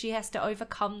flaws, and she has to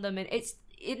overcome them, and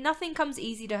nothing comes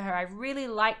easy to her. I really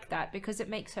like that, because it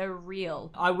makes her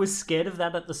real. I was scared of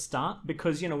that at the start,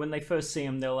 because, when they first see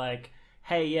him, they're like,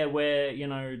 hey, yeah, we're,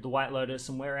 the White Lotus,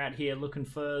 and we're out here looking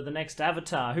for the next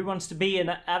avatar. Who wants to be an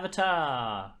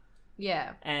avatar?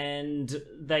 Yeah. And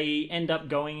they end up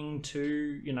going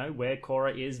to, where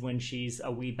Korra is when she's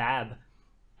a wee bab.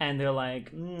 And they're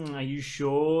like, are you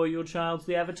sure your child's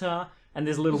the avatar? And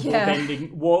this little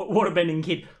waterbending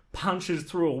kid punches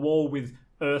through a wall with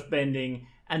earthbending,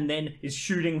 and then is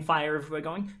shooting fire everywhere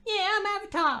going, yeah, I'm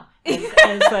Avatar.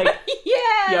 And it's like,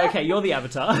 yeah, okay, you're the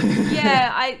Avatar.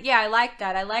 I like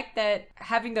that. I like that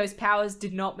having those powers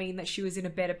did not mean that she was in a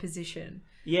better position.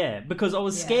 Yeah, because I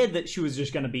was scared that she was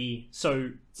just going to be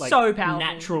so powerful,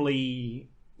 naturally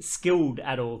skilled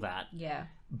at all that. Yeah.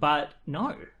 But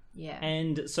no. Yeah.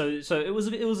 And so it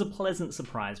was a pleasant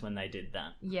surprise when they did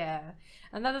that. Yeah.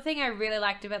 Another thing I really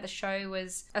liked about the show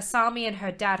was Asami and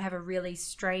her dad have a really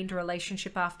strained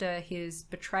relationship after his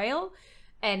betrayal.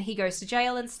 And he goes to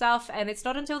jail and stuff. And it's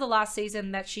not until the last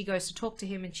season that she goes to talk to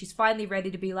him and she's finally ready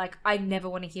to be like, I never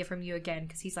want to hear from you again,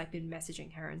 because he's like been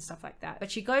messaging her and stuff like that.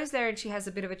 But she goes there and she has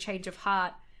a bit of a change of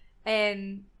heart.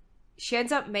 And she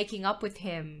ends up making up with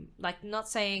him. Like, not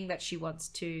saying that she wants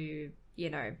to, you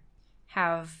know,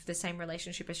 have the same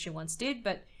relationship as she once did,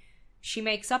 but she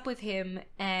makes up with him,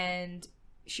 and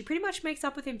she pretty much makes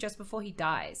up with him just before he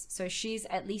dies. So she's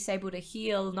at least able to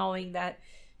heal, knowing that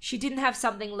she didn't have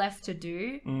something left to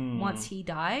do once he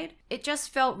died. It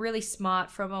just felt really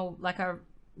smart from a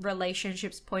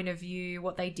relationships point of view,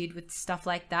 what they did with stuff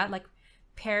like that, like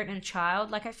parent and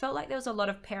child. Like, I felt like there was a lot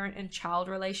of parent and child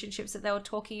relationships that they were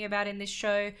talking about in this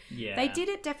show. Yeah. They did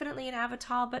it definitely in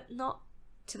Avatar, but not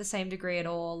to the same degree at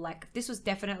all. Like, this was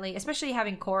definitely, especially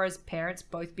having Korra's parents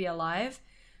both be alive,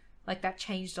 like that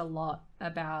changed a lot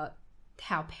about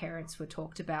how parents were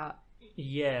talked about.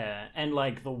 Yeah, and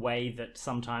like the way that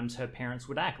sometimes her parents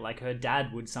would act. Like, her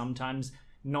dad would sometimes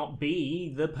not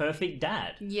be the perfect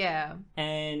dad. Yeah.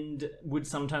 And would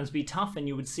sometimes be tough, and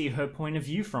you would see her point of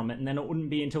view from it, and then it wouldn't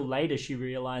be until later she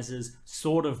realizes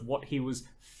sort of what he was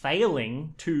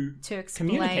failing to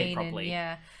communicate properly.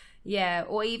 And yeah,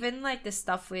 or even like the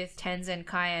stuff with Tenzin,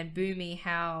 Kaya, and Bumi,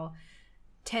 how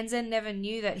Tenzin never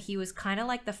knew that he was kind of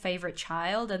like the favorite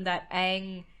child, and that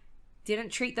Aang didn't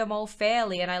treat them all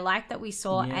fairly. And I like that we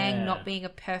saw Aang not being a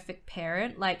perfect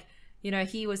parent. Like, you know,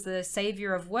 he was the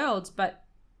savior of worlds, but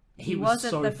he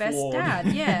wasn't so the best flawed. dad.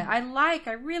 Yeah,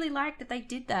 I really like that they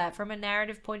did that from a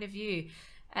narrative point of view.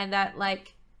 And that,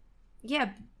 like,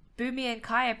 yeah, Bumi and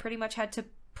Kaya pretty much had to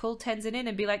pull Tenzin in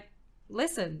and be like,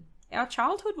 listen, our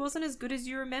childhood wasn't as good as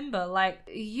you remember. Like,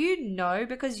 you know,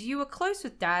 because you were close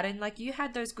with dad and like you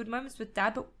had those good moments with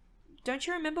dad, but don't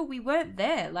you remember we weren't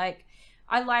there? Like,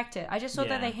 I liked it. I just thought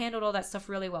that they handled all that stuff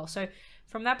really well. So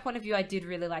from that point of view, I did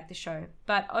really like the show.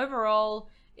 But overall,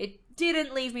 it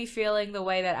didn't leave me feeling the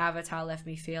way that Avatar left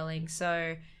me feeling.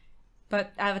 So,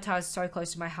 but Avatar is so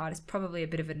close to my heart. It's probably a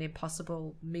bit of an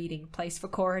impossible meeting place for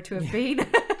Korra to have been.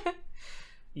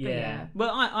 Yeah. But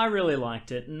I really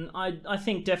liked it, and I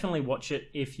think definitely watch it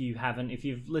if you haven't. If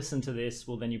you've listened to this,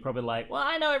 well, then you're probably like, well,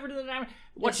 I know everything.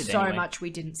 Watch There's it so anyway. much we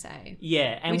didn't say.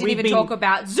 Yeah, and we didn't even talk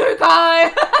about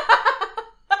Zuko!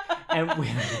 And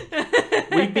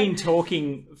we've been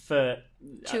talking for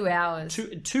 2 hours.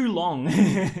 Too long.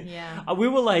 Yeah. We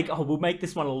were like, oh, we'll make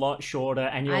this one a lot shorter,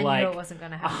 and you're I knew like, it wasn't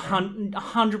going to happen.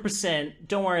 100%.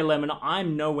 Don't worry, Lemon.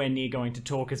 I'm nowhere near going to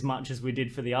talk as much as we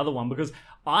did for the other one because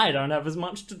I don't have as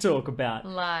much to talk about.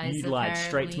 Lies. You lied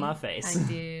straight to my face. I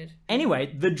did.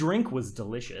 Anyway, the drink was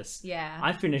delicious. Yeah.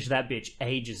 I finished that bitch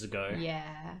ages ago.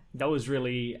 Yeah. That was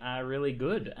really, really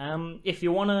good. If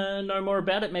you want to know more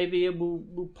about it, maybe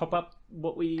we'll pop up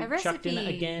what we chucked in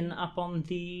again up on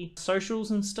the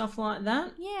socials and stuff like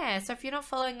that. Yeah, so if you're not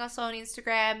following us on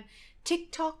Instagram,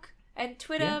 TikTok, and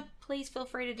Twitter, please feel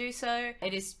free to do so.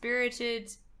 It is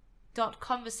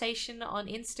spirited.conversation on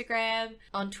Instagram.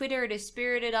 On Twitter, it is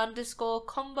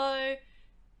spirited_combo.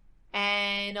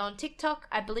 And on TikTok,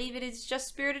 I believe it is just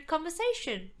Spirited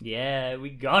Conversation. Yeah,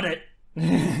 we got it.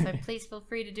 So please feel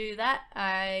free to do that.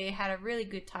 I had a really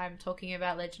good time talking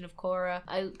about Legend of Korra.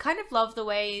 I kind of love the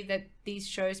way that these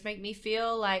shows make me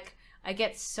feel. Like, I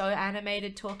get so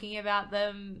animated talking about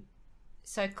them.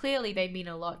 So clearly they mean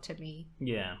a lot to me.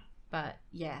 Yeah. But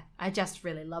yeah, I just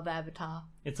really love Avatar.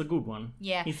 It's a good one.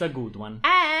 Yeah. It's a good one.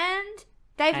 And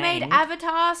they've made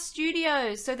Avatar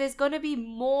Studios. So there's going to be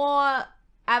more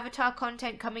Avatar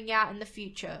content coming out in the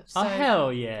future. So oh,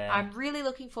 hell yeah. I'm really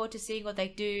looking forward to seeing what they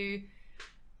do.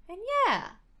 And yeah,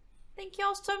 thank you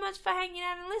all so much for hanging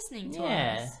out and listening to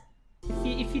us.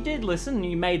 If you did listen and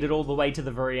you made it all the way to the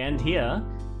very end here,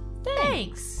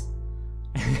 thanks.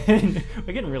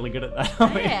 We're getting really good at that,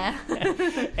 aren't we? Yeah.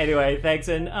 Anyway, thanks,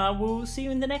 and we'll see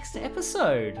you in the next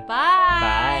episode. Bye.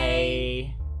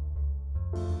 Bye.